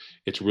who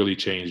it's really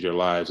changed their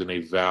lives, and they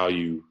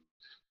value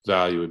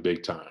it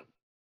big time.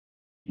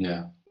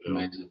 Yeah,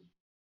 amazing.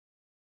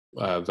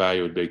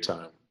 Value it big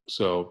time.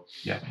 So,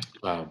 yeah.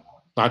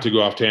 Not to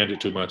go off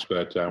tangent too much,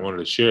 but I wanted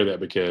to share that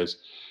because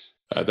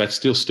that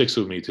still sticks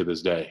with me to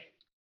this day.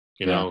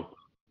 You know,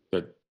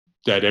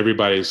 that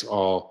everybody's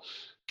all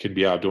can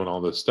be out doing all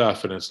this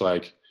stuff, and it's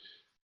like,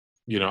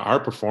 our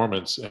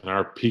performance and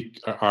our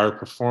peak, our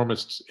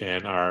performance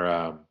and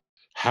our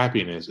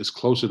happiness is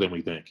closer than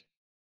we think.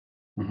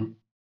 Mm-hmm.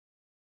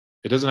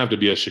 It doesn't have to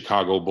be a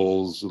Chicago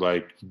Bulls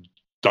like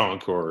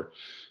dunk or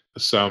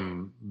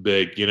some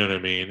big, you know what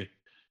I mean?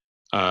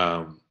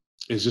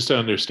 It's just an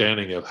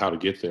understanding of how to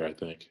get there, I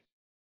think.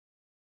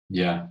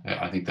 Yeah,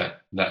 I think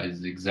that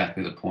is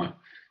exactly the point,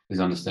 is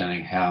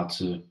understanding how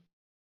to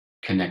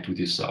connect with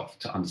yourself,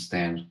 to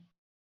understand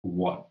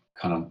what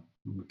kind of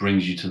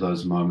brings you to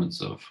those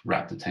moments of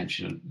rapt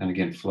attention, and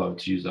again, flow,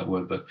 to use that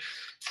word, but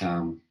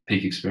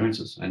peak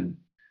experiences, and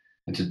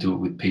to do it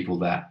with people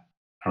that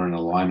are in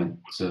alignment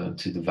to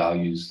the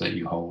values that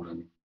you hold,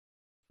 and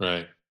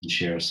right, and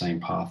share a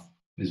same path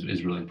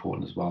is really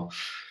important as well.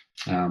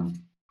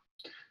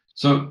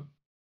 So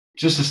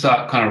just to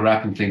start kind of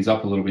wrapping things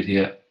up a little bit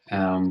here,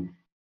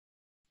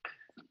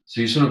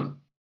 so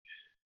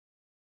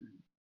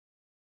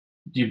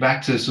you're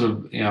back to sort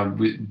of,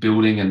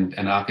 building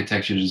and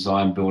architecture,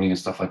 design, building and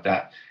stuff like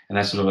that, and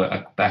that's sort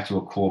of back to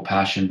a core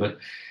passion. But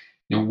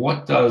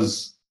what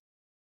does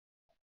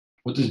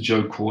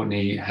Joe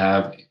Courtney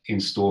have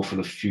in store for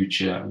the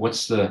future?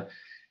 What's the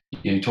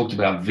you talked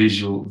about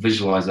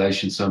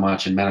visualization so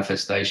much and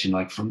manifestation.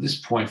 Like from this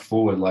point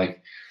forward,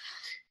 like,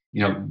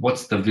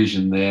 what's the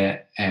vision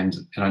there? And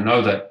I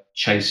know that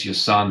Chase, your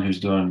son, who's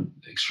doing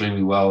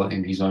extremely well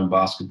in his own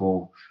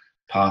basketball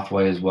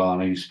pathway as well. I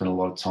know you spent a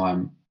lot of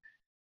time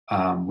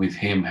with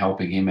him,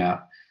 helping him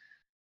out.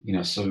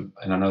 So,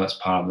 and I know that's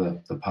part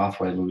of the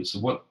pathway a little bit.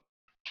 So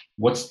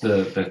what's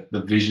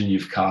the vision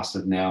you've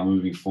casted now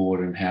moving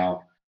forward, and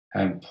how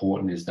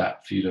important is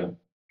that for you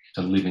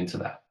to live into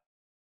that?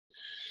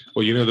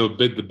 Well,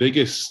 the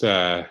biggest,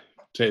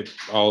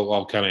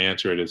 I'll kind of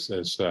answer it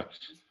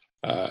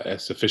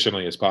as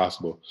sufficiently as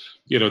possible.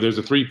 There's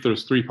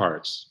three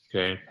parts.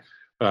 Okay.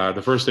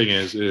 The first thing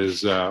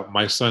is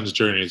my son's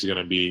journey is going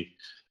to be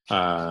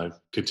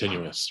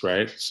continuous,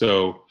 right?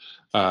 So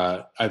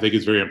I think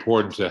it's very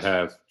important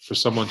for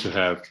someone to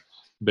have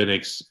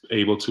been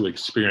able to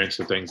experience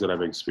the things that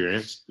I've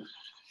experienced,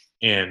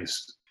 and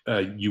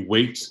you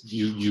wait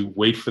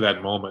for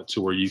that moment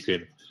to where you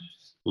can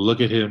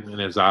look at him in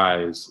his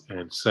eyes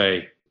and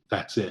say,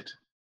 "That's it.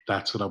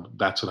 That's what I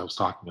was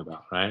talking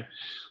about," right?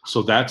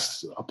 So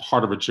that's a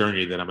part of a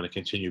journey that I'm going to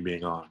continue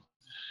being on.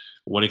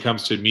 When it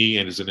comes to me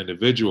and as an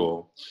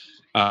individual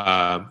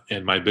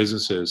and my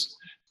businesses,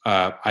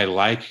 I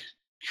like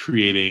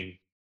creating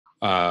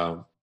I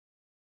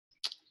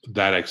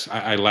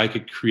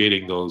like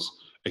creating those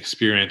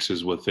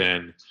experiences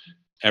within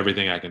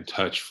everything I can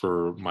touch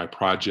for my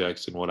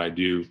projects and what I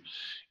do,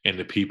 and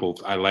the people.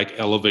 I like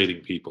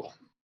elevating people.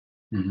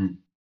 Mm-hmm.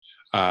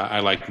 I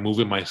like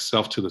moving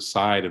myself to the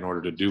side in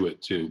order to do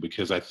it too,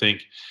 because I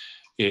think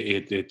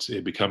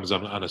it becomes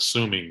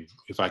unassuming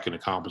if I can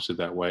accomplish it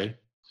that way,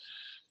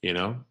 you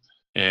know.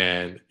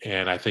 And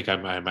I think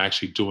I'm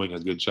actually doing a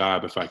good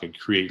job if I can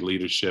create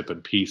leadership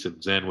and peace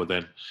and zen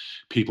within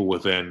people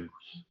within,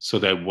 so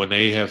that when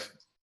they have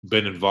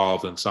been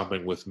involved in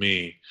something with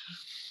me,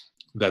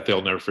 that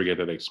they'll never forget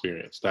that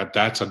experience.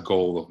 That's a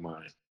goal of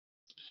mine.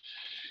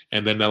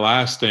 And then the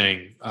last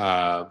thing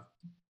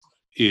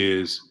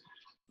is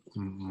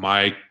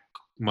my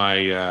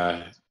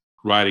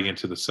riding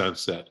into the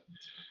sunset.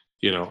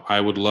 I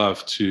would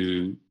love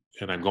to,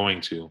 and I'm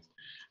going to,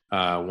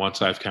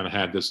 once I've kind of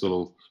had this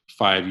little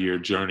 5-year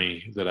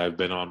journey that I've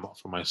been on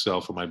for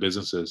myself, for my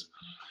businesses,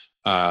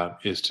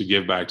 is to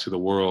give back to the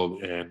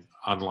world and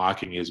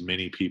unlocking as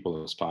many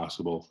people as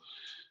possible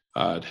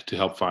to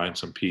help find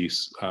some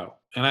peace.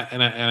 And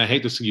I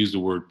hate to use the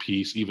word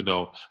peace, even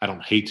though I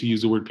don't hate to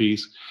use the word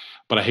peace,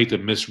 but I hate to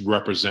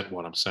misrepresent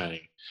what I'm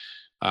saying.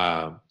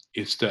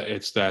 It's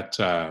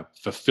that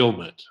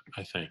fulfillment,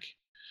 I think.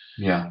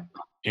 Yeah.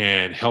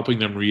 And helping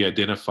them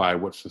re-identify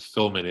what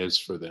fulfillment is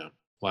for them.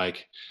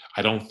 Like,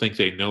 I don't think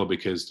they know,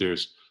 because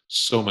there's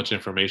so much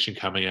information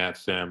coming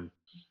at them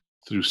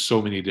through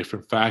so many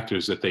different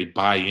factors that they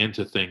buy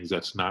into things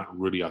that's not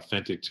really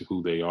authentic to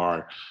who they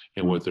are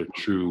and what their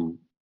true,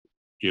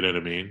 you know what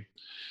I mean?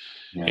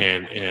 Yeah.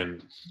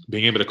 And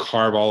being able to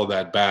carve all of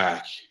that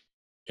back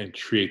and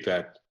create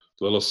that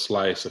little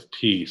slice of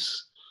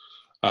peace,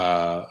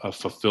 of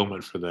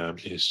fulfillment for them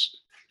is,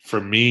 for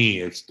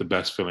me, it's the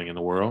best feeling in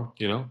the world,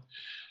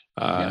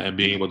 and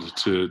being able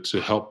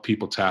to help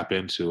people tap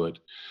into it.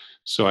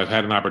 So I've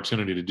had an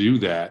opportunity to do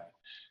that,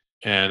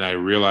 and I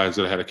realized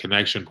that I had a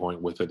connection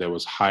point with it that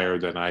was higher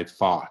than I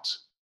thought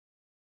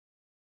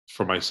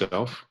for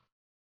myself,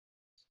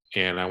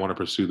 and I want to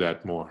pursue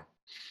that more.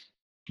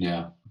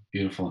 Yeah,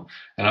 beautiful.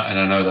 And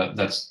I know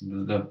that's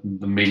the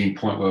meeting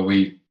point where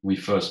we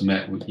first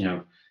met.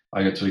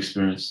 I got to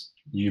experience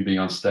you being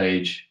on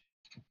stage.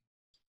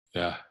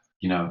 Yeah.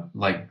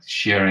 Like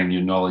sharing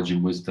your knowledge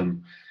and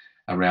wisdom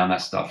around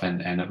that stuff,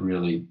 and it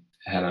really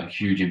had a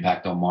huge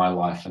impact on my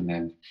life. And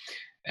then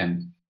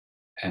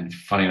and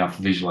funny enough,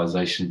 vision.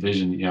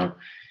 I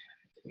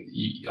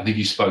think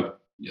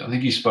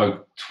you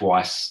spoke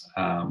twice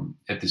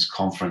at this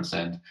conference,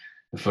 and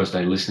the first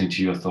day listening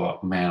to you, I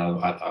thought, man,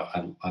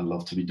 I'd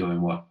love to be doing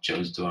what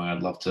Joe's doing.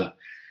 I'd love to,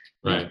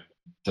 right.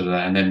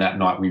 And then that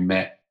night we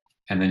met,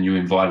 and then you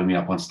invited me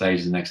up on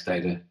stage the next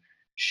day to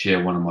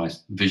share one of my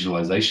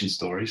visualization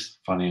stories.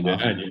 Funny enough,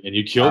 yeah, and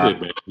you killed it,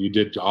 man. You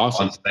did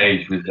awesome on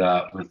stage with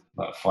about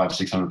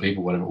 500-600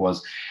 people, whatever it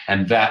was,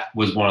 and that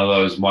was one of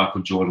those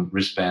Michael Jordan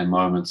wristband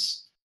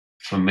moments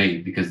for me,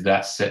 because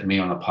that set me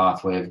on a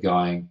pathway of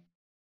going,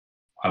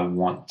 I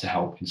want to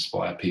help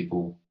inspire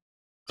people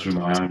through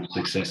my own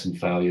success and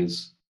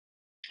failures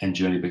and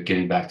journey, but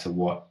getting back to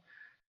what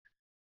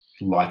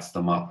lights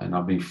them up. And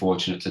I've been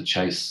fortunate to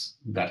chase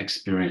that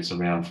experience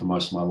around for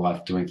most of my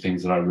life, doing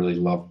things that I really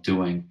love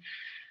doing.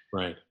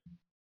 Right.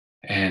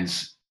 And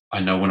I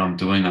know when I'm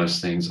doing those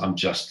things, I'm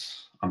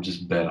just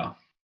better.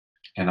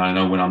 And I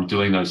know when I'm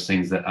doing those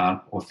things that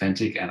aren't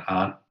authentic and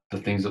aren't the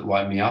things that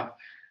light me up,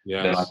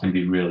 that I can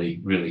be really,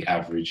 really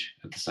average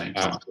at the same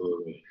time.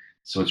 Absolutely.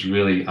 So it's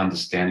really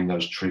understanding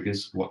those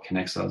triggers, what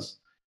connects us.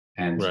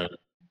 And right.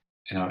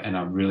 And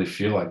I really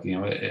feel like,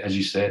 as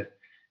you said,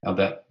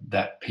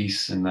 that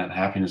peace and that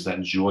happiness,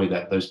 that joy,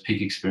 those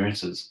peak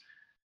experiences,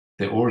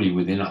 they're already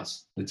within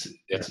us. It's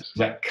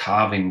that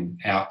carving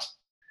out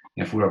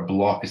if we're a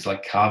block, it's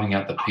like carving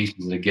out the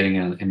pieces that are getting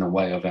in the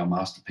way of our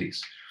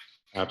masterpiece.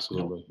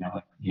 Absolutely.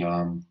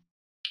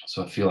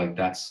 So I feel like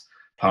that's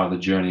part of the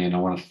journey, and I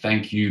want to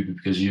thank you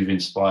because you've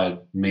inspired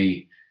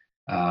me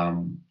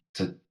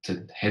to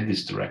head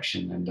this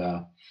direction,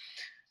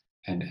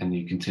 and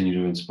you continue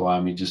to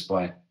inspire me just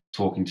by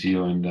talking to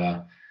you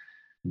and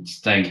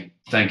staying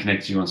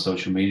connected to you on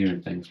social media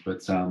and things. But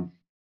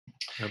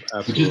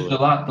Absolutely. just the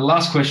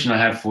last question I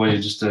have for you,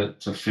 just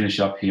to finish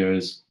up here,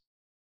 is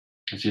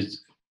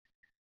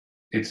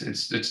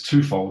it's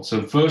twofold.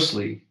 So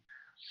firstly,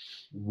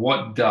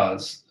 what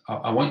does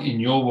I want, in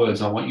your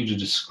words, I want you to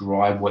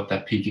describe what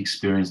that peak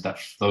experience,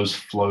 those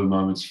flow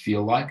moments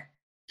feel like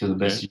to the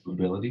best of your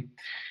ability.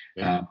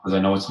 Because I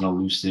know it's an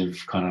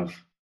elusive kind of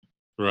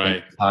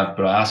right.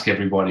 But I ask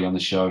everybody on the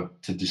show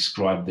to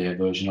describe their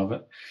version of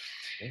it,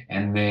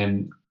 and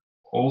then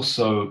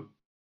also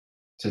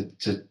to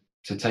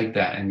take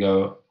that and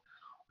go,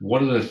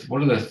 what are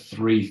the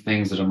three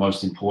things that are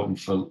most important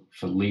for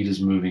leaders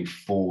moving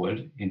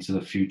forward into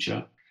the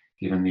future,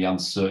 given the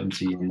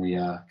uncertainty and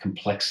the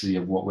complexity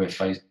of what we're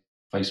faced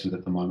with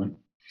at the moment?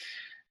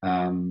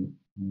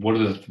 What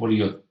are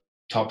your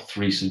top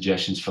three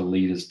suggestions for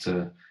leaders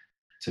to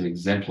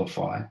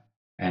exemplify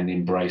and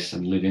embrace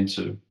and live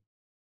into?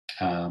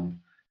 And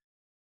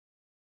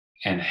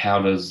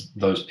how does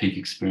those peak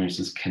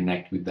experiences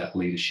connect with that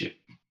leadership?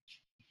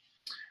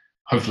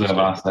 Hopefully, I've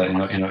asked that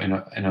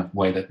in a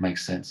way that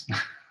makes sense.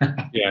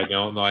 Yeah,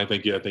 no, I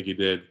think you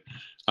did.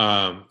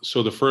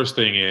 So the first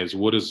thing is,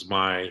 what is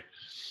my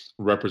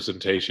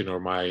representation, or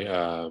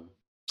my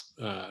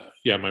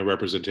my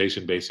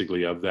representation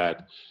basically of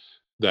that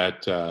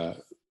ebb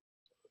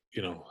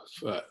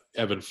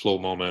and flow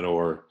moment,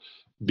 or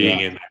being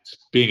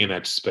in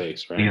that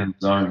space, right? In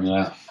the zone,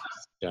 yeah.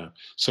 Yeah.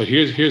 So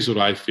here's what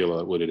I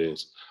feel what it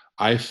is.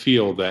 I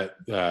feel that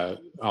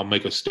I'll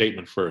make a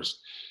statement first.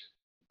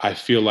 I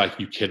feel like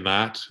you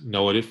cannot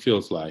know what it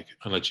feels like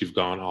unless you've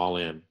gone all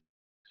in.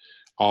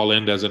 All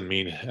in doesn't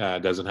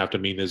have to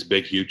mean this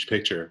big, huge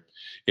picture.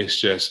 It's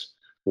just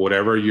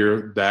whatever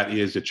that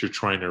you're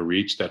trying to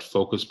reach, that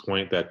focus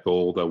point, that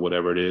goal, that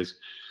whatever it is.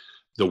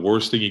 The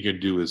worst thing you can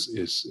do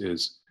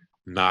is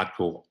not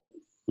go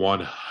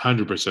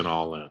 100%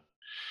 all in,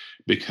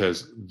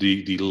 because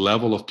the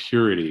level of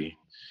purity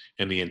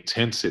and the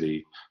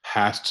intensity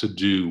has to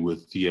do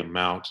with the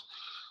amount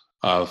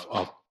of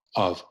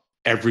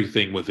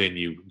everything within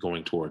you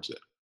going towards it.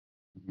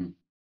 Mm-hmm.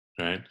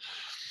 Right?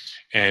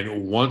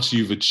 And once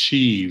you've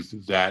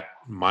achieved that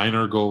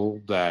minor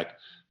goal, that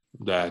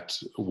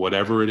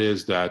whatever it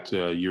is that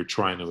you're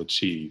trying to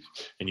achieve,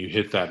 and you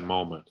hit that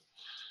moment,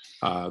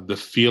 the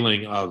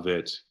feeling of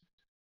it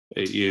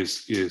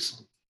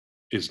is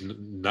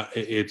not,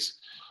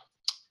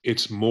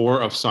 it's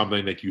more of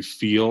something that you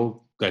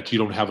feel that you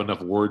don't have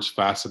enough words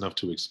fast enough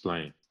to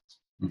explain.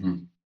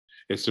 Mm-hmm.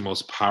 It's the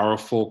most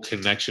powerful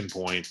connection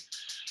point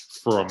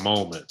for a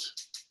moment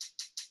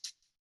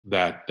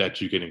that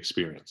you can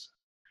experience.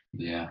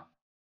 Yeah.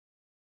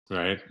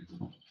 Right.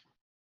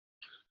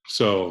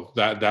 So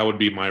that would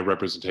be my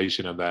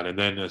representation of that. And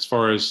then as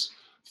far as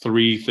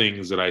three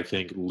things that I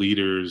think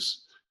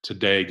leaders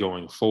today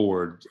going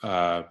forward,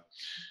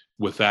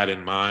 with that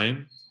in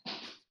mind,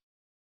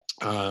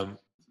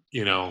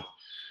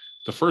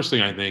 the first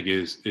thing I think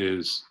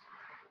is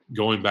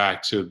going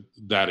back to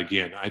that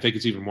again. I think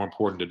it's even more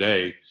important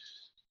today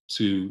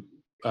to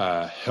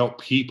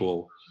help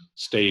people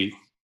stay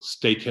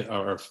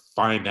or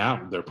find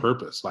out their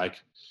purpose. Like,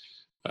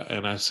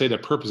 and I say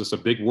that purpose is a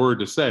big word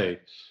to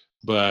say,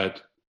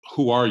 but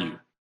who are you?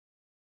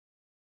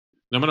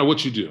 No matter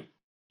what you do.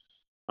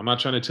 I'm not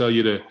trying to tell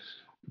you to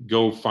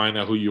go find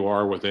out who you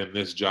are within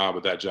this job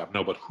or that job.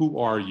 No, but who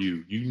are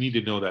you? You need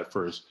to know that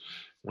first.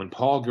 When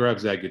Paul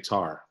grabs that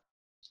guitar,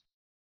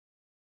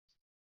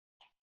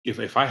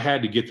 if I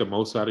had to get the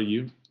most out of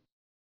you,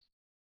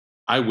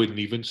 I wouldn't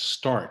even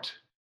start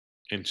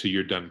until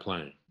you're done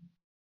playing.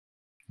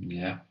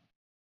 Yeah.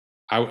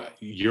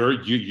 Your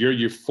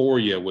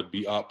euphoria would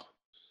be up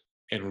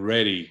and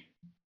ready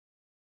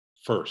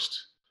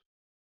first.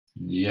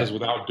 Yeah. Because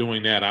without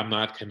doing that, I'm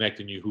not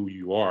connecting you who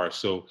you are.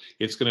 So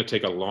it's going to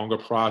take a longer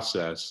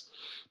process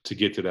to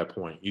get to that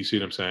point. You see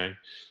what I'm saying?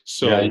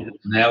 So yeah, you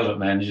just nailed it,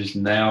 man. You just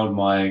nailed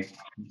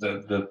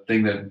the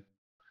thing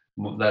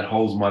that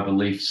holds my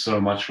belief so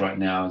much right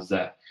now is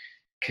that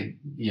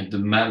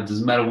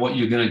doesn't matter what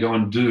you're going to go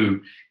and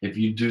do. If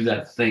you do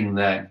that thing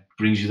that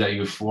brings you that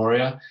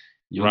euphoria,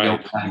 you'll go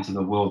back into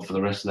the world for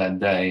the rest of that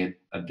day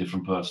a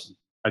different person.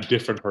 A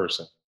different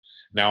person.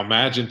 Now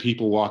imagine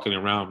people walking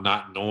around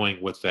not knowing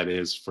what that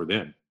is for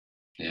them.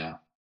 Yeah.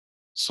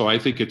 So I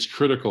think it's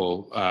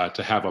critical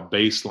to have a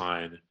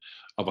baseline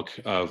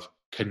of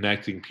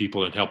connecting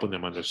people and helping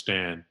them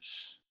understand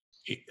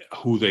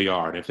who they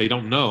are. And if they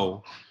don't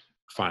know,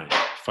 find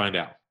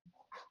out,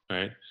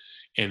 right?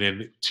 And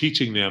then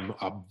teaching them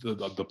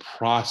the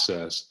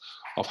process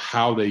of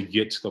how they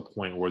get to the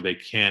point where they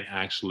can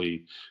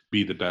actually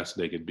be the best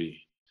they can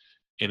be.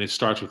 And it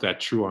starts with that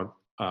true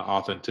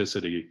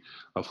authenticity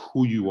of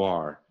who you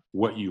are,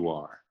 what you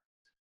are.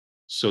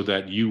 so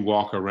that you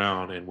walk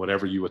around and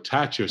whatever you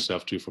attach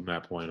yourself to from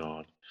that point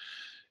on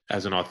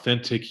as an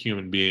authentic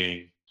human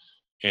being,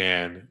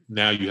 and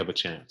now you have a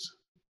chance.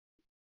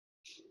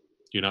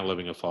 You're not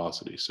living a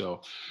falsity.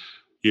 So,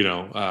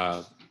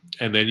 and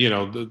then,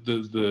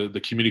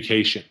 the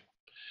communication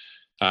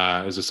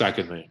is the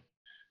second thing.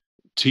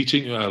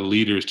 Teaching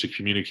leaders to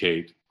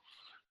communicate,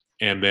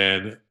 and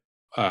then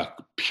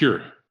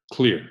pure,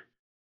 clear.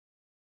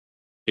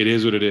 It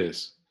is what it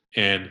is.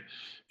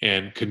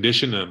 And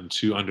condition them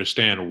to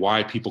understand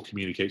why people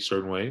communicate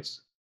certain ways,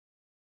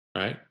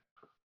 right?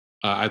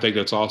 I think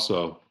that's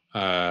also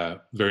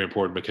very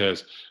important,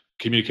 because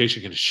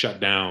communication can shut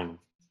down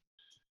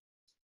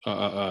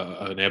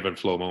an ebb and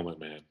flow moment,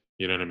 man.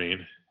 You know what I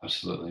mean?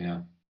 Absolutely, yeah.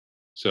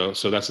 So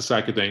that's the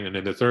second thing. And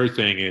then the third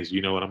thing is,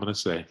 you know what I'm going to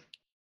say?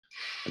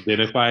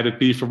 Identify the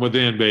thief from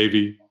within,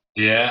 baby.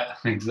 Yeah,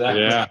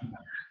 exactly. Yeah.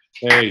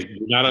 Hey,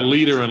 you're not a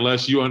leader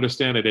unless you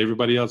understand that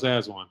everybody else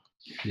has one.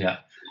 Yeah.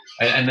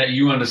 And that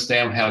you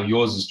understand how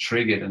yours is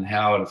triggered and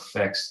how it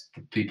affects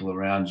the people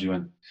around you.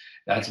 And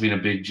that's been a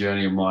big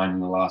journey of mine in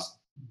the last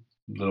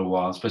little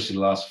while, especially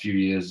the last few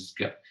years,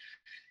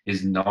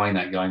 is knowing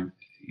that, going,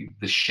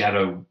 the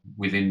shadow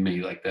within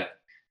me, like that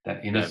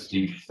inner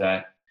thief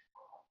that,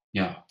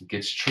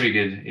 gets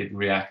triggered,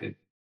 it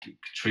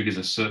triggers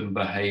a certain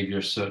behavior,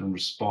 a certain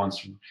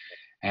response,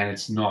 and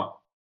it's not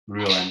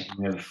real.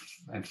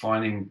 And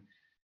finding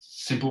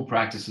simple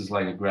practices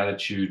like a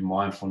gratitude,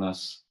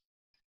 mindfulness,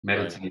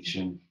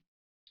 meditation,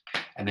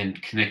 and then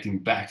connecting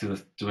back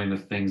to doing the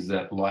things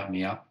that light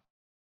me up.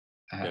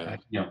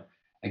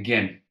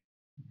 Again,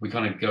 we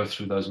kind of go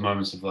through those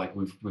moments of like,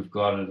 we've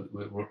got it,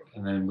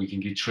 and then we can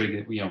get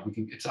triggered.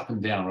 It's up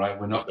and down, right?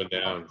 We're not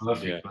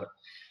perfect, but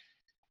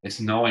it's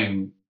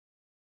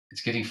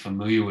getting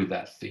familiar with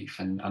that thief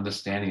and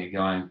understanding it,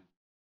 going,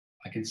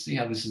 I can see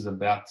how this is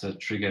about to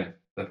trigger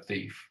the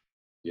thief.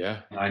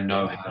 Yeah. And I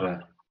know how to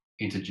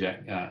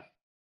interject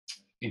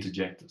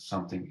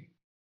something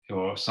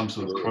or some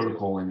sort of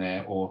protocol in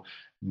there, or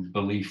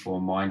belief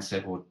or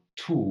mindset or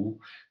tool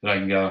that I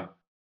can go,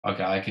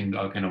 okay, I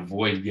can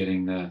avoid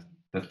getting the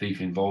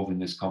thief involved in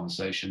this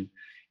conversation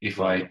if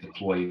I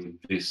deploy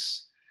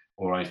this,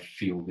 or I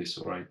feel this,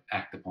 or I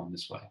act upon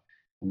this way.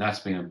 And that's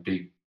been a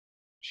big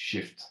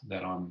shift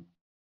that I'm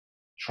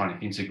trying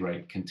to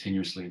integrate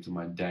continuously into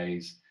my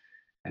days.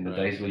 And the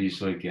days where you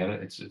sort of get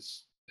it,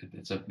 it's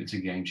a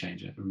game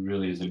changer. It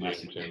really is a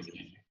massive game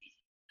changer.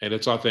 And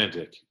it's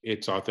authentic.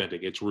 It's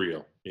authentic. It's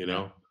real. You're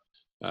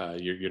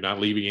not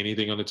leaving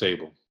anything on the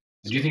table.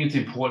 Do you think it's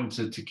important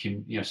so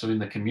in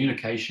the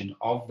communication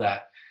of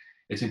that,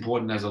 it's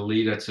important as a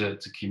leader to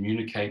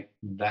communicate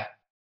that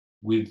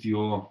with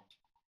your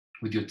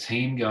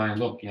team, going,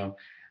 look,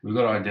 we've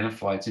got to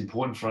identify, it's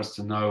important for us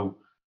to know,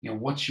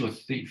 what's your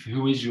thief?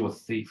 Who is your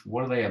thief?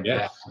 What are they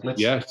about?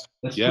 Let's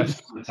put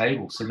this on the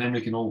table, so then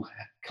we can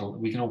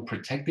all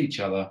protect each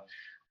other,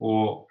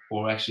 or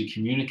actually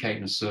communicate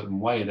in a certain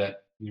way that,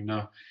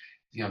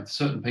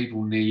 certain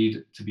people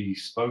need to be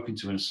spoken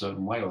to in a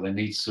certain way, or they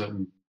need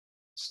certain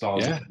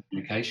styles of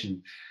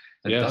communication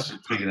that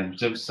doesn't trigger them.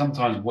 So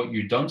sometimes what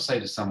you don't say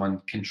to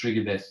someone can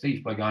trigger their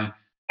thief by going,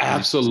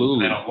 absolutely,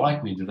 do they not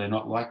like me? Do they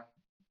not like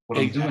what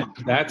I'm doing?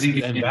 That's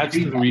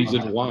the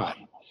reason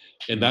why.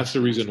 And that's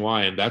the reason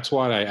why. And that's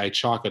why I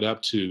chalk it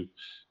up to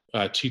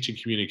teaching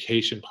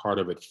communication part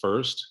of it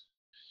first,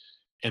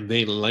 and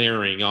then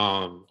layering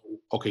on,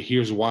 okay,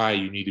 here's why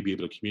you need to be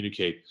able to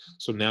communicate.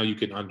 So now you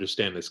can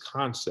understand this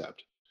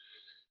concept,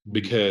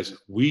 because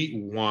we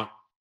want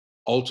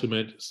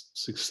ultimate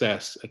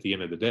success at the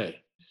end of the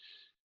day.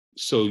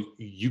 So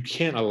you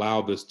can't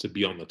allow this to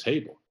be on the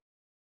table.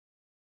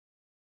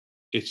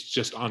 It's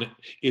just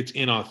it's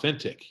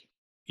inauthentic.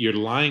 You're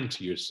lying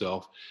to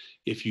yourself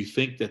if you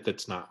think that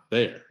that's not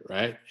there,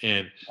 right?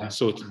 And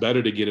so it's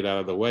better to get it out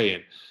of the way.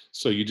 And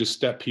so you just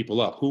step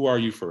people up. Who are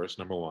you first,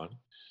 number one?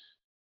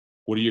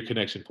 What are your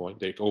connection points?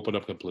 They open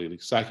up completely.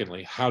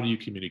 Secondly, how do you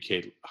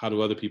communicate? How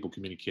do other people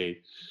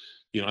communicate?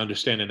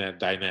 Understanding that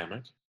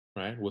dynamic,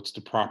 right? What's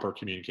the proper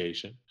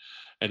communication?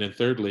 And then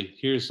thirdly,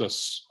 here's a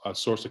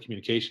source of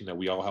communication that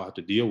we all have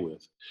to deal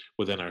with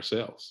within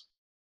ourselves.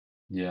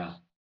 Yeah.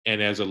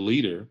 And as a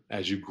leader,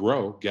 as you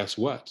grow, guess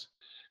what?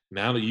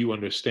 Now that you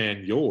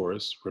understand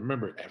yours,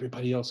 remember,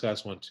 everybody else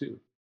has one too.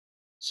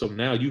 So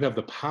now you have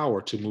the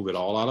power to move it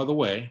all out of the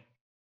way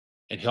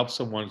and help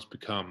someone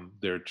become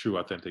their true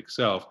authentic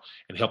self,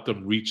 and help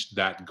them reach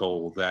that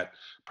goal, that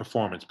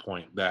performance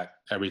point, that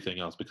everything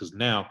else, because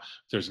now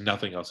there's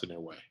nothing else in their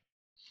way.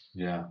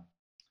 Yeah.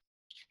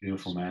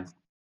 Beautiful, man.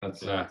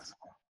 That's it's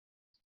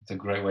a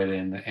great way to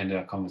end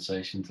our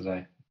conversation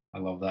today. I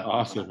love that.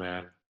 Awesome,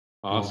 man.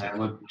 Awesome.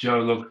 Well, look,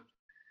 Joe,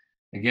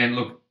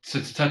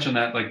 to touch on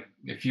that, like,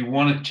 if you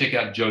want to check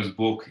out Joe's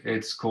book,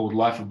 it's called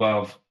Life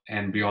Above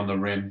and Beyond the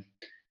Rim.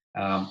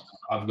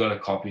 I've got a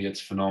copy.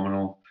 It's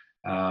phenomenal.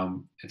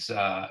 Is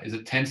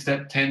it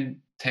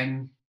 10?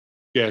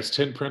 Yeah, it's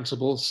 10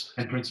 principles.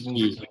 10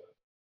 principles.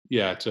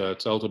 To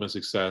ultimate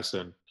success,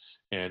 and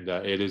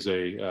it is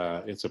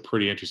it's a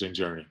pretty interesting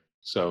journey.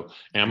 So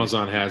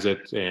Amazon has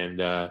it,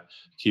 and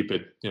keep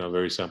it,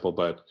 very simple,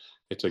 but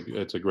it's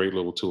a great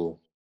little tool.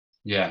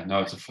 Yeah, no,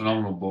 it's a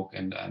phenomenal book,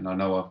 and I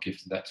know I've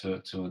gifted that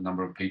to a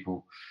number of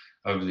people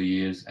over the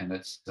years, and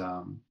it's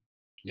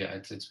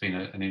been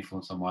an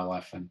influence on my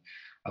life, and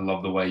I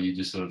love the way you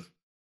just sort of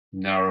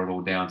narrow it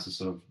all down to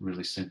sort of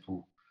really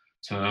simple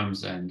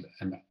terms and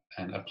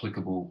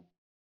applicable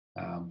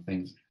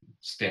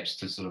steps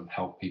to sort of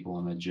help people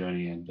on their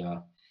journey. And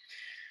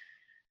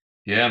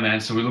yeah, man,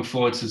 so we look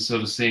forward to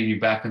sort of seeing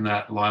you back in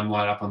that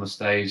limelight, up on the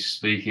stage,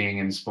 speaking,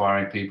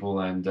 inspiring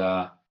people, and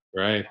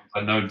Right.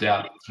 but no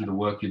doubt through the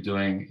work you're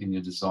doing in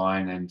your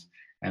design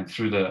and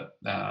through the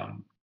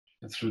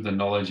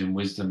knowledge and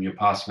wisdom you're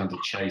passing on to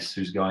Chase,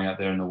 who's going out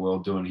there in the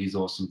world doing his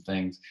awesome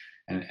things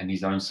and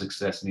his own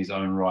success in his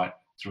own right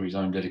through his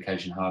own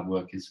dedication, hard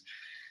work. Is,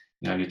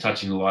 you're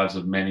touching the lives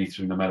of many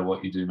through no matter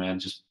what you do, man,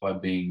 just by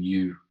being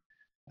you.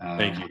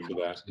 Thank you for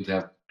that. It's good to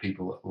have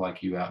people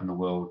like you out in the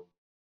world,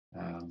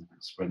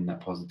 spreading that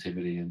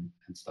positivity and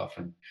stuff.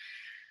 And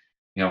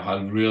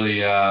I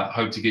really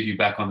hope to get you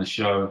back on the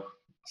show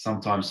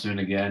sometime soon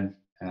again.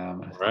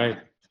 Right.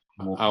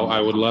 I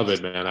would love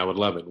it, man. I would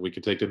love it. We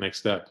could take the next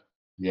step.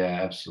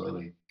 Yeah,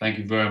 absolutely. Thank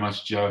you very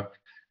much, Joe.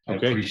 I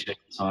appreciate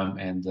your time,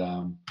 and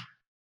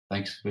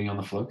thanks for being on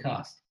the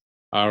Flowcast.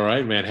 All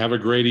right, man. Have a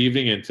great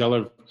evening, and tell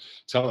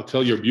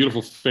your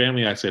beautiful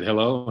family I said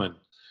hello,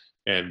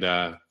 and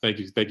thank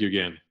you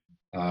again.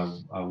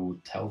 I will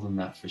tell them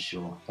that for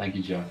sure. Thank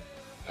you, Joe.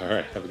 All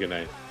right. Have a good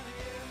night.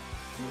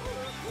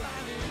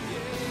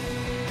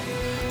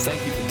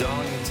 Thank you for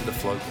dialing into the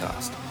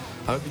Flowcast.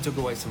 I hope you took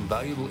away some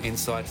valuable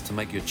insights to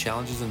make your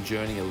challenges and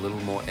journey a little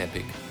more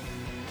epic.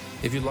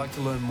 If you'd like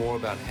to learn more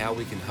about how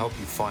we can help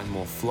you find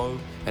more flow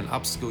and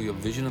upskill your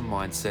vision and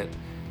mindset,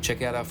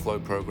 check out our flow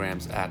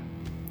programs at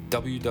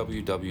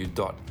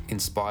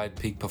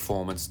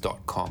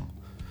www.inspiredpeakperformance.com,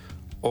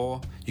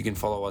 or you can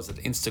follow us at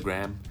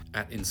Instagram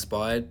at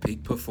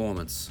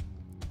inspiredpeakperformance.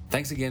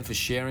 Thanks again for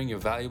sharing your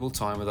valuable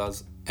time with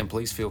us, and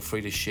please feel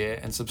free to share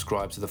and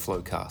subscribe to the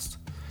Flowcast.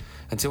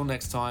 Until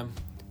next time,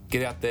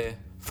 get out there,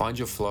 find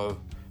your flow,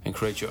 and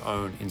create your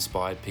own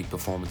inspired peak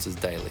performances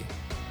daily.